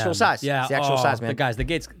size It's the of actual them. size. Yeah. It's the actual size, man. The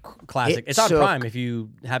Gate's classic. It It's on took- Prime if you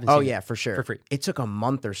haven't Oh seen yeah, it. for sure. For free. It took a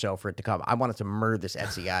month or so for it to come. I wanted to murder this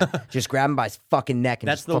Etsy guy. Just grab him by his fucking neck and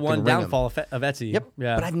That's just the fucking one ring him. downfall of Etsy. Yep.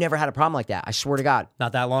 Yeah. But I've never had a problem like that. I swear to God.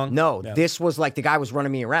 Not that long? No, Yeah. this was like the guy was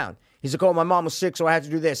running me around. He's like, oh, my mom was sick, so I had to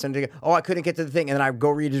do this. And I couldn't get to the thing. And then I go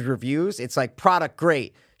read his reviews. It's like, product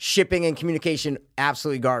great. Shipping and communication,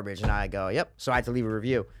 absolutely garbage. And I go, yep. So I had to leave a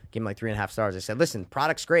review. Give him like 3.5 stars. I said, listen,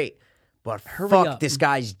 product's great, but fuck, up. this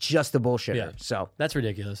guy's just a bullshitter. Yeah. So That's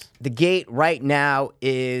ridiculous. the Gate right now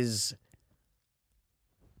is,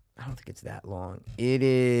 I don't think it's that long. It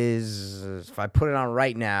is, if I put it on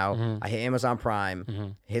right now, Mm-hmm. I hit Amazon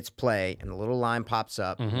Prime, hits play, and the little line pops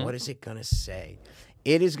up. Mm-hmm. What is it going to say?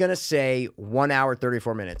 It is going to say 1 hour,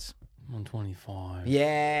 34 minutes. 125.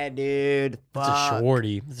 Yeah, dude. It's a Fuck.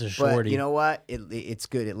 shorty. It's a shorty. But you know what? It's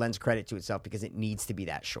good. It lends credit to itself because it needs to be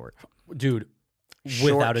that short. Dude,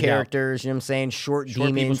 Short without a doubt. characters, you know what I'm saying? Short people,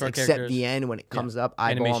 demons, short except characters. the end when it comes up,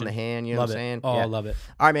 eyeball Animation. in the hand, you know Love what I'm it. saying? Oh, Yeah. I love it.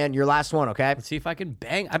 All right, man, your last one, okay? Let's see if I can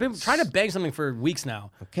bang. I've been trying to bang something for weeks now.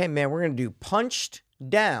 Okay, man, we're going to do punched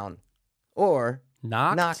down or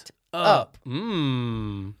Knocked up.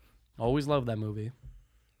 Always loved that movie.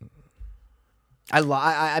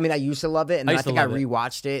 I mean, I used to love it, and I then I used to think I love it.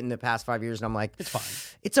 rewatched it in the past 5 years, and I'm like, It's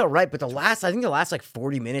fine. It's all right, but I think the last like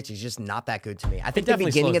 40 minutes is just not that good to me. I think the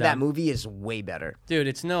definitely beginning slows of that down. movie is way better. Dude,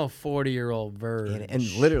 it's no 40-year-old version. And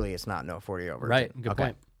literally, it's not no 40 over. Right. Good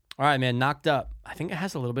point. All right, man. Knocked Up. I think it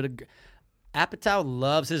has a little bit of. Apatow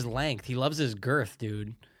loves his length. He loves his girth,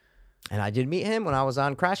 dude. And I did meet him when I was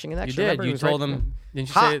on Crashing and You Extra. did. Remember? He You was told right- him. Didn't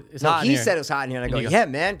you hot. say it's no, hot in he here? said it was hot in here, and I go, you go- yeah,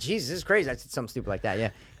 man, Jesus, this is crazy. I said something stupid like that.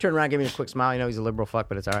 Yeah, turned around, gave me a quick smile. You know, he's a liberal fuck,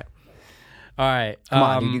 but it's all right. All right. Come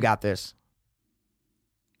on, dude, you got this.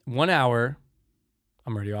 1 hour.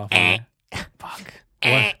 I'm already off. On there. Fuck.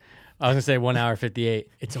 I was gonna say 1 hour 58.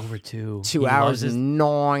 It's over 2. 2 He hours loves his- and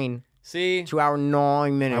 9. See? 2 hour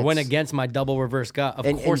 9 minutes. I went against my double reverse gut. Of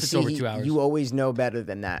course it's over 2 hours. You always know better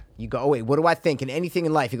than that. You go, oh, wait, what do I think? In anything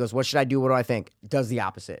in life, he goes, what should I do? What do I think? Does the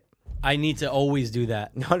opposite. I need to always do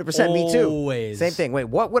that. 100%, me too. Always. Same thing. Wait,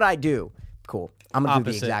 what would I do? Cool. I'm going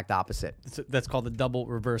to do the exact opposite. That's called the double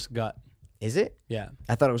reverse gut. Is it? Yeah.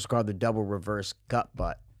 I thought it was called the double reverse gut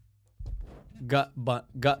butt. Gut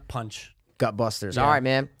punch. Gut busters. Yeah. All right,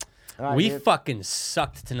 man. All right, we dude. fucking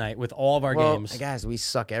sucked tonight with all of our games. Guys, we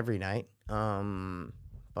suck every night.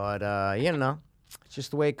 But you know, it's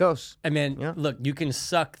just the way it goes. And man, look, you can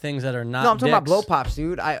suck things that are not. No, I'm talking about dicks. blow pops,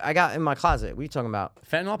 dude. I got in my closet. What are you talking about?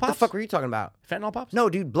 Fentanyl pops? What the fuck were you talking about? Fentanyl pops? No,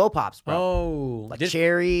 dude, blow pops, bro. Oh. Like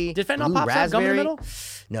cherry. Did fentanyl blue pops have gum in the raspberry.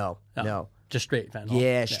 middle? No. Just straight fentanyl.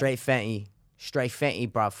 Yeah, straight fenty. Straight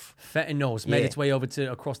fenty, bruv. Fentanyl made Yeah. its way over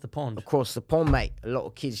to across the pond. Across the pond, mate. A lot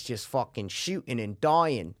of kids just fucking shooting and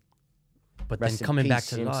dying. But Rest then in coming peace, back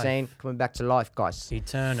to you know what I'm life. saying? Coming back to life, guys.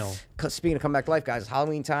 Eternal. Speaking of coming back to life, guys, it's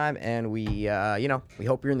Halloween time, and we, you know, we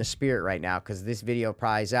hope you're in the spirit right now because this video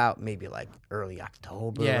probably is out maybe like early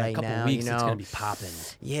October Yeah, right a couple now. weeks you know? it's gonna be popping.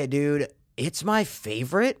 Yeah, dude, it's my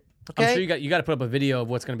favorite. Okay. I'm sure you got to put up a video of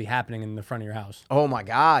what's gonna be happening in the front of your house. Oh my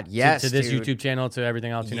God, yes. To this dude. YouTube channel, to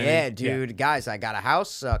everything else. You know what I Yeah, mean? dude. Guys, I got a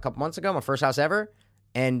house a couple months ago, my first house ever,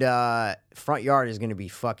 and front yard is gonna be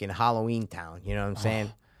fucking Halloween town. You know what I'm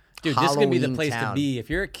saying? Dude, this is gonna be the Halloween place town. to be if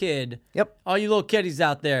you're a kid. Yep. All you little kiddies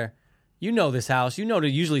out there, you know this house. You know to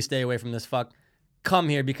usually stay away from this fuck. Come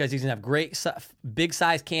here because he's gonna have great big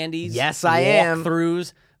size candies. Yes, I am.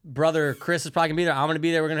 Walkthroughs. Brother Chris is probably gonna be there. I'm gonna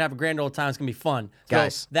be there. We're gonna have a grand old time. It's gonna be fun, so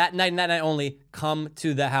Guys. That night and that night only. Come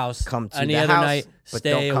to the house. Come to Any the other house, night, but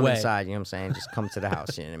stay don't come away. inside. You know what I'm saying? Just come to the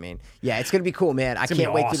house. You know what I mean? Yeah, it's gonna be cool, man. I gonna be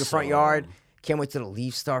can't wait through the front awesome. yard. Can't wait till the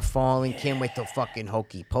leaves start falling. Can't wait till fucking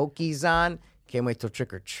Hokey Pokey's on. Can't wait till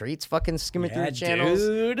Trick or Treat's fucking skimming through the channels.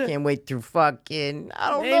 dude. Can't wait through fucking Name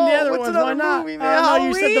know the other what's ones. another Why not? movie, I man. don't know,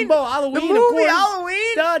 you said the boat. Halloween, the of movie course.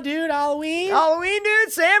 Halloween. Duh, dude, Halloween. Halloween,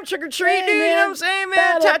 dude. Sam, Trick or Treat, Hey, dude. You know man. what I'm saying,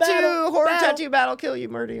 man? Battle, Horror battle. tattoo battle, kill you,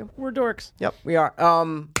 murder you. We're dorks. Yep, we are.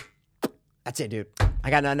 That's it, dude. I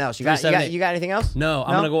got nothing else. You got 378. you got anything else? No,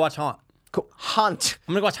 I'm gonna go watch Haunt. Cool. Hunt.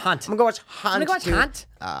 I'm gonna go watch Hunt. I'm gonna go watch Hunt. I'm gonna go watch too. Hunt.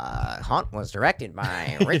 Hunt was directed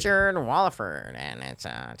by Richard Walliford, and it's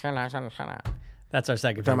That's our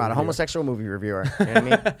second. talking about a review. homosexual movie reviewer. You know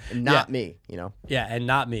what I mean? Not me. You know. Yeah, and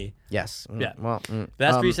not me. Yes. Yeah. Well,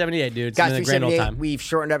 That's 378, dude. It's guys, been a grand old 378. time. We've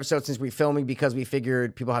shortened episodes since we're filming because we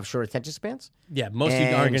figured people have short attention spans. Yeah, most of you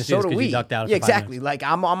aren't And gonna see so this do because we. you ducked out. Yeah, for 5 exactly. minutes. Like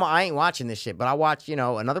I ain't watching this shit, but I watch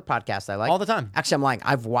another podcast I like All the time. Actually, I'm lying.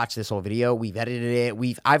 I've watched this whole video. We've edited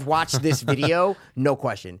it. I've watched this video. No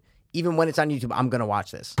question. Even when it's on YouTube, I'm gonna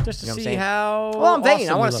watch this. Just to You know what I'm see saying? how. Well, I'm vain. awesome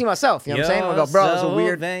I want we to see look. myself. You know what I'm saying? I'll go, You're bro, it's a so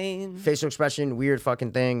weird vain. facial expression, weird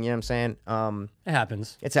fucking thing. You know what I'm saying? It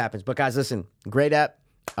happens. It happens. But guys, listen, great app.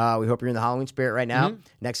 We hope you're in the Halloween spirit right now.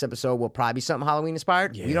 Next episode will probably be something Halloween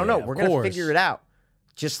inspired. We don't know. Yeah, We're of gonna course. figure it out.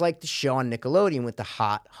 Just like the show on Nickelodeon with the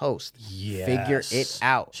hot host. Figure it Yes.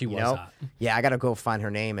 out. She you was know? hot. Yeah, I gotta go find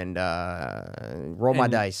her name and roll my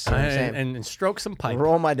dice. You know what I'm saying? And stroke some pipe.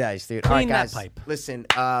 Roll my dice, dude. All right, Clean that guys. pipe. Listen,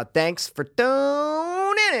 thanks for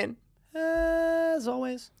tuning in. As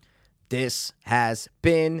always. This has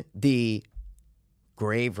been the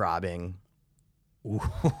grave robbing.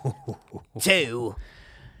 Two.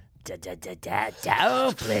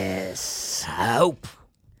 Dopeless. Hope.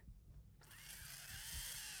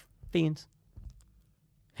 Fiends.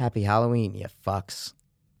 Happy Halloween, you fucks.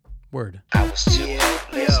 Word. I was too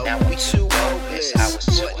hopeless, now we too hopeless. I was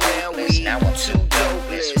too hopeless, now I'm too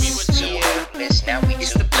dopeless. We were too hopeless, now we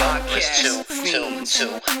too dopeless. Too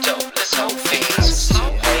dopeless, hope fiends. I was too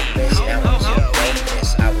hopeless, now